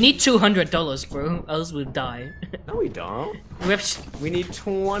have. We need $200, bro. Else we'll die. No, we don't. We have. We need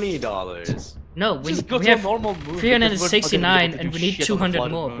 $20. No, we Just go we to a have normal move. 369, and and we need 200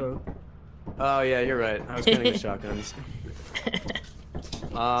 more, bro. Oh yeah, you're right. I was counting the shotguns.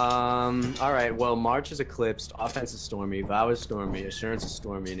 Alright, well, March is eclipsed, offense is stormy, vow is stormy, assurance is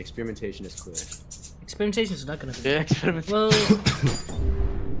stormy, and experimentation is clear. Experimentation is not gonna be. Yeah, experimentation. Well,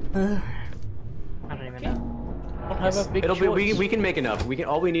 I don't even know. I don't have a big It'll choice. be we can make enough. We can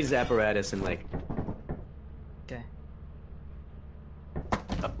all we need is apparatus and like. Okay.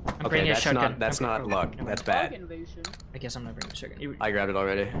 Okay, bringing a that's shotgun. not that's not luck. That's bad. I guess I'm not bringing a shotgun. I grabbed it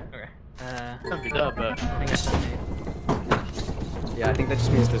already. Okay. Don't be dumb, but I think I stun Yeah, I think that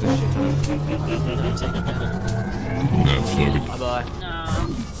just means there's a shit ton of. Nah, fuck it. Bye bye. No.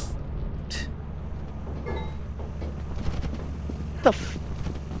 what the f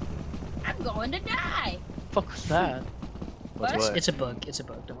I'm going to die. fuck was that? What's It's, what? it's a bug. It's a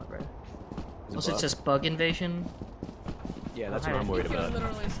bug. Don't worry about it. It's a Also, it bug. says bug invasion. Yeah, that's Oh, what I'm hi. worried You're about.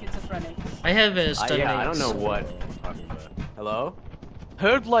 literally schizophrenic. I have a stun Yeah, I nades. don't know what. I'm talking about. Hello?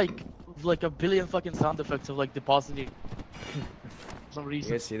 Heard like a billion fucking sound effects of like depositing. For some You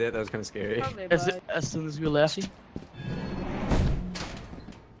reason. guys see that? That was kind of scary. Probably, As soon as we left.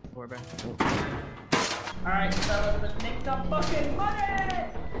 Or about. Alright, fellas, let's make some fucking money!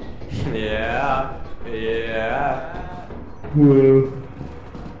 Yeah. Yeah. Whoa.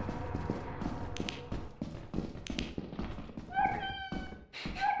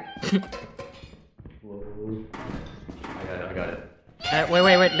 I got it. Wait.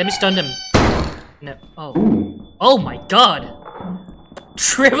 Let me stun them. No. Oh. Oh my god.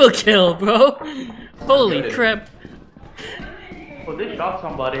 Triple kill, bro. Holy Good. crap. Oh, they shot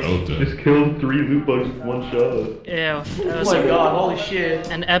somebody. Out there. Just killed 3 loot bugs with 1 shot. Yeah. That Oh was my god, holy shit.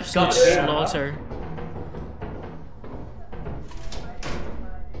 an absolute God damn. slaughter.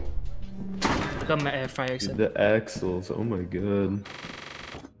 I got my fire exit. The axles, oh my god.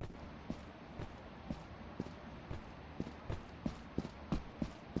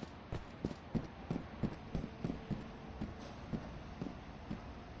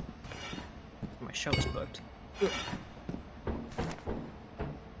 My shell is bugged.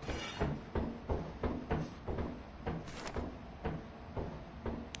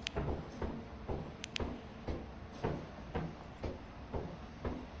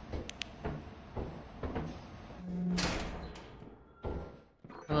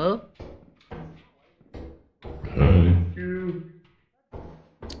 Hello? Hi.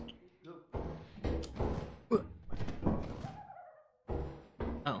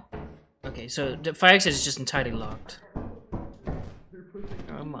 Oh. Okay, so the fire exit is just entirely locked.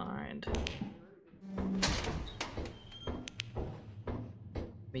 Never mind.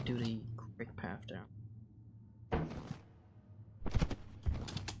 Let me do the quick path down.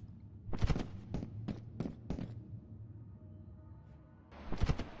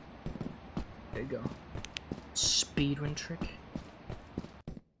 There you go. Speedrun trick.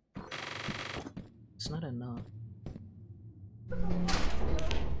 It's not enough.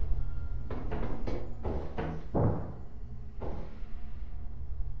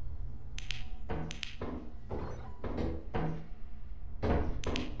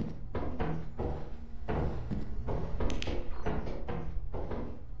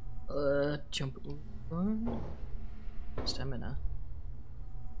 Jump over. Stamina.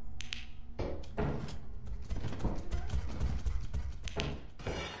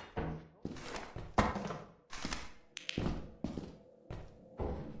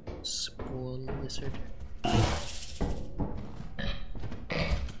 Spoil lizard.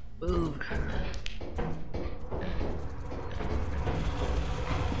 Move.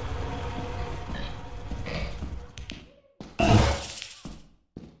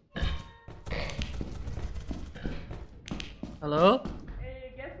 Hello?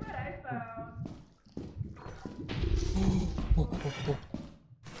 Hey, guess what I found?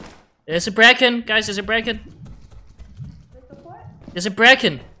 There's a bracken, guys. There's a bracken. There's a what? There's a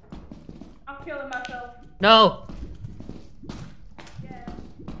bracken. I'm killing myself. No. Yeah.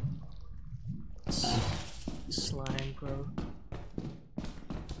 Slime, bro.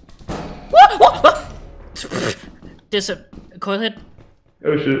 What? There's a coil head.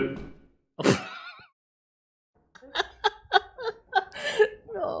 Oh shit.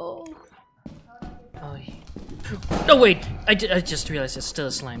 No. Oh, no, wait. I just realized there's still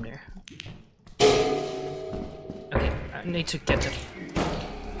a slime there. Okay, I need to get the.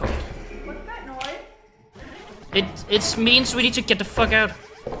 What's that noise? It means we need to get the fuck out.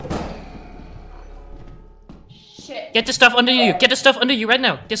 Shit. Get the stuff under you. Get the stuff under you right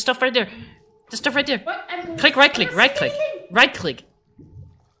now. There's stuff right there. There's stuff right there. What? Click right click. Right click. Right click.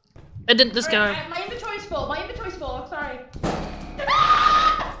 And then this guy. My inventory's full. My inventory's full. I'm sorry.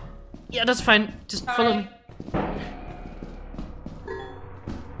 Yeah, that's fine. Just follow me.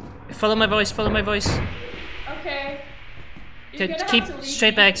 Follow my voice. Follow my voice. Okay. You're gonna Keep have to leave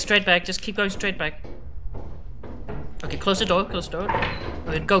straight me. back, straight back. Just keep going straight back. Okay, close the door, close the door.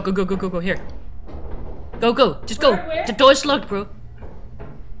 Okay, go, here. Go, just go. Where? The door's locked, bro.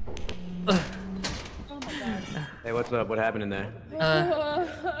 Ugh. Oh my god. Hey, what's up? What happened in there?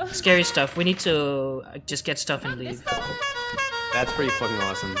 Scary stuff. We need to just get stuff and leave. That's pretty fucking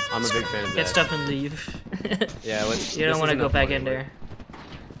awesome. I'm a big fan of that. Get stuff and leave. Yeah, let's. You don't want to go back in there.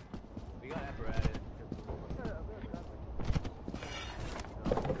 We got apparatus.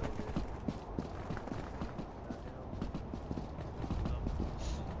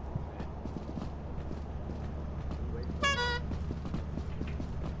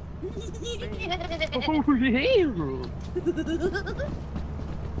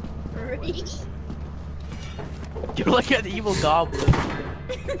 You're like an evil goblin.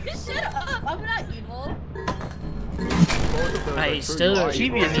 Shut up! I'm not evil. I still.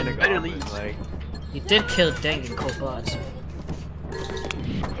 Chibius in is better lead. like. You did kill Deng in cold blood. So.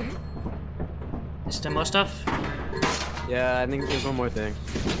 Is there more stuff? Yeah, I think there's one more thing.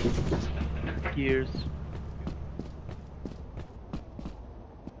 Gears.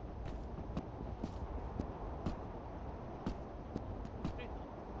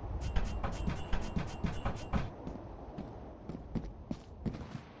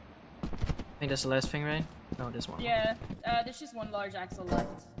 I think that's the last thing, right? No, there's one. Yeah, there's just one large axle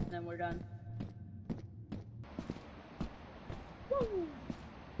left, and then we're done. Woo.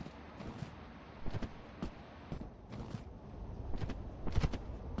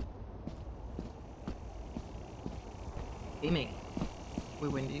 Beaming. We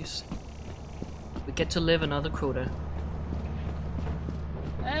win these. We get to live another quota.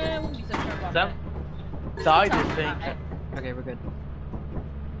 We'll use a turbo. That died, I think. Okay, we're good.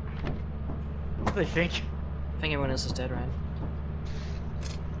 What do they think? I think everyone else is dead, right?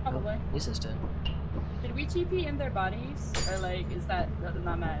 Probably. Oh, Lisa's dead. Did we TP in their bodies? Or like, does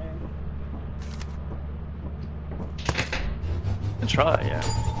not matter? Try, yeah.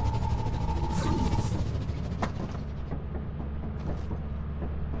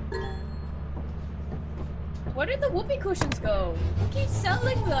 Where did the whoopee cushions go? Who keeps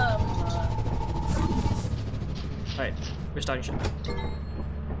selling them? Alright, we're starting ship.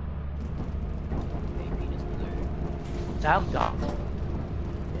 Damn dog.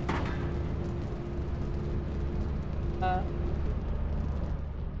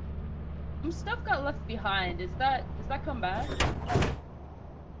 Some stuff got left behind. Does that come back?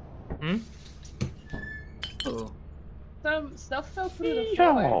 Hmm? Oh. Some stuff fell through the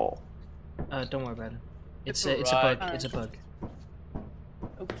floor. Don't worry about it. It's It's a bug. alright. It's a bug.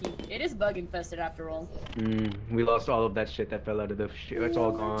 Okay. It is bug infested after all. We lost all of that shit that fell out of the shit. It's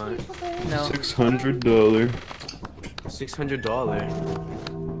all gone. No. $600. $600.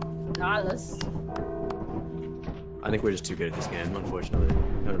 Dollars. I think we're just too good at this game, unfortunately.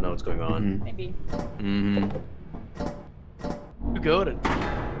 I don't know what's going on. Maybe. You got it.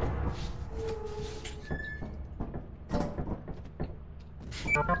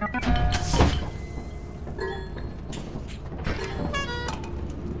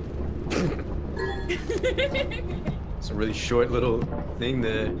 It's a really short little thing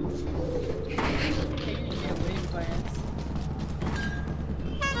there.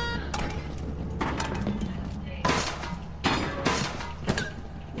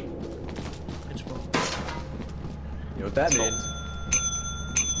 You know what that means?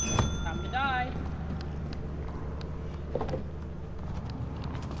 Time to die.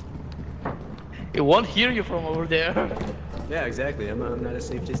 It won't hear you from over there. Yeah, exactly. I'm not a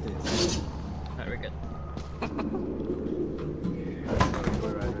safe distance. Alright, we're good.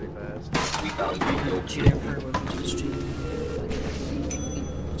 We're riding really fast. Jennifer, welcome to the stream.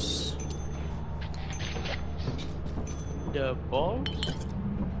 The ball?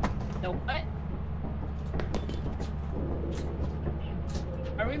 No, what?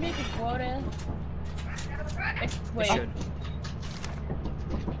 Are we making quota? Wait. Should.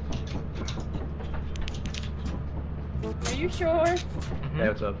 Are you sure? Hey,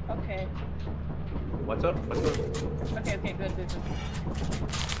 what's up? Okay. What's up? What's up? Okay, good.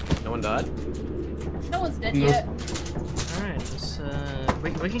 No one died? No one's dead yet. Alright, let's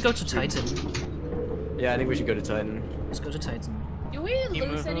we can go to Titan. Yeah, I think we should go to Titan. Let's go to Titan. Do we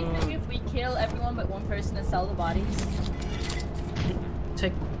lose anything if we kill everyone but one person and sell the bodies?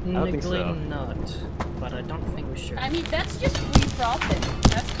 Technically so. not, but I don't think we should. I mean, that's just free profit.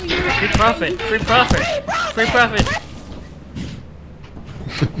 That's free profit. Free profit! Free profit! Free profit!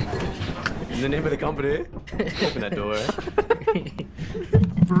 In the name of the company, open that door.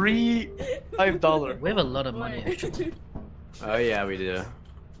 $5. We have a lot of money, actually. Oh yeah, we do.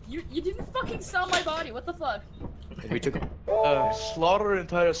 You didn't fucking sell my body. What the fuck? We took. Slaughter an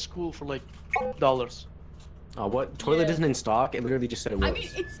entire school for like $2. Oh, what? Toilet isn't in stock. It literally just said it was. I mean,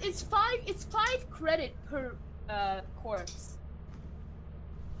 it's 5 credit per corpse.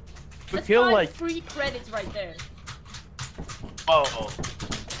 We That's feel 5 like free credits right there. oh.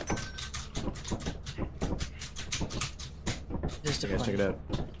 Just Guys, check it out.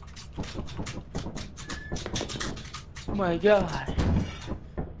 Oh my god.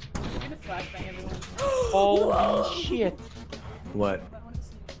 I'm gonna flashbang everyone. Holy shit. What?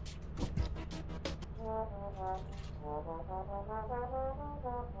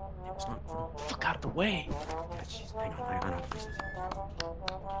 Fuck out of the way. Hang on.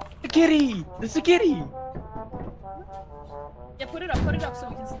 The kitty! There's a kitty! Yeah, put it up so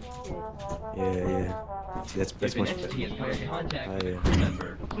we can see it. Yeah. That's much better.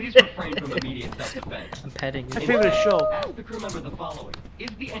 Remember, please refrain from immediate self-defense. I'm petting My you. favorite show. Ask the crew member the following. Is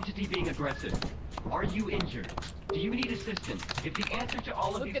the entity being aggressive? Are you injured? Do you need assistance? If the answer to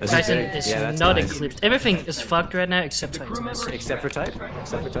all of these Tyson is that's not nice. eclipsed. Everything is fucked right now except Tyson. Except for type?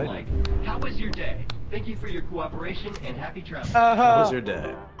 Except for type? like, how was your day? Thank you for your cooperation and happy travel. How was your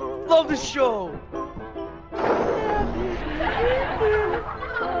day? Love the show!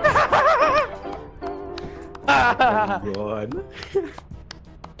 Oh god.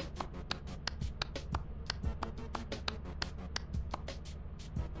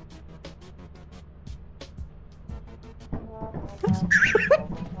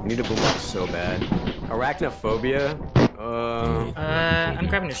 We need a boombox so bad. Arachnophobia? I'm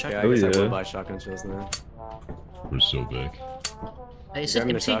grabbing a shotgun. Yeah, I guess I yeah. would buy shotgun shells then. We're so back. Is it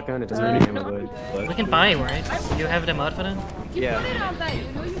Grabbing a empty? shotgun? It doesn't have any ammo, but... We can buy, right? You have them out for that? Yeah. Put it on that, you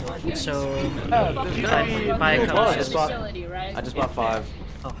know you can So, fucking buy a couple I shells. just bought, facility, right? I just bought 5.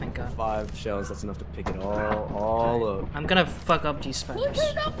 Oh, thank god. 5 shells, that's enough to pick it all up. I'm gonna fuck up these Who spiders.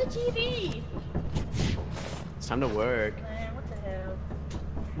 turned off the TV? It's time to work. Man, what the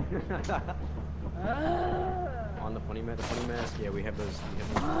hell? On the funny mask? Yeah, we have those.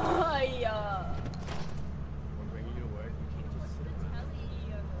 Yeah. We're bringing you to work.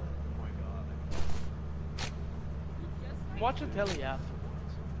 Oh my god. Watch a telly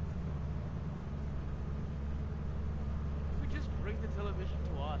afterwards. If we just bring the television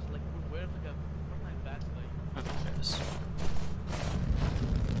to us, like we wear like a Fortnite badge, like. Yes.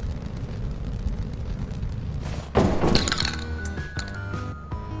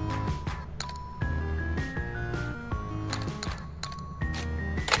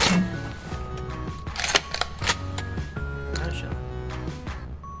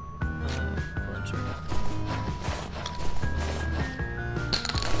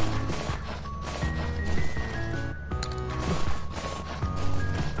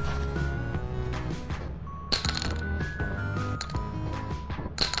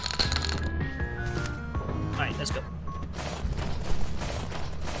 Alright, let's go.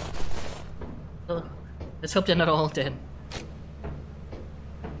 Oh, let's hope they're not all dead.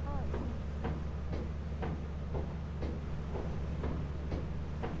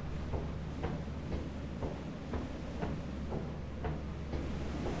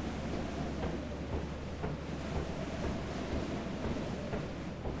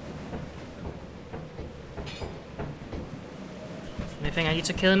 Anything I need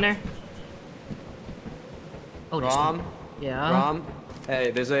to kill in there? Oh, this Rom? one. Yeah. Rom?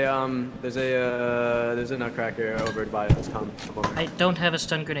 Hey, there's a nutcracker over by us. Come over. I don't have a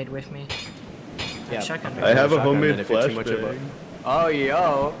stun grenade with me. Yeah, Shotgun. I have a shotgun, homemade then if you're too much of a- flashbang. Oh,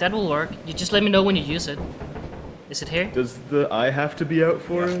 yo. That will work. You just let me know when you use it. Is it here? Does the eye have to be out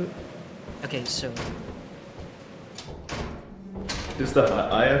for it? Okay, so Does the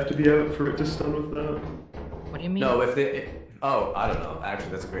eye have to be out for it to stun with that? what do you mean? No, if the... Oh, I don't know.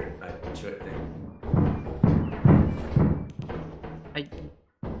 Actually, that's a great thing.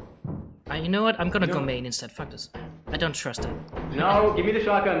 You know what? I'm gonna go main instead. Fuck this. I don't trust it. No, give me the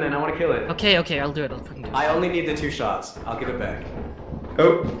shotgun then. I want to kill it. Okay, I'll do it. I'll fucking do it. I only need the 2 shots. I'll give it back.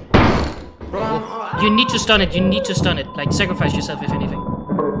 Oh. You need to stun it. You need to stun it. Like, sacrifice yourself if anything.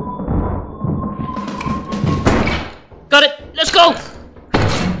 Got it. Let's go.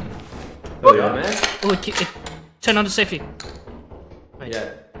 Oh, yeah, man. Oh, it turn on the safety. Right.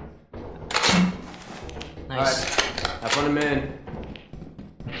 Yeah. Nice. Alright. Have fun, man.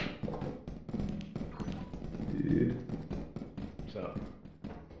 Dude. What's up?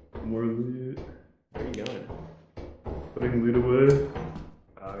 More loot. Where are you going? Putting loot away.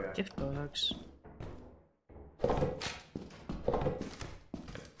 Oh, yeah. Gift box.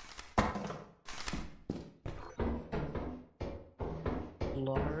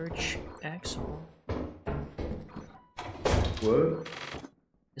 Large axle. What?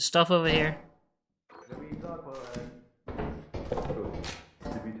 There's stuff over here. Did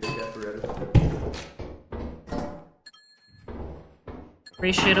we take apparatus?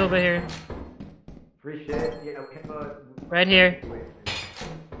 Free shit over here. Free shit? Yeah, we have Right here. Wait.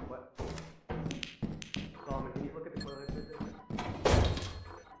 What? Solomon, can you look at the toilet visit?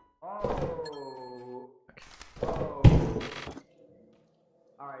 Oh. Oh.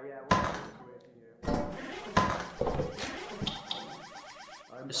 Alright, yeah, we're in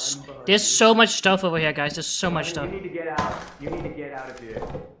a situation here. There's so much stuff over here, guys. There's so much stuff. You need to get out. You need to get out of here.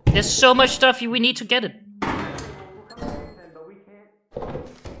 There's so much stuff. We need to get it.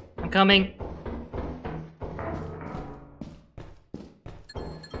 I'm coming.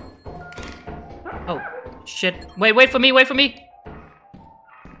 Oh, shit. Wait for me, wait for me!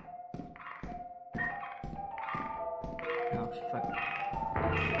 Oh, fuck.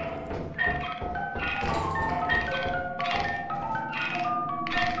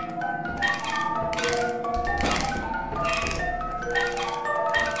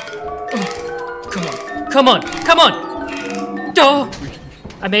 Come on, come on, come on! Oh!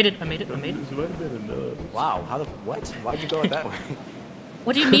 I made it, I made it, I made it. This might have been enough. Wow, how the what? Why'd you go that way?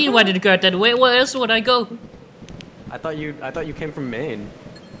 What do you mean why did it go that way? Where else would I go? I thought you came from Maine.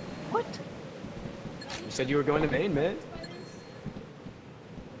 What? You said you were going to Maine, man.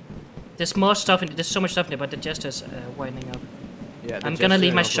 There's more stuff in there's so much stuff in there, but the jester's winding up. Yeah, I'm gonna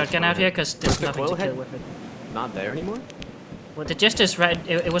leave my shotgun out here because there's nothing to kill with it. Not there anymore? Well, the jester's right.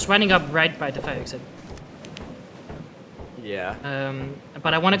 It was running up right by the fire exit. Yeah.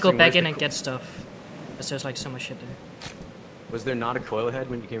 But I want to go back in and get stuff. Because there's like so much shit there. Was there not a coil head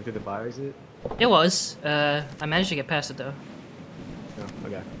when you came through the fire exit? There was. I managed to get past it though. Oh,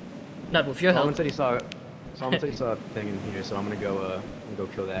 okay. Not with your help. Someone said he saw a thing in here, so I'm gonna go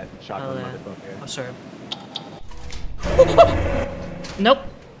kill that shotgun motherfucker. Oh, sorry. Nope.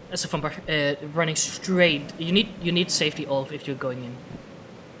 That's a fun part. Running straight. You need safety off if you're going in.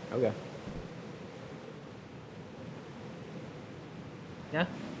 Okay. Yeah?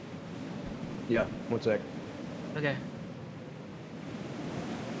 Yeah, 1 sec. Okay.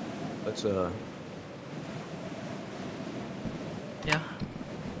 Let's Yeah.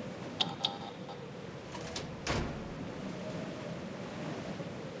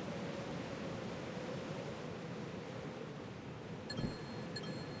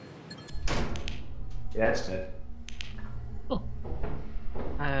 Yeah, it's dead. Oh.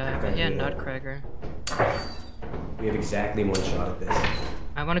 Yeah, Nutcracker. We have exactly 1 shot at this.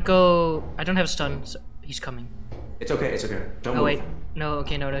 I wanna go. I don't have a stun, so he's coming. It's okay, it's okay. Don't move. Wait. No,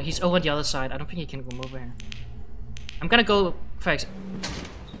 okay, no. He's over the other side. I don't think he can come over here. I'm gonna go for exit.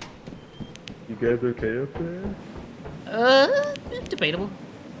 You guys okay up there? Debatable.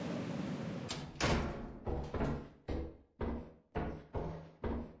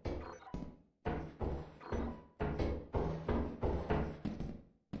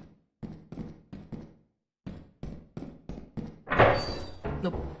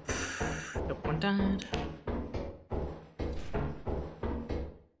 Nope. Nope, one died.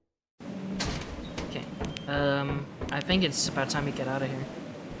 Okay. I think it's about time we get out of here.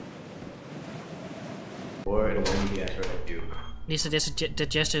 Or it'll only be after I do. Lisa, the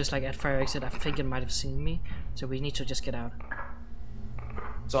gesture is like at fire exit. I think it might have seen me, so we need to just get out.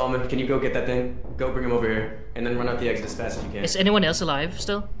 Solomon, can you go get that thing? Go bring him over here, and then run out the exit as fast as you can. Is anyone else alive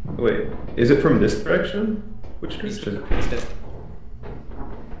still? Wait, is it from this direction? Which direction?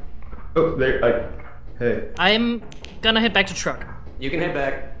 Oh, there, hey. I'm gonna head back to truck. You can head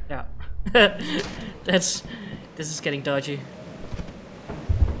back. Yeah. This is getting dodgy.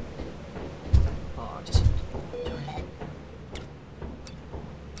 Oh, just...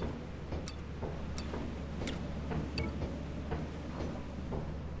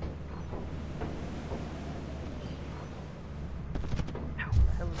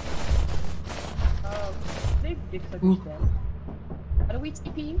 Ooh. How do we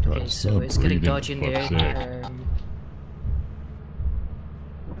TP? Okay, so it's getting dodgy in there.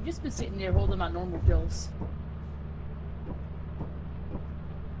 I've just been sitting there holding my normal pills.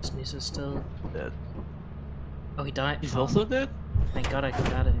 Sneeze is still dead. Oh, he died. He's also dead? Thank God I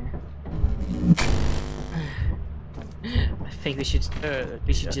got out of here. I think we should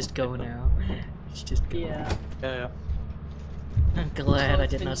just go now. We should just go. Yeah. Yeah. I'm glad I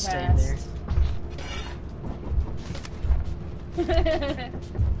did not stay there.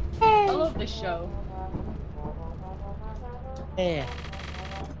 I love this show. Yeah.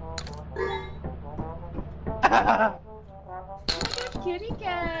 Kitty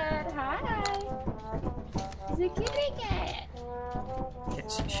cat, hi. It's a kitty cat.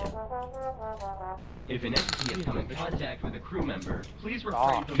 Can't see shit. If an entity has come in contact with a crew member, please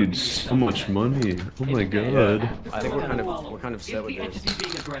refrain from Dude, so much money. Oh my god. I think we're kind of set Is with the this. entity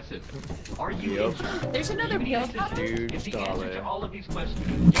being aggressive? Are you Yep. injured? There's another Do you pill need assistance? Huge If the answer dollar. to all of these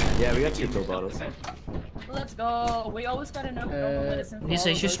questions, Yeah, we got 2 pill bottles. Let's go. We always got enough normal medicine for You all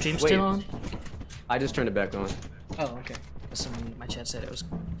say of your us. stream Wait. still on? I just turned it back on. Oh, okay. Someone in my chat said it was.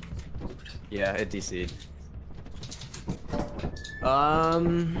 Yeah, it DC'd.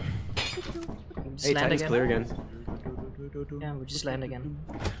 Just Hey, land Titan's again. clear again. Yeah, we just land again.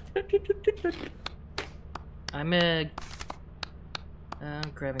 I'm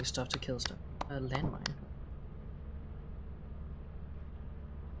grabbing stuff to kill stuff. Landmine.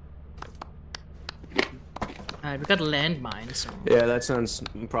 Alright, we got landmines. So. Yeah, that sounds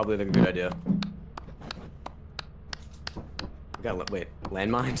probably like a good idea. We got wait,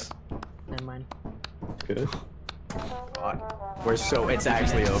 landmines? Landmine. Okay. God. We're so it's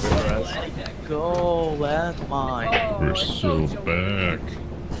actually over for us. Go, landmine. We're so back.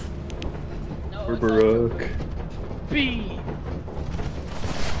 We're Baroque. B.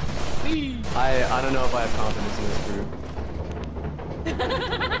 I don't know if I have confidence in this group.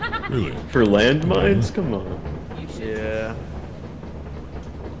 Really? For landmines? Come on. Yeah.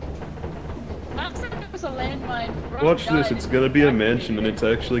 There's a landmine. Rock Watch this, died. it's gonna be a mansion and it's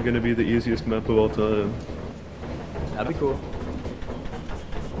actually gonna be the easiest map of all time. That'd be cool.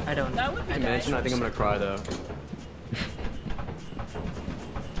 I don't. That would be Mansion, I think I'm gonna cry though.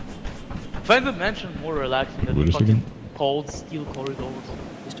 I find the mansion more relaxing than Wait the a second. fucking cold steel corridors.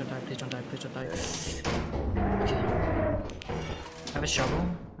 Please don't die, please don't die, please don't die. Okay. I have a shovel.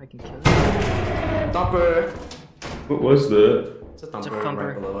 I can kill it. Thumper! What was that? It's a thumper, thumper.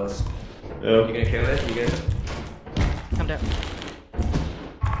 right below us. Oh. You gonna kill it? You gonna? Come down.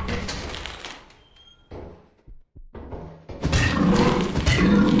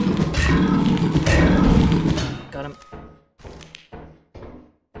 Got him.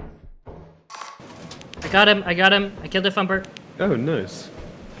 I got him, I got him. I killed the thumper. Oh, nice.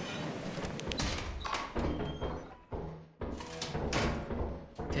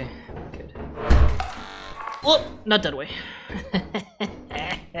 Okay, good. Oh, not that way.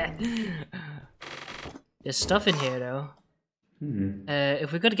 There's stuff in here though. Hmm.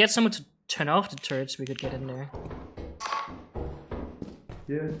 If we could get someone to turn off the turrets, we could get in there.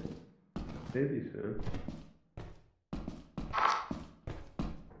 Yeah. Maybe so.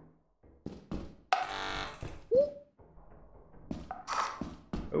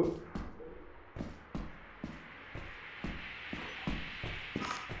 Oh.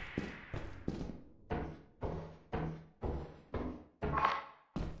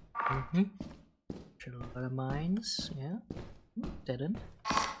 Mm-hmm. Kill a lot of mines, yeah. Dead end.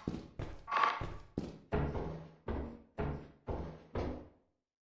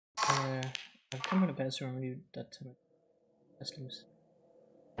 I've come to pass around you that time. Customs.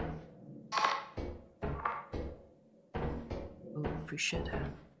 Oh, free shit.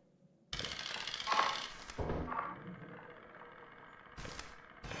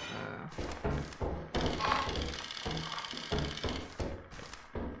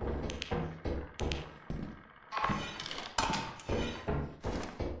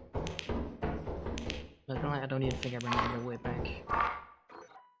 I don't even think I remember the way back.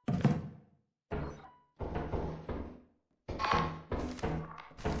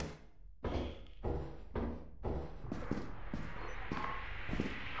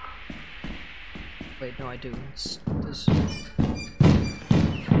 Wait, no, I do. It's this.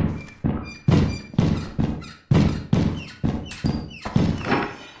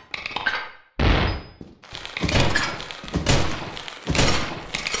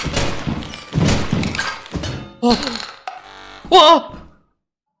 Oh! Whoa!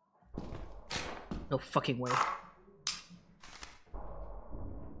 No fucking way.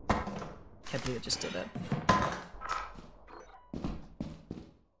 Can't believe I just did that.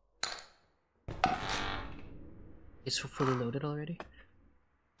 It's fully loaded already?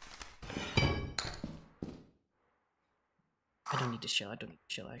 I don't need the shell, I don't need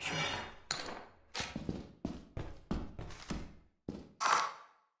the shell actually.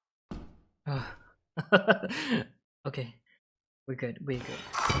 Okay. We're good, we're good.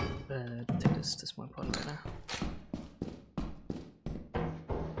 Take this more important right now.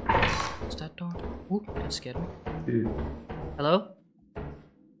 What's that door? Ooh, that scared me. Dude, Hello?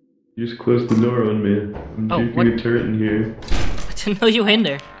 you just closed the door on me. I'm keeping a turret in here. I didn't know you were in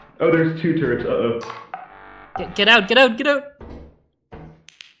there. Oh, there's 2 turrets. Uh-oh. Get out, get out, get out!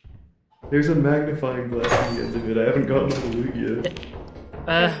 There's a magnifying glass on the end of it. I haven't gotten all the loot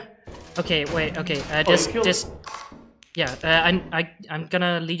yet. Okay, wait, okay, Yeah, I'm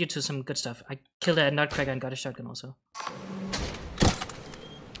gonna lead you to some good stuff. I killed a nutcracker and got a shotgun also.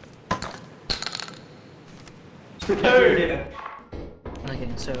 Yeah. Okay,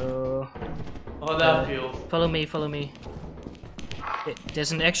 so... Oh, that feels. Follow me, follow me.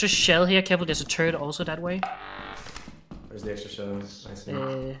 There's an extra shell here, careful, there's a turret also that way. Where's the extra shell? I see.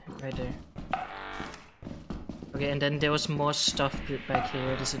 Right there. Okay, and then there was more stuff back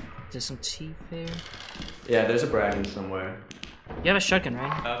here. There's some teeth here. Yeah, there's a bracken somewhere. You have a shotgun,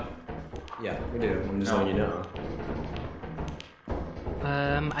 right? Yeah, we do. I'm just letting you know.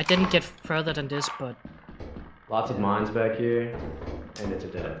 I didn't get further than this, but... Lots of mines back here, and it's a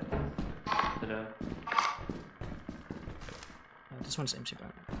dead. This one's empty, bro.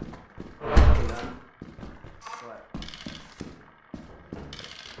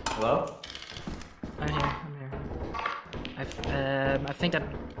 Hello? I'm here. I think that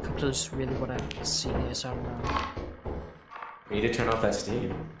concludes really what I see here, so I don't know. We need to turn off that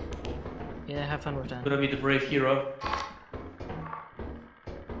steam. Yeah, have fun with that. Gonna be the brave hero.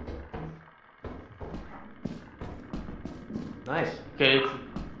 Nice. Okay, it's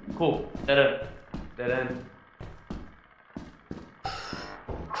cool. Dead end. Dead end.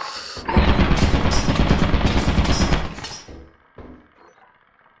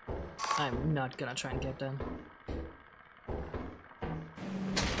 I'm not gonna try and get them.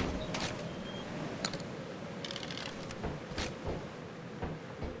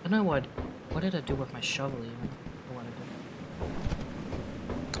 I don't know what did I do with my shovel even? Or what I did.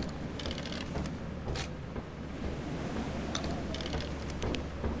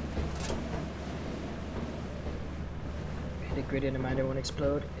 The gradient reminder won't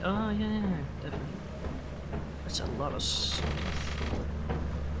explode. Oh yeah, definitely. That's a lot of stuff.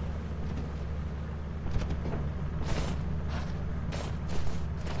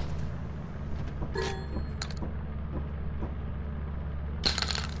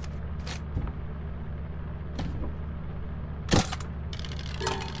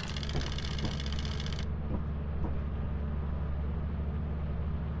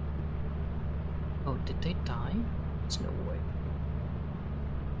 Oh, did they die? There's no way.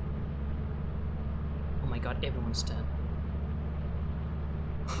 Oh my god, everyone's dead.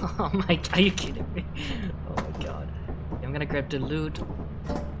 Oh my god, are you kidding me? Oh my god. Okay, I'm gonna grab the loot.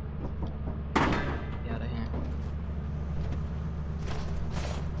 Get out of here.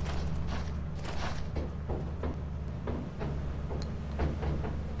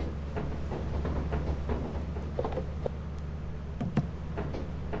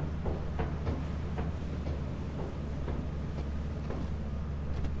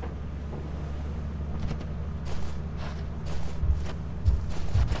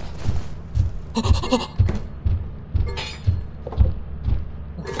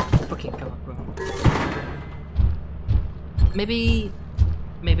 Fucking god, bro. Maybe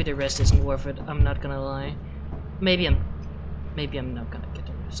the rest isn't worth it. I'm not gonna lie. Maybe I'm not gonna get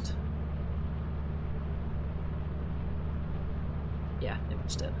the rest. Yeah,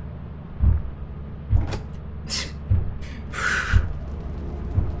 everyone's dead.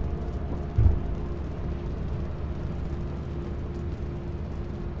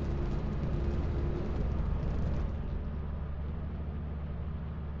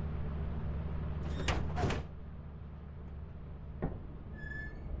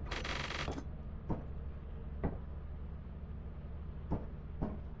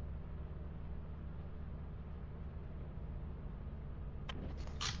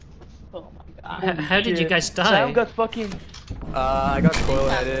 Oh my god. How did you guys die? Sam got fucking. I got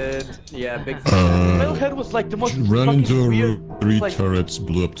coil-headed. Yeah, big. Coil-head was like the most Ran fucking into weird. three like, turrets,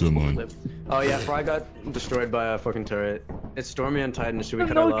 blew up to a mine. Oh yeah, Fry got destroyed by a fucking turret. It's Stormy on Titan. Should we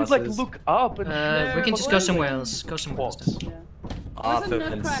cut no, our we losses? could like look up and shit. We can just go somewhere else. Go somewhere else. It was a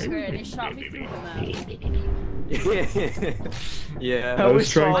nutcracker and he shot me through the map. Yeah. I was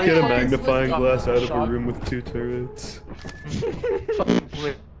trying to get a Yeah, magnifying glass out of a shot. room with 2 turrets.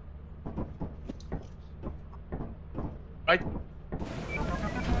 Right.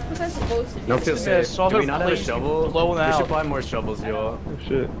 What was I supposed to do? Don't feel safe. saw Do we her not have a blade shovel? blown We out. should buy more shovels, y'all. Oh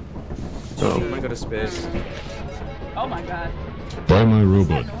shit. Oh, I'm gonna go to space. Oh my god. Buy my What's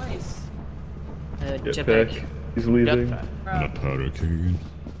robot. that noise? Jetpack. He's leaving. And a powder keg.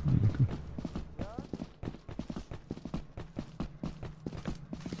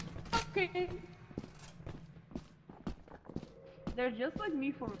 Okay. They're just like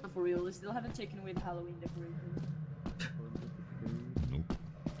me for real. They still haven't taken away the Halloween decorations. Nope.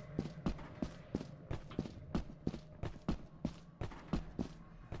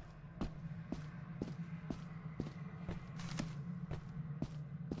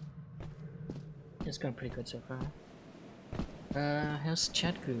 It's going pretty good so far. How's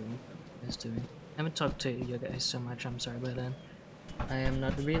chat room is doing? I haven't talked to you guys so much, I'm sorry about that. I am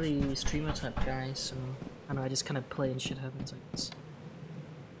not really streamer type guy, so I know I just kind of play and shit happens, I guess.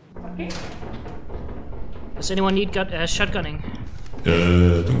 Okay. Does anyone need shotgunning?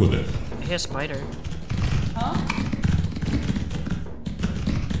 Don't go there. I hear a spider. Huh?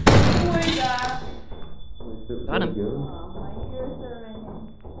 Got him.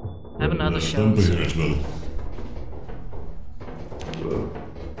 I have another shell. Thunder here as well.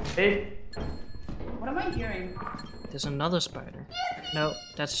 Hey. What am I hearing? There's another spider. No,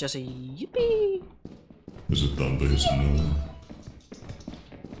 that's just a yippee. There's a thunder here somewhere.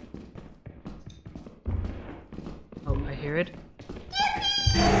 Oh, I hear it.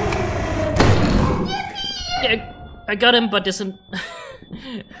 Yeah, I got him, but there's an.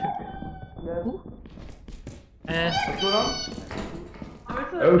 What's going on?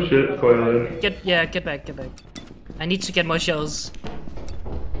 Oh shit, spoiler. Get back. I need to get more shells.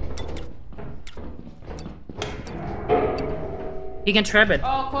 He can trap it.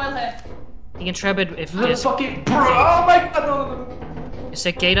 Oh, coil head. He can trap it if Little there's. fucking bro! Oh my god! No. Is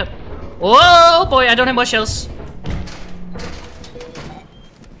that gate up? Oh boy, I don't have more shells.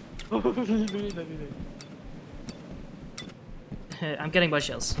 I'm getting more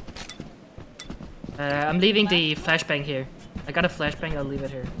shells. I'm leaving the flashbang here. I got a flashbang, I'll leave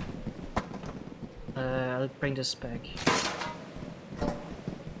it here. I'll bring this back.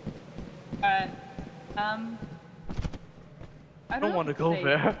 I don't want to go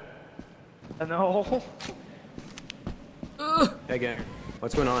there. I know. Hey gang,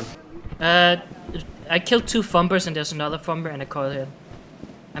 what's going on? I killed 2 fumbers and there's another fumber and a coil head.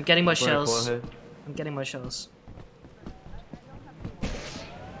 I'm getting more shells. I'm getting more shells. Do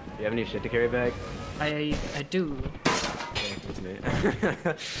you have any shit to carry back? I do. Okay, it's me.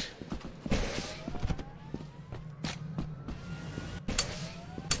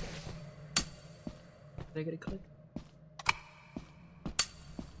 Did I get a click?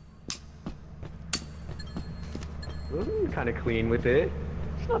 Ooh, kind of clean with it.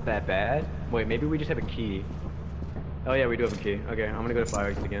 It's not that bad. Wait, maybe we just have a key. Oh yeah, we do have a key. Okay, I'm gonna go to fire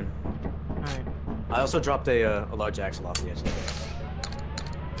exit again. Alright. I also dropped a large axle off the edge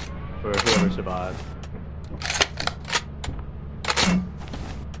for whoever survived.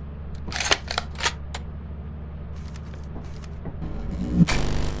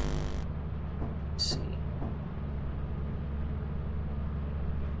 Let's see.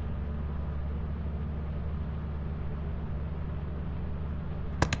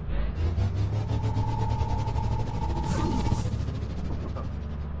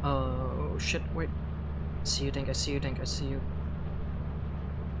 Oh shit, wait. I see you, Dink, I see you, Dink, I see you.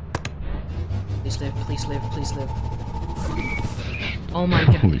 Please live, please live, please live. Oh my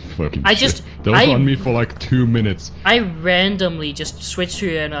god. Holy fucking I shit. just- That was on me for like 2 minutes. I randomly just switched to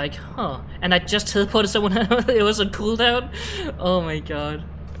it and like, huh. And I just teleported someone out. It was a cooldown. Oh my god.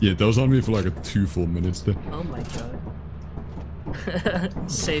 Yeah, that was on me for like 2 full minutes there. Oh my god.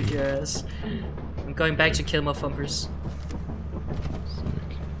 Save your ass. I'm going back to kill more fumbers.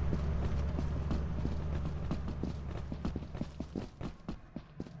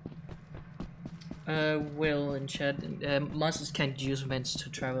 Will and Chad, monsters can't use vents to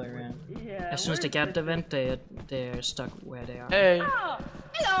travel around. Yeah, As soon as they get the vent, they're stuck where they are. Hey. Oh,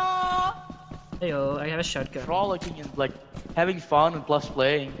 hello. Heyo, I have a shotgun. Frolicking and like having fun and plus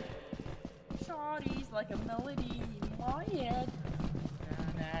playing. Sorry's like a melody in my head.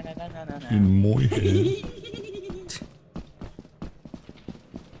 In my head.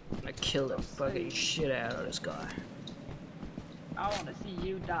 I kill the fucking shit out of this guy. I want to see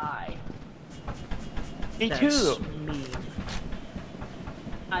you die. Me That's too. Me.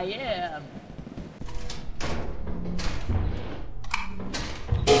 I am.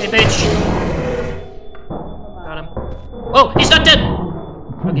 Hey, bitch! Got him. Oh, he's not dead!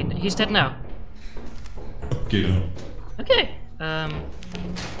 Okay, he's dead now. Okay. Okay, I'm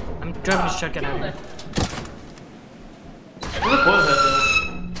driving a shotgun out here. Look what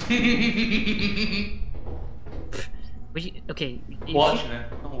Okay. Watching it.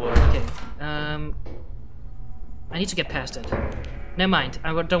 Don't worry. Okay, I need to get past it. Never mind,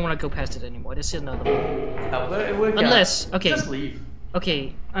 I don't want to go past it anymore. This is another one. Unless, okay. Just leave.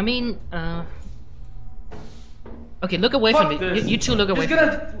 Okay, I mean, okay, look away from me. You two look away from me.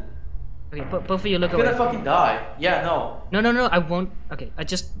 Okay, both of you look away. He's gonna fucking die. Yeah, no. No, I won't. Okay,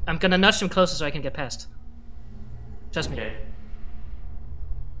 I'm gonna nudge them closer so I can get past. Trust me. Okay.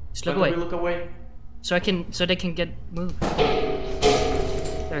 Just look When away. do we look away? So they can get moved.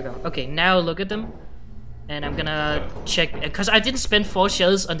 There we go. Okay, now look at them. And I'm gonna check, because I didn't spend 4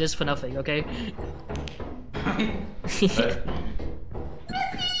 shells on this for nothing, okay?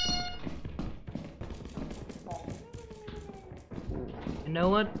 You know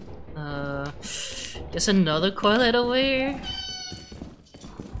what? There's another coil head over here.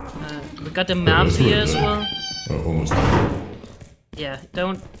 We got the maps here as well. Almost. Yeah,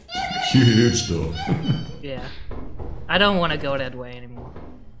 don't. Huge though. Yeah. I don't want to go that way anymore.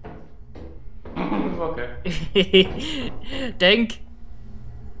 Okay. Denk.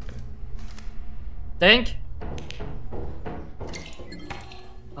 Denk.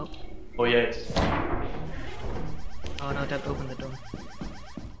 Oh. Oh yes. Oh no, that opened the door.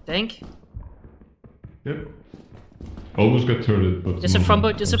 Denk. Yep. Almost got turret, but... There's a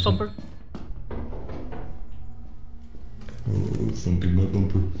frumper, there's a frumper. Oh, thumping my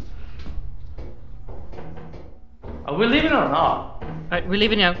bumper. Are we leaving or not? Alright, we're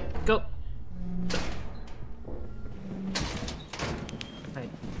leaving now. Go. Alright,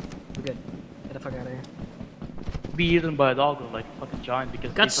 we're good. Get the fuck out of here. Be eaten by a dog or like a fucking giant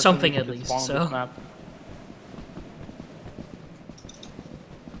because Got something at least, so.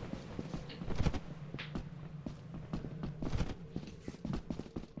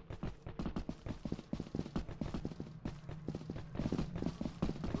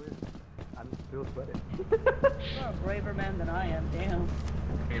 Still sweating. You're a braver man than I am, damn.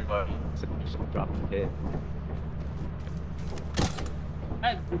 Drop the hit.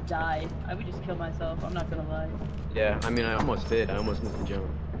 I would die. I would just kill myself, I'm not gonna lie. Yeah, I mean, I almost did. I almost missed the jump.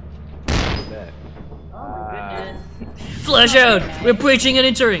 Look at that. Oh my goodness. Flash out! We're breaching and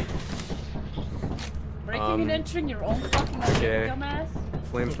entering! Breaking and entering your own fucking okay. dumbass?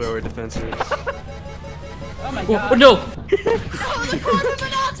 Flamethrower defenses. Oh my god. Oh, no!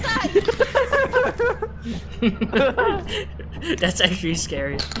 That's actually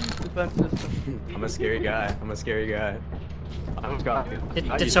scary. I'm a scary guy. I'm a scary guy. I almost got you.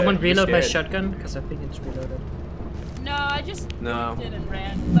 Did someone reload my shotgun? Because I think it's reloaded. No, I just No. did and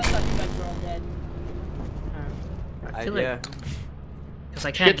ran. I thought you guys were all dead. I feel yeah. like... Because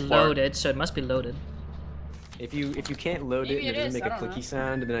I can't load it, so it must be loaded. If you can't load Maybe it and it doesn't is, make I a don't clicky know.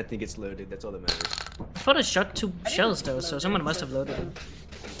 sound, then I think it's loaded. That's all that matters. I thought I shot 2 shells though, so someone must have loaded it.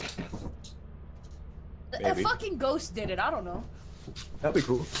 A Maybe. fucking ghost did it, I don't know. That'd be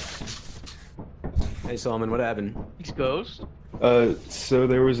cool. Hey Solomon, what happened? He's ghost? So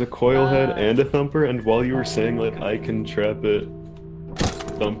there was a coil head and a thumper, and while you were saying like I can trap it,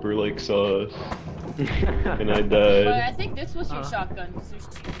 thumper like saw us, and I But died. I think this was your shotgun. 'Cause there's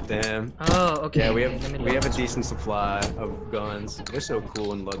two. Damn. Oh, okay. Yeah, we Let me have a look. decent supply of guns. We're so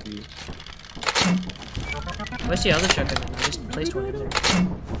cool and lucky. Where's the other shotgun? I just placed one in there.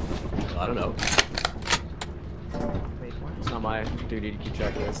 Well, I don't know. Wait, what? It's not my duty to keep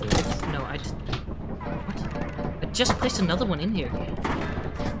track of those things. No, I just... What? I just placed another one in here.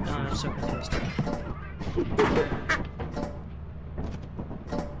 No, I'm so confused.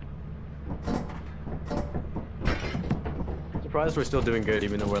 Surprised we're still doing good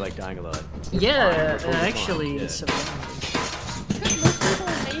even though we're like dying a lot. Yeah, Totally fine. actually, Yeah. Because most people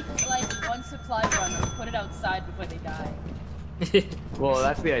make like one supply run and put it outside before they die. Well,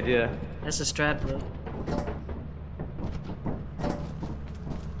 that's the idea. That's a strat, bro.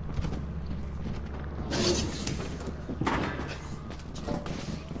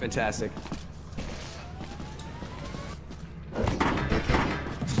 Fantastic.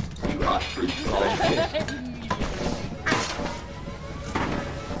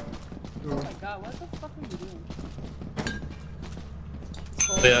 Oh my god, what the fuck are you doing?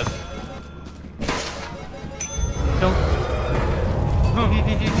 Yeah.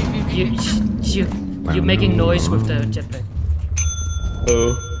 You're making noise with the jetpack.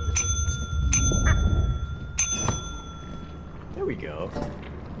 Oh. There we go.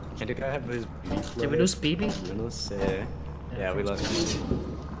 And the guy have his BB Did we lose BB? Let's say. Yeah, we lost BB.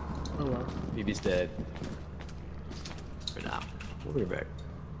 Oh well. BB's dead. For now. We'll be back.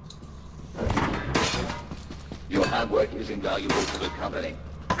 Your hard work is invaluable to the company.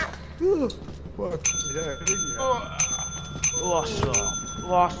 Fuck. Awesome.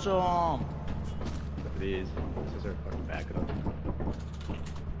 Awesome. These. This is our fucking backup.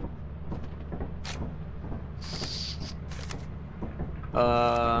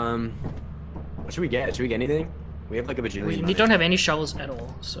 What should we get? Should we get anything? We have like a bajillion. We don't have any shovels at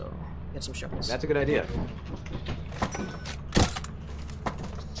all, so get some shovels. That's a good idea.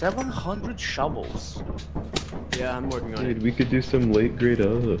 700 shovels. Yeah, I'm working on Dude, it. we could do some late grade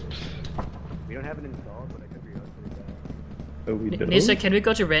ups. We don't have it installed, but I could be honest. Oh, we don't? Nisa, can we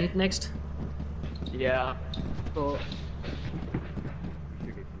go to rent next? Yeah. Or...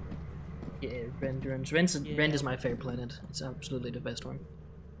 Yeah, rent. Rent is my favorite planet. It's absolutely the best one.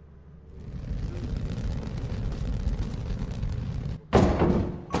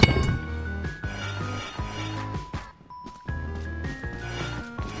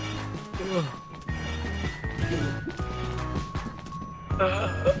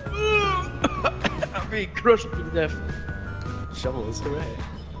 me, crush him to death. Shovels, hooray.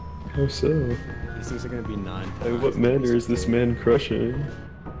 How so? These things are gonna be non. By what manner is this man crushing?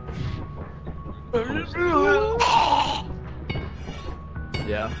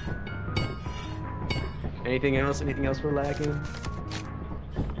 Yeah. Anything else? Anything else we're lacking?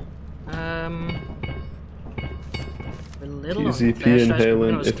 A little on PZP flashlights, but we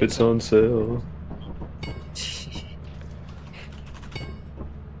inhalant can if it's on sale.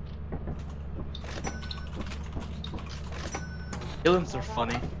 Villains are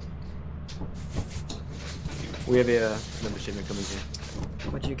funny. We have a number shipment coming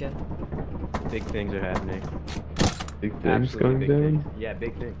in. What'd you get? Big things are happening. Big things going big down? thing. Yeah,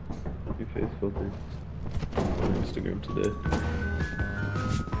 big thing. New face filter. On Instagram today.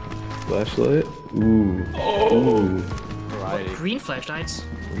 Flashlight? Ooh. Ooh. Variety. Green flashlights?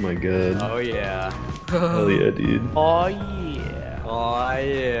 Oh my god. Oh yeah. Hell yeah, dude. Oh yeah. Oh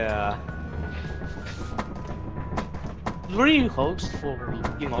yeah. Where do you host for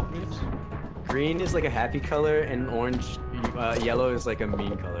Game of News? Green is like a happy color, and orange, yellow is like a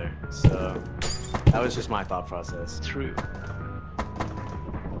mean color. So that was just my thought process. True.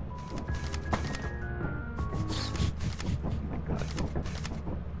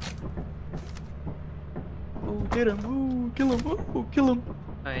 Oh, get him! Ooh, kill him! Ooh, kill him!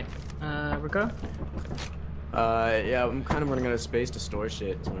 Alright, Rico? Yeah, I'm kind of running out of space to store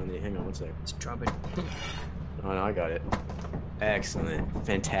shit. So hang on one sec. Let's drop it. Oh no, I got it. Excellent.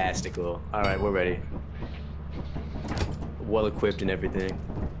 Fantastical. Alright, we're ready. Well equipped and everything.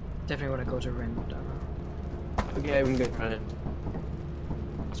 Definitely want to go to Ren. Okay, we can go run it.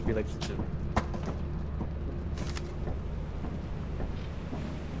 Just be like...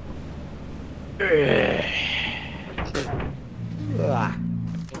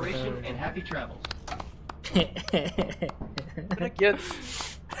 Operation and happy travels. Can I get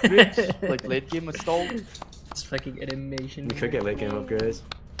bridge, like late game installed? It's fucking animation. We could get late game upgrades.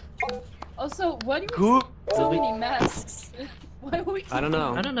 Also, why do we have so many masks? Why would we? I don't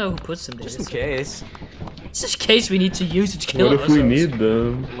know. I don't know who puts them there. Just in case. It's just in case we need to use it to kill What if ourselves. we need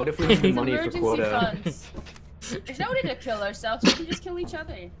them? What if we need the It's money for emergency quota? funds. There's no need to kill ourselves. We can just kill each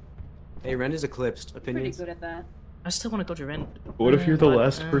other. Hey, Ren is eclipsed. Pretty Opinions? good at that. I still want to go to Ren. What if you're the But,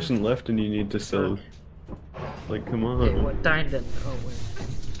 last person left and you need to sell? Like, come on. Okay, what died then? Oh wait.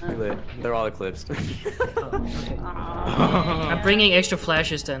 Too lit. They're all eclipsed. Okay. I'm bringing extra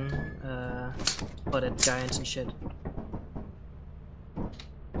flashes then. For the giants and shit.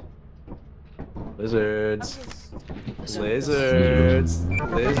 Lizards. Lizards. Lizards.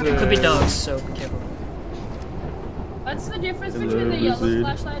 It could be dogs, so be careful. What's the difference Hello, between the yellow lizard.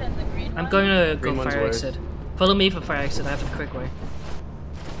 flashlight and the green I'm one? going to Green go one's fire worse. exit. Follow me for fire exit. I have the quick way.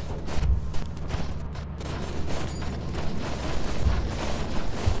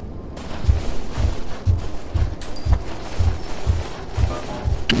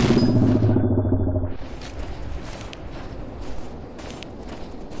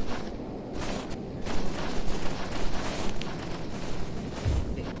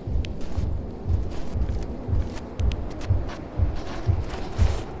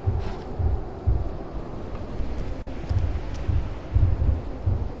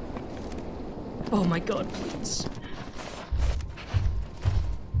 Oh my god, please.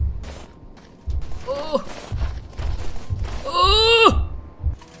 Oh! Oh!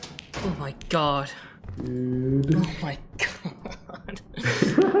 Oh my god. Dude. Oh my god.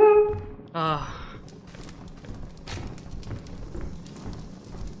 Ah.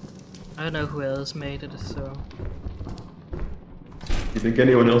 I don't know who else made it, so... You think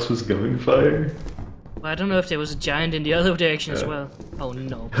anyone else was going fire? Well, I don't know if there was a giant in the other direction as well. Oh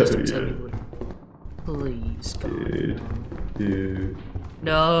no, please don't tell me what... Please, God. Dude.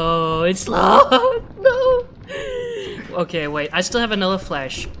 No, it's locked! No! Okay, wait, I still have another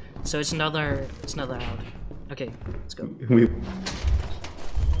flash. So it's another out. Okay, let's go. We...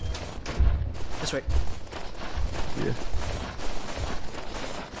 This way. Yeah.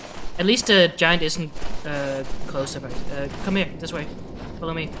 At least the giant isn't close to us. Come here, this way.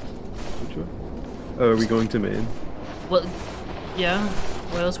 Follow me. Which way? Oh, are we going to main? Well, yeah.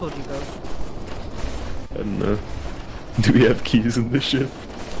 Where else would you go? I don't know. Do we have keys in the ship?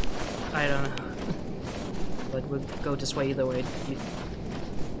 I don't know. But we'll go this way either way.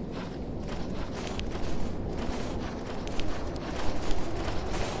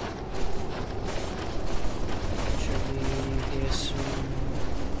 Should be here soon.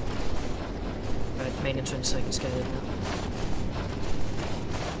 Right, main entrance, I can scan it now.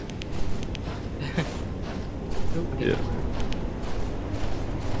 Oop, Yeah.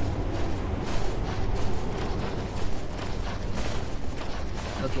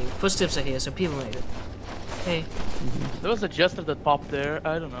 Okay, footsteps are here, so people made it. Hey. There was a jester that popped there.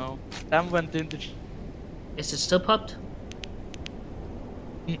 I don't know. Sam went into. Is it still popped?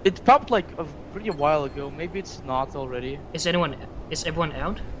 It popped like a pretty while ago. Maybe it's not already. Is everyone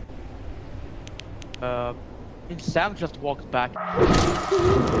out? Sam just walked back.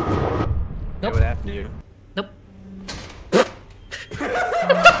 Nope. What happened to you? Nope.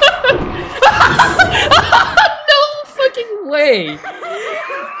 No fucking way!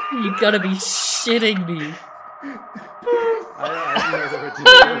 You gotta be shitting me.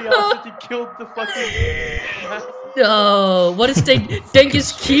 Curiosity killed the fucking. No, what is Dank? Dank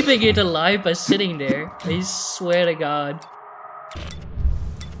is keeping it alive by sitting there. I swear to God.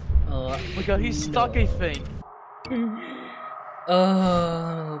 Oh my God, he's stuck, I think.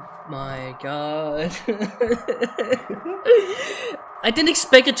 Oh my God. I didn't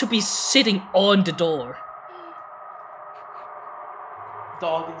expect it to be sitting on the door.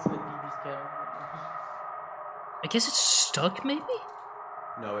 Dog inside BB's cabin. I guess it's stuck, maybe?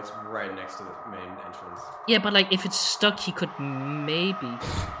 No, it's right next to the main entrance. Yeah, but like, if it's stuck, he could maybe...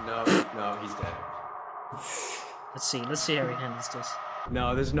 No, he's dead. Let's see how he handles this.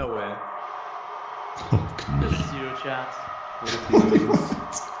 No, there's no way. There's zero chance.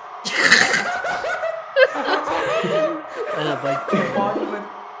 Oh my God.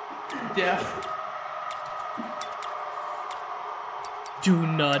 Death. Do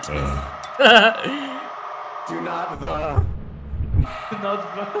not. Do not.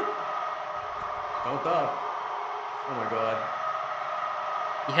 Don't up. Oh my God.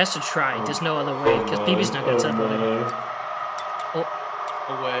 He has to try. There's no other way, because BB's not gonna teleport him. Oh.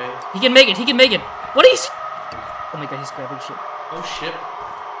 Away. He can make it. He can make it. What is? Oh my God, he's grabbing shit. Oh shit.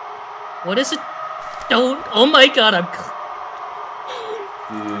 What is it? Don't. Oh my God, I'm.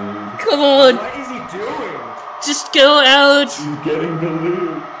 Dude. Come on. What is he doing? Just go out. He's getting the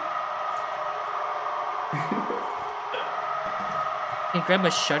loot. Can you grab my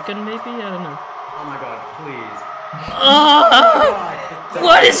shotgun, maybe? I don't know. Oh my God, please. Oh,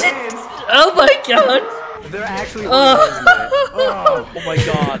 what is it? Oh my God. They're actually. Oh my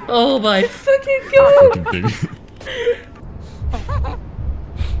God. Oh my fucking God.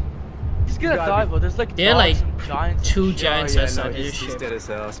 He's gonna die, but there's like they're like giants. two giants Oh, yeah, outside no, this he's ship. dead as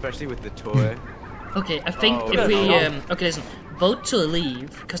hell, especially with the toy. Okay, I think if we okay, listen, vote to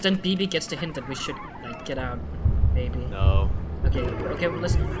leave, because then BB gets the hint that we should like get out, maybe. No. Okay, well,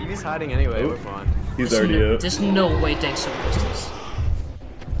 listen. BB's hiding anyway. We're fine. He's already out. There's no way Dank's so close to this.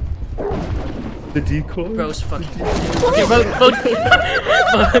 The decoy? Bro's fucking. Okay,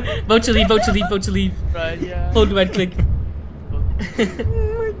 vote to leave, vote to leave, vote to leave. Right, yeah. Hold right click. Oh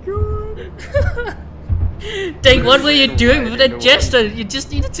my God. Dank, what were you doing with that gesture? You just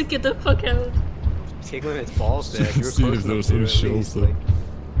needed to get the fuck out. Tickling its balls there. You were See close if there was enough some to at shells least, there. like...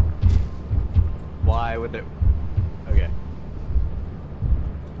 Why would there... Okay.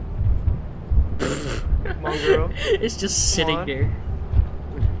 Come on, girl. It's just sitting there.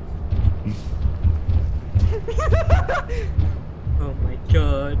 Oh my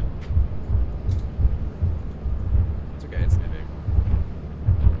God. It's okay, it's sitting.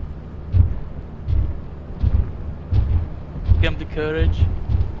 Give him the courage.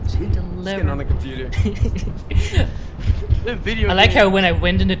 Just getting on the computer. The video I like game. how when I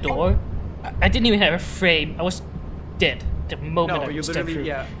went in the door, I didn't even have a frame. I was dead the moment No, I you stepped literally, through.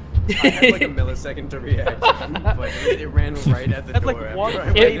 yeah. I had like a millisecond to react, but it ran right at the That's door. like one after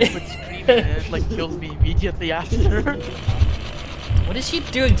I frame went. with screaming and it like kills me immediately after. What is she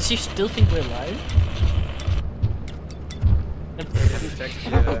doing? Does she still think we're alive? I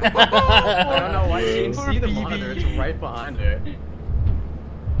don't know why she didn't see the monitor. It's right behind her.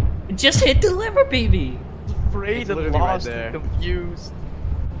 Just hit the lever, baby. Afraid and literally lost right and there. confused.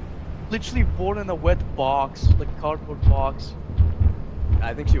 Literally born in a wet box, like a cardboard box.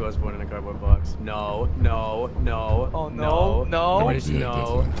 I think she was born in a cardboard box. No, no, no. Oh no, no. What is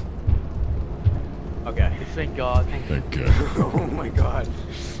no? Okay. Thank God. Thank God. Oh my God.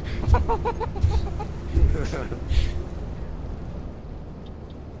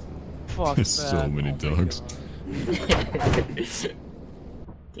 Fuck, There's so man. many Oh my dogs.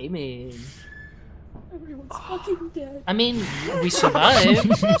 Gaming. Everyone's fucking dead. I mean, we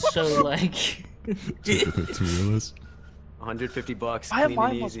survived, so like. To realize. 150 bucks. Why am Clean I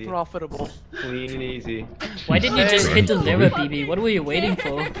and most easy. profitable? Clean and easy. Why didn't you just hit the lever, BB? What were you waiting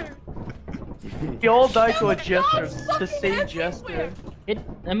for? We all died to a gesture. The same gesture.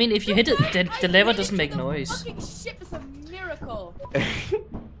 I mean, if you hit it, the lever doesn't make noise. Fucking ship is a miracle.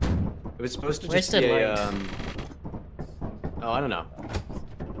 It was supposed to Where's just the be a, light? Oh, I don't know.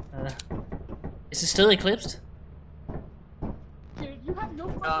 Is it still eclipsed? Dude, you have no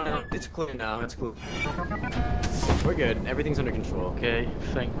No, it's clear now. It's clear. We're good. Everything's under control. Okay,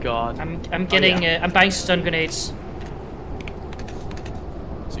 thank God. I'm getting. I'm buying stun grenades.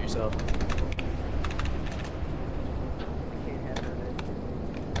 Suit yourself.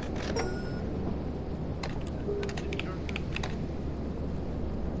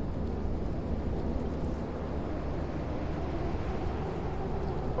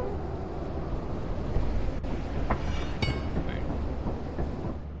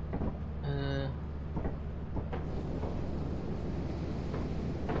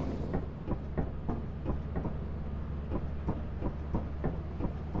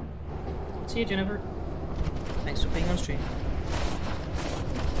 See you, Jennifer. Thanks for being on stream.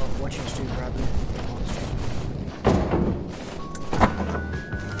 Oh, watching stream rather. On stream.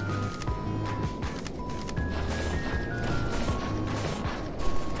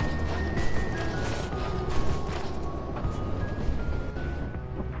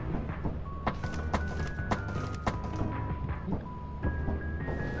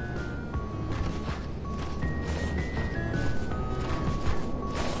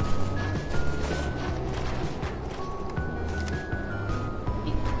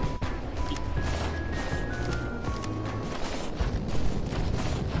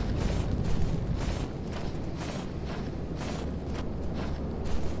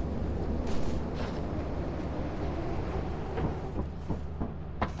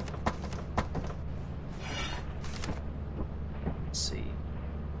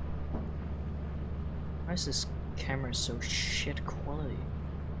 Why is this camera so shit quality?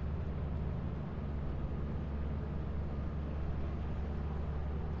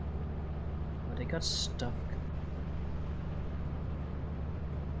 Oh, they got stuff.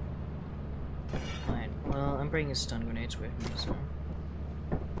 Fine. Well, I'm bringing stun grenades with me, so.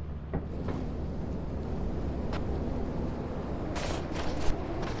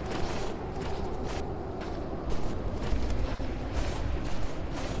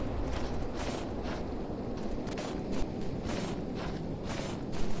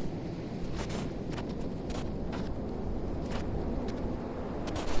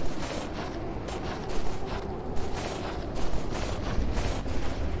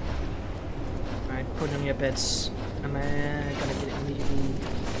 Put on your bets. Am I gonna get it immediately?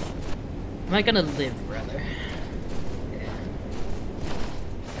 Am I gonna live, rather? Yeah.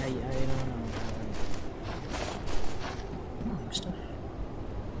 I don't know. Oh, stuff.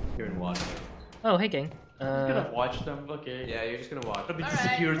 You're in watch. Oh, hey, gang. You're gonna watch them, okay. Yeah, you're just gonna watch. It'll be the Alright,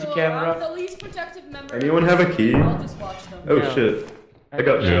 security cool. camera. I'm the least protective member. Anyone have a key? I'll just watch them. Oh No. shit. I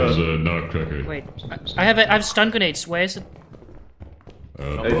got Yeah, shot. there's a nutcracker. Wait, I have stun grenades. Where is it?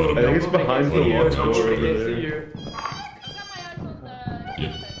 I think it's behind the locked door over there.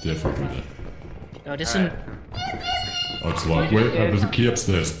 Yeah, definitely do that. Oh, this isn't. Oh, it's locked. Wait, there's a key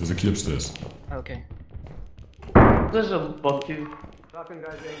upstairs. There's a key upstairs. Okay. There's a bucket. Talking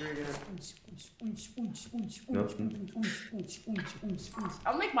guys angry again.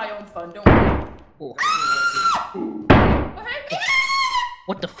 I'll make my own fun, don't worry. Oh.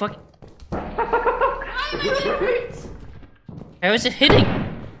 What the fuck? How is it hitting?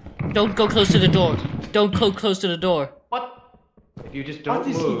 Don't go close to the door. Don't go close to the door. What? If you just don't What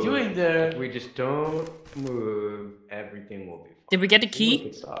is move, he doing there? If we just don't move, everything will be fine. Did we get the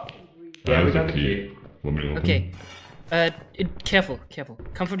key? Yeah, we got the key. Okay. Careful.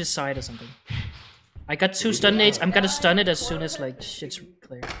 Come from the side or something. I got 2 stun nades. I'm gonna stun it as soon as like shit's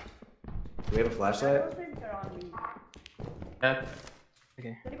clear. Do we have a flashlight? Yeah.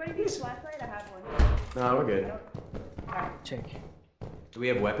 Okay. Anybody need a flashlight? I have one. No, we're good. Check. Do we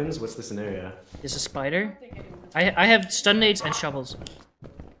have weapons? What's the scenario? There's a spider. I have stun nades and shovels.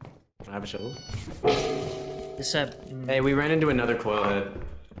 I have a shovel. This Hey, we ran into another coil head.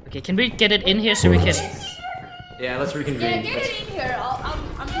 Okay, can we get it in here so we can? Yeah, let's reconvene. Yeah, get it in here.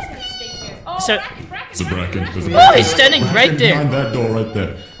 I'm just gonna stay here. Oh, So- Bracken. It's a bracken. There's a Oh, bracken. he's standing right there. Behind that door right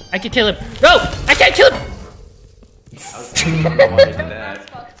there. I can kill him. No, I can't kill him.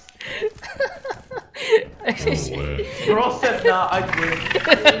 We're all set now. I win.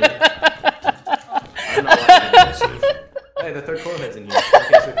 Hey, the third coil head's in here.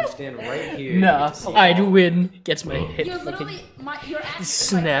 Okay, so if you stand right here. Nah, I'd win. Gets my Oh. hit You're fucking literally your ass is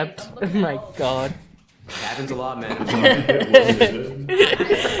snapped. Oh my god. Happens a lot, man.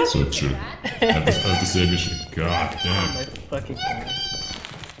 So true. I have the same issue. God damn. My fucking god.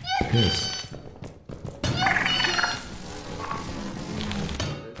 Yes. I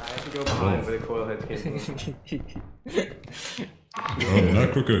have to go behind where the coil heads came from. Oh, the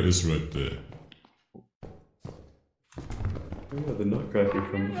nutcracker is right there. Yeah, the nutcracker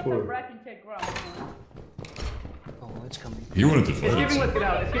from before. Oh, It's coming. He wanted to fight It's giving, us. let's get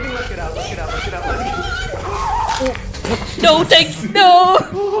out. It's giving, let's get out. Let's get out. Let's get out. Let's get out. No, thanks. No.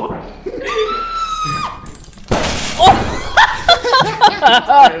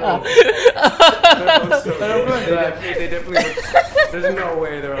 They definitely there's no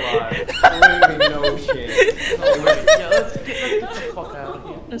way they're alive. Literally no chance. Yeah, let's get the fuck out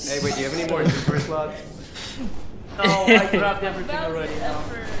of here. Hey, wait, do you have any more super slots? No, I grabbed everything already now.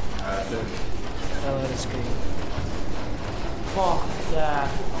 Oh, that's great. Fuck that.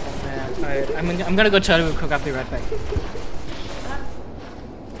 Oh man. Alright, I'm gonna go try to cook. I'll be right back.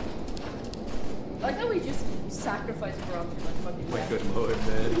 I like how we just sacrifice Brom to like fucking My death. good lord,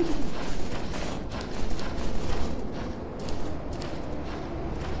 man.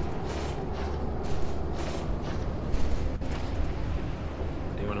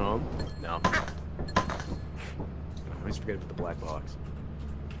 Anyone home? No. I always forget about the black box.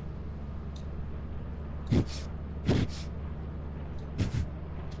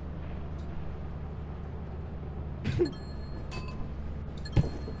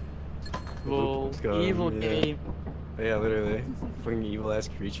 Well, Go, evil yeah. game. Yeah, literally. Fucking evil ass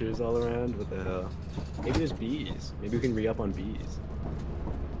creatures all around. What the hell? Maybe there's bees. Maybe we can re-up on bees.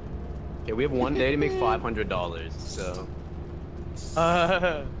 Okay, we have one day to make $500, so.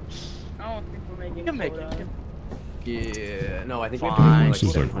 I don't think we're making You can make quota. it. Yeah, no, I think If we have this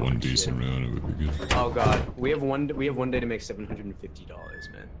was like 700 one shit. decent round, it would be good. Oh god, we have one day to make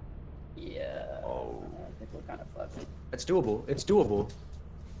 $750, man. Yeah. Oh. I think we're kind of fucked. It's doable. It's doable.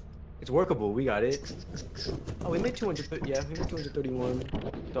 It's workable. We got it. Oh, we made $230. Yeah, we made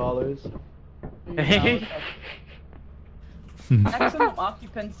 $231. Hey. Maximum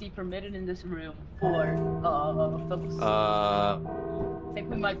occupancy permitted in this room for folks. I think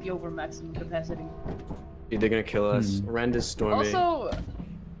we might be over maximum capacity. Dude, they're gonna kill us. Rend is stormy. Also,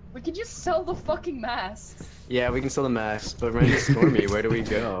 we could just sell the fucking masks. Yeah, we can sell the masks, but Rend is stormy. Where do we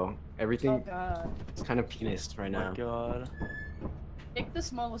go? Everything Oh god. is kind of penis right now. Oh my god. Pick the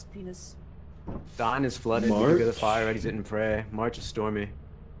smallest penis. Dawn is flooded March? because of the fire exit and prey. March is stormy.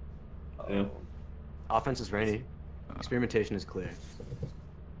 Yeah. Offense is rainy. Experimentation is clear.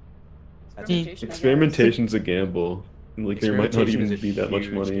 Experimentation's a gamble. And, like, there might not Experimentation even is a be that much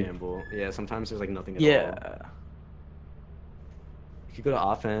huge money. gamble. Yeah, sometimes there's like nothing at all. Yeah. If you go to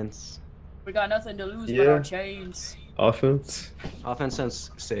offense, We got nothing to lose but Yeah. our chains. Offense? offense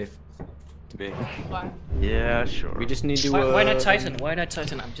sounds safe to me. Why? Yeah, sure. We just need to. Why not Titan? Why not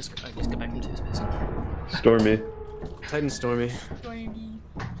Titan? I just get back into this business. Stormy. Titan Stormy.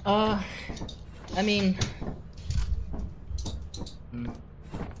 I mean.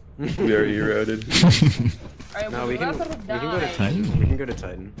 We are E-routed. Alright, No, we we can rather go die. to Titan. We can go to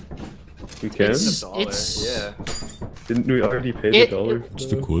Titan. We can? It's It's- yeah. Didn't we already pay the It- dollar? Just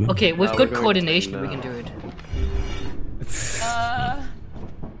the quota? Okay, with No, good we're going coordination, to we can now. do it. Uh,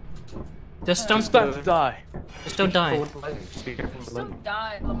 Just don't About to die. Just don't die. don't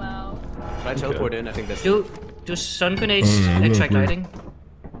die, Lamau. If I teleport in, I think that's. Do sun grenades extract lighting?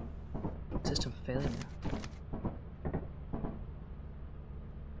 System failure.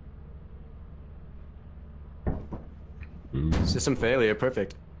 System failure.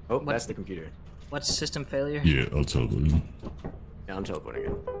 Perfect. Oh, that's the computer. What's system failure? Yeah, I'll teleport in. Yeah, I'm teleporting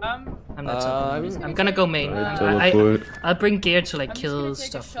in. I'm not teleporting. I'm gonna go main. I teleport. I'll bring gear to like I'm just kill gonna take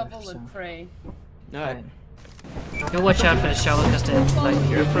stuff. a shovel and pray. Alright. You watch out for the shovel because they like.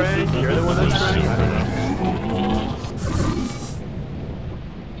 You're praying? You're the one that's praying?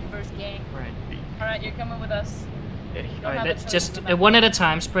 First gang. Right. Alright, you're coming with us. You don't Alright, have a let's choice just in the one at a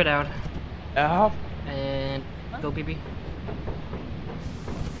time, spread out. Ow. And go, BB.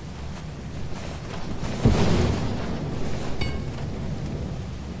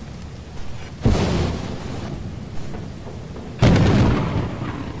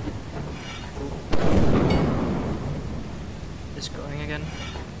 It's going again.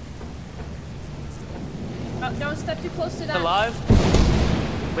 Don't step too close to that. Alive?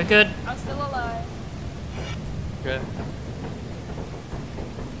 We're good. I'm still alive. Okay.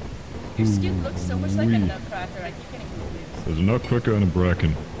 Your skin looks so much like a nutcracker. I keep getting confused. There's a nutcracker and a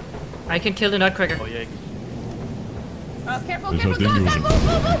bracken. I can kill the nutcracker. Oh yeah. Oh, careful, There's careful, nothing guys, using. move,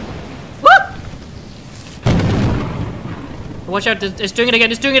 move, move! Watch out! It's doing it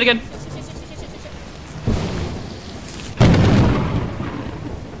again! It's doing it again!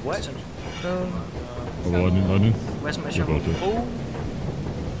 What? Go. Oh, Lightning. Where's my What shovel? about that? Oh.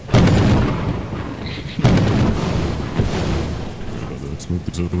 Let's move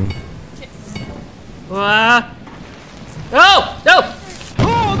this other way. Ah! No! No!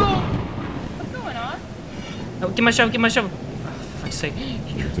 Oh no! What's going on? Oh, give my shovel! Give my shovel! Oh, fuck. fuck's sake.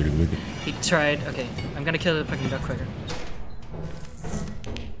 Take it. He tried. Okay, I'm gonna kill the fucking nutcracker.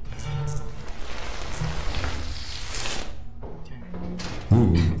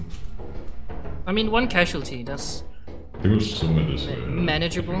 Ooh. I mean, one casualty, that's There was somewhere this way.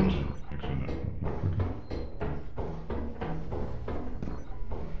 manageable. Actually, no.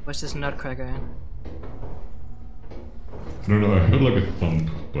 Where's this nutcracker at? I don't know, I heard like a thump,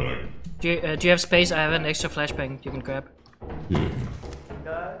 but I... Do you have space? I have an extra flashbang you can grab. Yeah.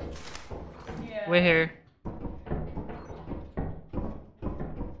 We're here.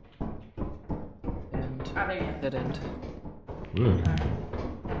 And dead end. Where?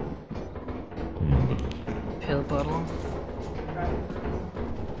 Pill bottle.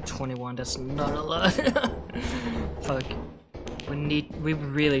 21, that's not a lot. Fuck. We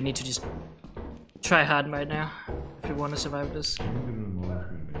really need to just try hard right now if we want to survive this.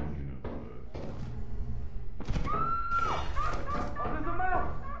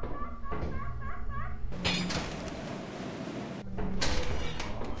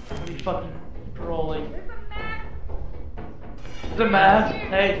 Fucking trolling. The math.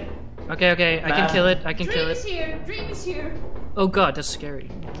 Hey. Okay, I can kill it. I can Dream kill is it. here. Dream is here. Oh god, that's scary.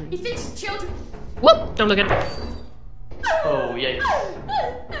 He thinks children. Whoop! Don't look at it. Oh yeah.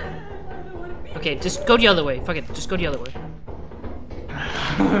 Okay, just go the other way. Fuck it, just go the other way.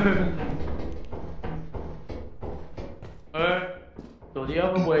 Go the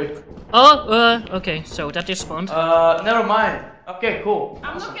other way. Oh, okay, so that just spawned. Never mind. Okay, cool.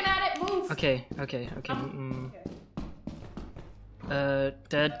 I'm looking at it. Move. Okay.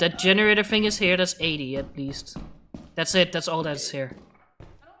 The generator thing is here. That's 80 at least. That's it. That's all that's here.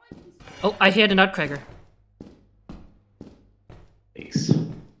 Oh, I hear the nutcracker. Thanks.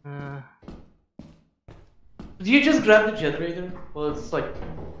 Do you just grab the generator? Well, it's like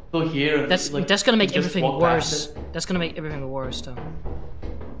go here. And That's gonna make you just everything walk past worse. it. That's gonna make everything worse, though.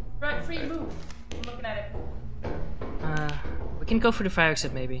 Right, free move. I'm looking at it. We can go for the fire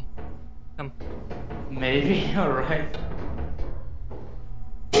exit, maybe. Come. Maybe. All right.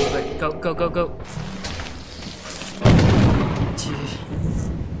 Right, go.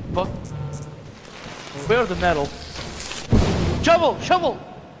 Fuck. Where's the metal? Shovel!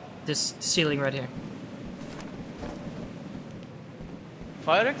 This ceiling right here.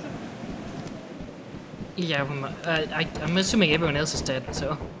 Fire exit? Yeah, I'm assuming everyone else is dead,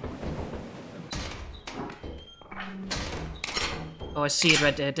 so. Oh, I see it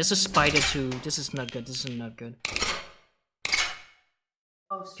right there. This is spider too. This is not good. This is not good.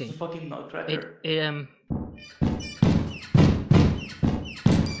 Okay. It's a fucking nutcracker.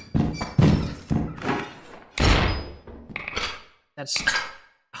 That's.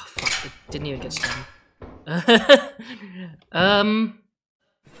 Oh fuck! It didn't even get stung.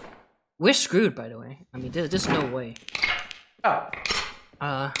 We're screwed, by the way. I mean, there's no way. Oh.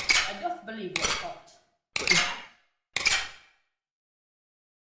 I just believe you're fucked.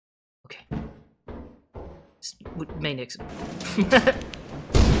 Okay. Main exit.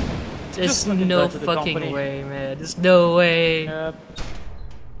 There's no fucking way, man. There's no way. Yep.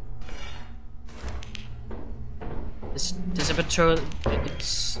 There's a patrol.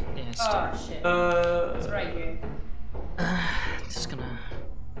 It's Oh shit. It's right here. Just gonna.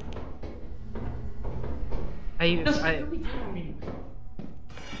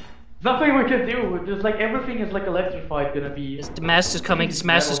 Nothing we can do. Just like everything is like electrified. Gonna be. The mask is coming. This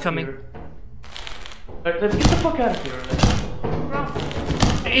mask is coming. Alright, let's get the fuck out of here.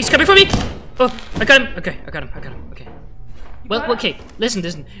 He's coming for me! Oh, I got him. Okay, I got him. Okay. Well, okay.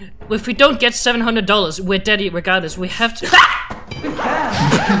 Listen. If we don't get $700, we're dead regardless. We have to.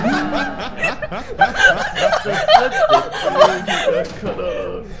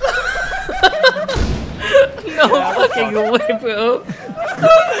 No fucking way, bro.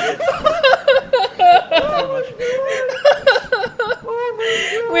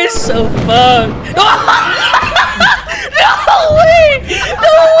 We're so fucked. No way!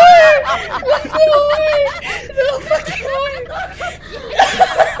 No fucking way!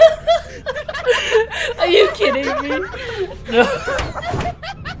 Are you kidding me? No.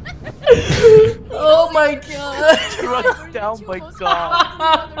 Oh my god! Struck down by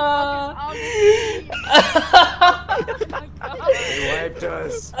God. They wiped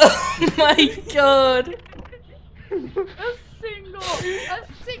us. Oh my god! A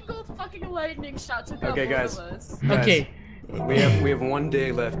single fucking lightning shot took out Okay, both guys. of us. Okay. We have 1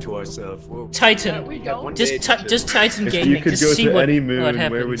 day left to ourselves. Titan. Just Titan If gaming. you could just go see to what, any moon, what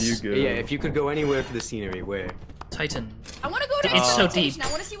happens. where would you go? Yeah, if you could go anywhere for the scenery, where? Titan. I want to go to It's so teleportation. deep. I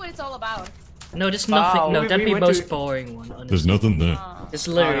want to see what it's all about. No, there's nothing. No, we- that'd we be went most to- boring one. Honestly. There's nothing there. It's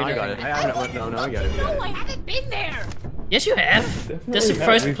Oh, literally no, I got it. nothing. I got it. No, I got it. No, I haven't been there. Yes, you have. That's the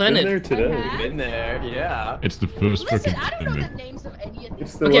first We've planet. been there today. We've been there, yeah. It's the first Listen, freaking I don't know the planet. names of any of these.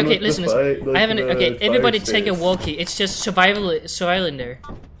 It's the Okay, one okay, with listen, the listen. fight, like I haven't. the Okay, everybody fire take a space. walkie. It's just survival in there.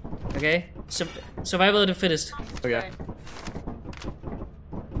 Okay, survival of the fittest. Okay.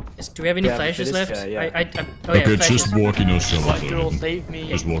 Do we have any Yeah, flashes fittest, left? yeah. Oh yeah, Okay, flashes. just walking, no shovels. White or girl, anything. save me.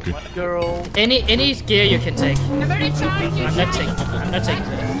 Just walking. White girl. Any gear you can take. I'm already trying to. I'm not taking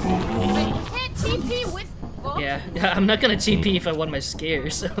that. Wait, you can't TP with. Fuck. Yeah, I'm not gonna TP if I want my scare.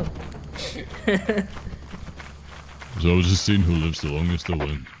 So. So I was just seeing who lives the longest to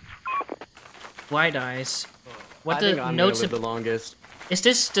win. Wide eyes. What I think the I'm notes? gonna live the longest. Is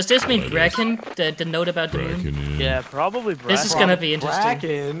this? Does this mean Wide eyes. Bracken? The note about the moon? Bracken, Yeah, probably Bracken. This is gonna be interesting.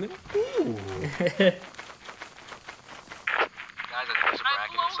 Bracken. Ooh. Guys, I think there's a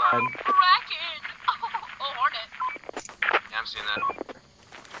bracket inside. Bracken! Oh, Hornet. Yeah, I'm seeing that.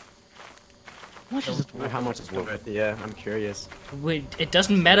 How much is it Or how much it's worth? Yeah, I'm curious. Wait, it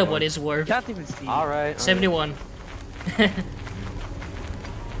doesn't matter what it's worth. Can't even see. All right. 71.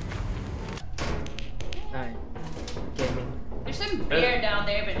 Alright. Gaming. There's some beer down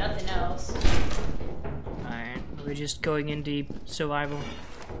there, but nothing else. Alright, we're just going in deep. Survival.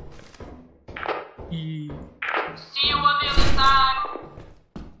 See you on the other side.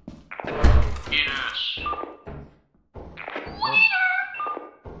 Yes.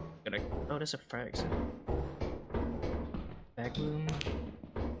 Oh, there's a fire exit. Back room.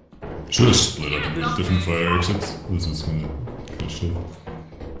 Should have split up different fire exits. This is gonna catch up.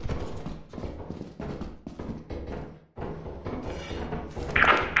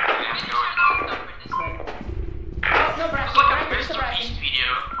 No, Bracken. It's like a Bracken, it's a Mr. Bracken. Beast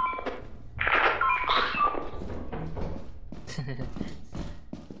video.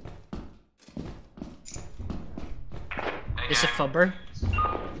 There's a fumber.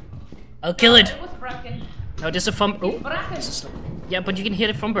 I'll kill it! What's Bracken? No, there's a fumber. Oh, Bracken. this is yeah, but you can hear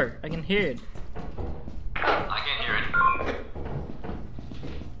the fumber. I can hear it. I can't hear it.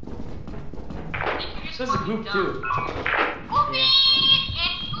 There's a group too. Yeah.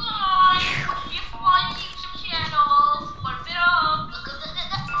 It's live. Here's my YouTube channel. Warm it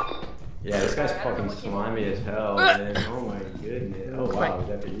up. Yeah, this guy's fucking slimy as hell, man. Oh my goodness. Oh wow, is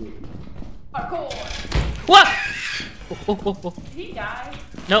that for you? Parkour. What? Did he die?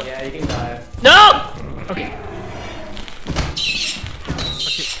 Nope. Yeah, you can die. No! Okay.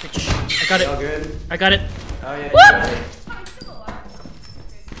 I got All it. good? I got it. Oh yeah, you What? got it.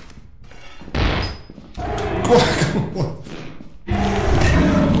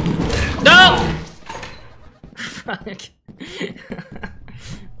 No! Fuck.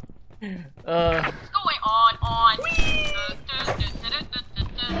 What's going on?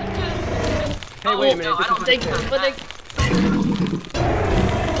 Hey, wait a minute. This is Take it, but they...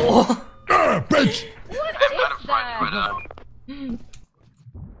 Oh. Ah, bitch! What I'm is kind of fighting right that?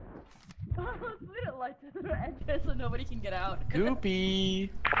 now. We don't like to enter so nobody can get out. Goopy.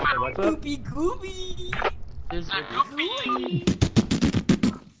 Hey, what's up? Goopy goopy. Is A goopy.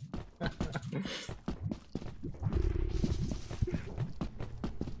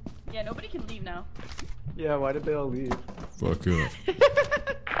 Yeah, nobody can leave now. Yeah, why did they all leave? Fuck up. Did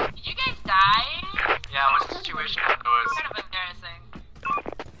you guys die? Yeah, what's the situation outdoors? Kind of embarrassing.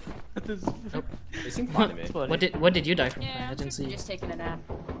 They seem fine to me. What did you die from? Yeah, I didn't see. just taking a nap.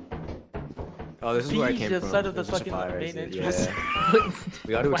 Oh, this is where I came Bees from. outside of the There's just a fucking fire main exit, entrance. Yeah.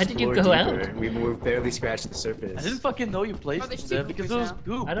 We gotta Why did you explore go deeper. out? We barely scratched the surface. I didn't fucking know you placed there's them two there because it was goopers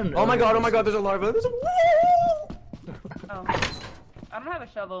goop. I don't know. Oh my god, there's a larva. There's a Oh. I don't have a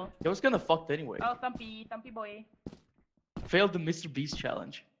shovel. It was kinda fucked anyway. Oh, Thumpy boy. Failed the Mr. Beast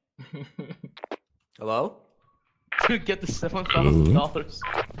challenge. Hello? To get the $7,000.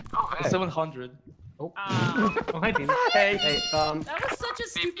 Oh, hey. 700. Oh. Oh, hi, Dean. Hey, That was such a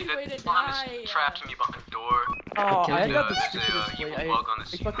stupid way to die. Trapped me behind the door. Oh, killed I you. got the There's stupidest a, way. evil bug on the I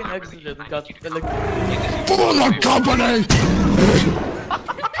scene. fucking I really- exited I and got need you to- For the company!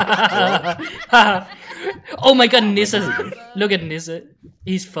 Oh my god, Nissa! Look at Nissa.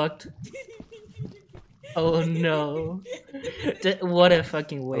 He's fucked. Oh no. What a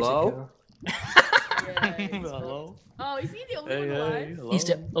fucking way Hello? to go. Hello? Oh, is he the only Hey, one alive? hey, hello? He's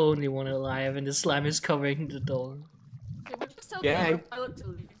the only one alive and the slime is covering the door. Okay, we'll just tell Gang. the pilot to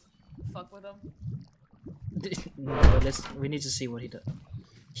leave. Fuck with him. No, we need to see what he does.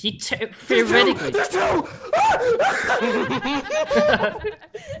 He theoretically.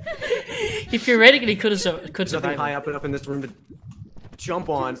 He theoretically could Nothing survive. high up enough in this room to jump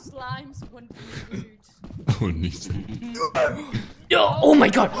on. Two slimes, one lizard. Oh, Nisa. Oh my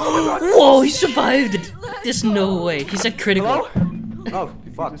god! Whoa, he survived it! There's no way. He's a critical. Hello? Oh,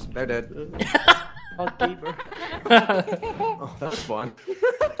 fuck. They're dead. gamer. Oh, that was fun.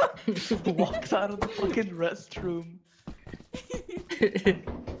 Walks out of the fucking restroom. I'm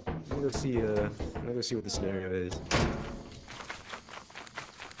gonna go see what the scenario is.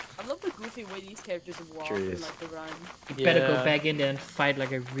 I love the goofy way these characters walk Sure and is. like the run. You better go back in there and fight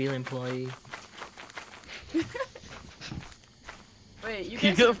like a real employee. Wait, you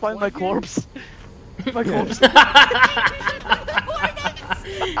He's guys gonna are find my born corpse. My corpse.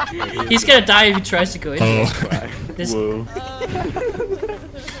 He's gonna die if he tries to go in there. This... Whoa.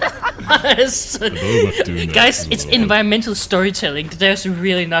 Guys, it's environmental storytelling. There's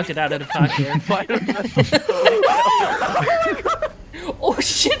really knocked it out of the park here. Oh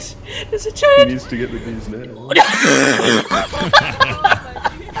shit! There's a He giant! needs to get the bees now.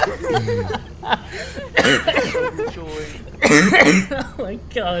 Oh my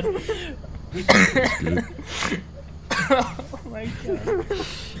god. Oh my god.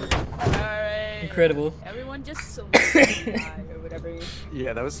 Alright. Incredible. Everyone just salute or whatever.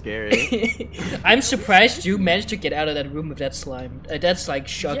 Yeah, that was scary. I'm surprised you managed to get out of that room with that slime. That's like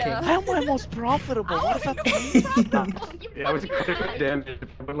shocking. Yeah. How am I most profitable? What does that mean? Yeah, I was critical damage.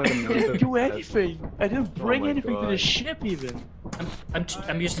 I didn't do anything. I didn't bring anything to the God. ship even.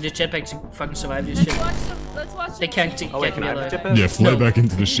 I'm using the jetpack to fucking survive this shit. Let's watch They can't get me alive. Yeah, fly back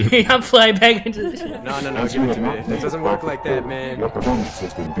into the ship. I'm flying back into the ship. No, give it to me. It doesn't work like that, man. It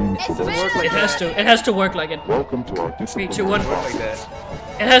doesn't work like It has to. It has to work like it. Welcome to our 3, 2, 1. like that.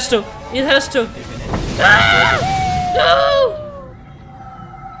 It has to. It has to. Ah! No!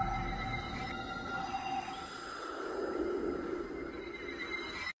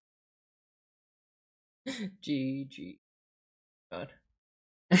 GG. God.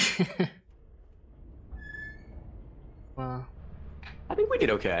 Wow. I think we did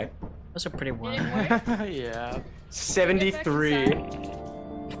okay. That's a pretty one. Yeah. 73.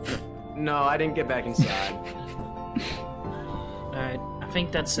 No, I didn't get back inside. Alright, I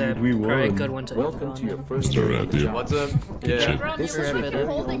think that's a We very won. good one to Welcome to your first It's alright, dude. What's up? Yeah. This is your very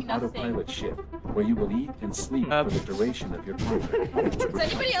own autopilot ship, where you will eat and sleep for the duration of your program. Is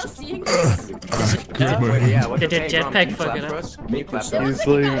anybody else seeing this? Yeah, what Did the the jetpack fuck it for up? us? Make It yourself looks He's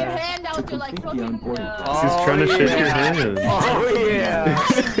like you like- got your hand out, you're like complete the fucking. onboarding He's trying to shake your hand. Oh yeah.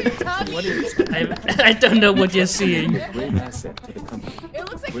 What is? I don't know what you're seeing. a great asset to the company. It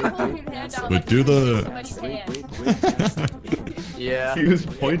looks like you're holding your hand out. But like do you're the- somebody's hand. Yeah. He was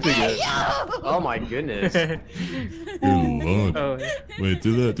pointing it. Oh my goodness. Good lord. Oh, Wait,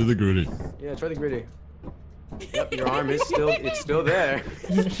 do the gritty. Yeah, try the gritty. Yep, your arm is still there.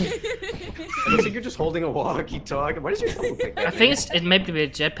 It looks like you're just holding a walkie-talkie. Why does your phone look like that? I think it might be a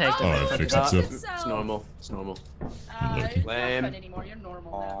jetpack. Oh, I fixed it, so. It's normal. It's normal. You're not Lame. fun anymore. You're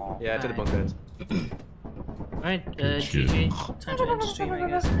normal now. Yeah, to the bunk beds. Alright, GG. Time to end stream, I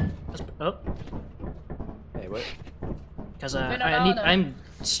guess. Oh, Hey, what? because I'm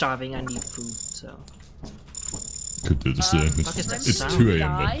starving. I need food, so. Could do the same. fuck is that It's sound? 2 a.m.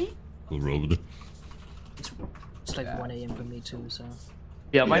 Die? then. We'll roll with it. It's like 1 a.m. for me too, so.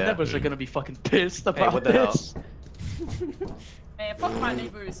 Yeah, my Yeah. neighbors are gonna be fucking pissed about what the hell? this. Man, fuck my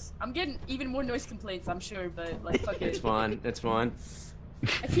neighbors. I'm getting even more noise complaints, I'm sure, but like, fuck It's it. fine. It's fine.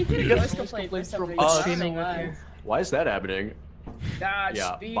 I keep getting Yeah. noise complaints for some reason. It's I don't streaming know up why. here. Why is that happening? God,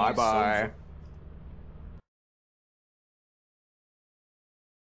 Yeah. speed, Bye bye.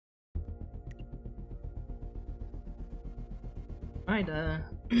 Alright,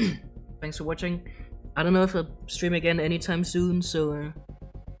 thanks for watching. I don't know if I'll stream again anytime soon, so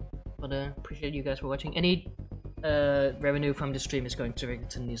but appreciate you guys for watching. Any revenue from the stream is going directly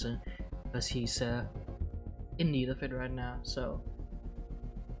to Nisa because he's in need of it right now. So,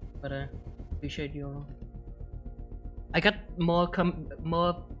 but appreciate you all. I got more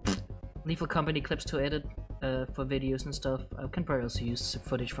Lethal Company clips to edit for videos and stuff. I can probably also use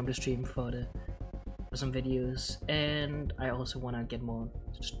footage from the stream for some videos, and I also want to get more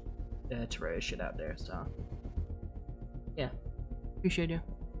Terraria shit out there. So, yeah, appreciate you.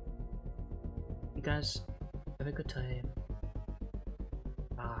 You guys have a good time.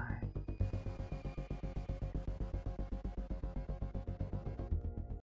 Bye.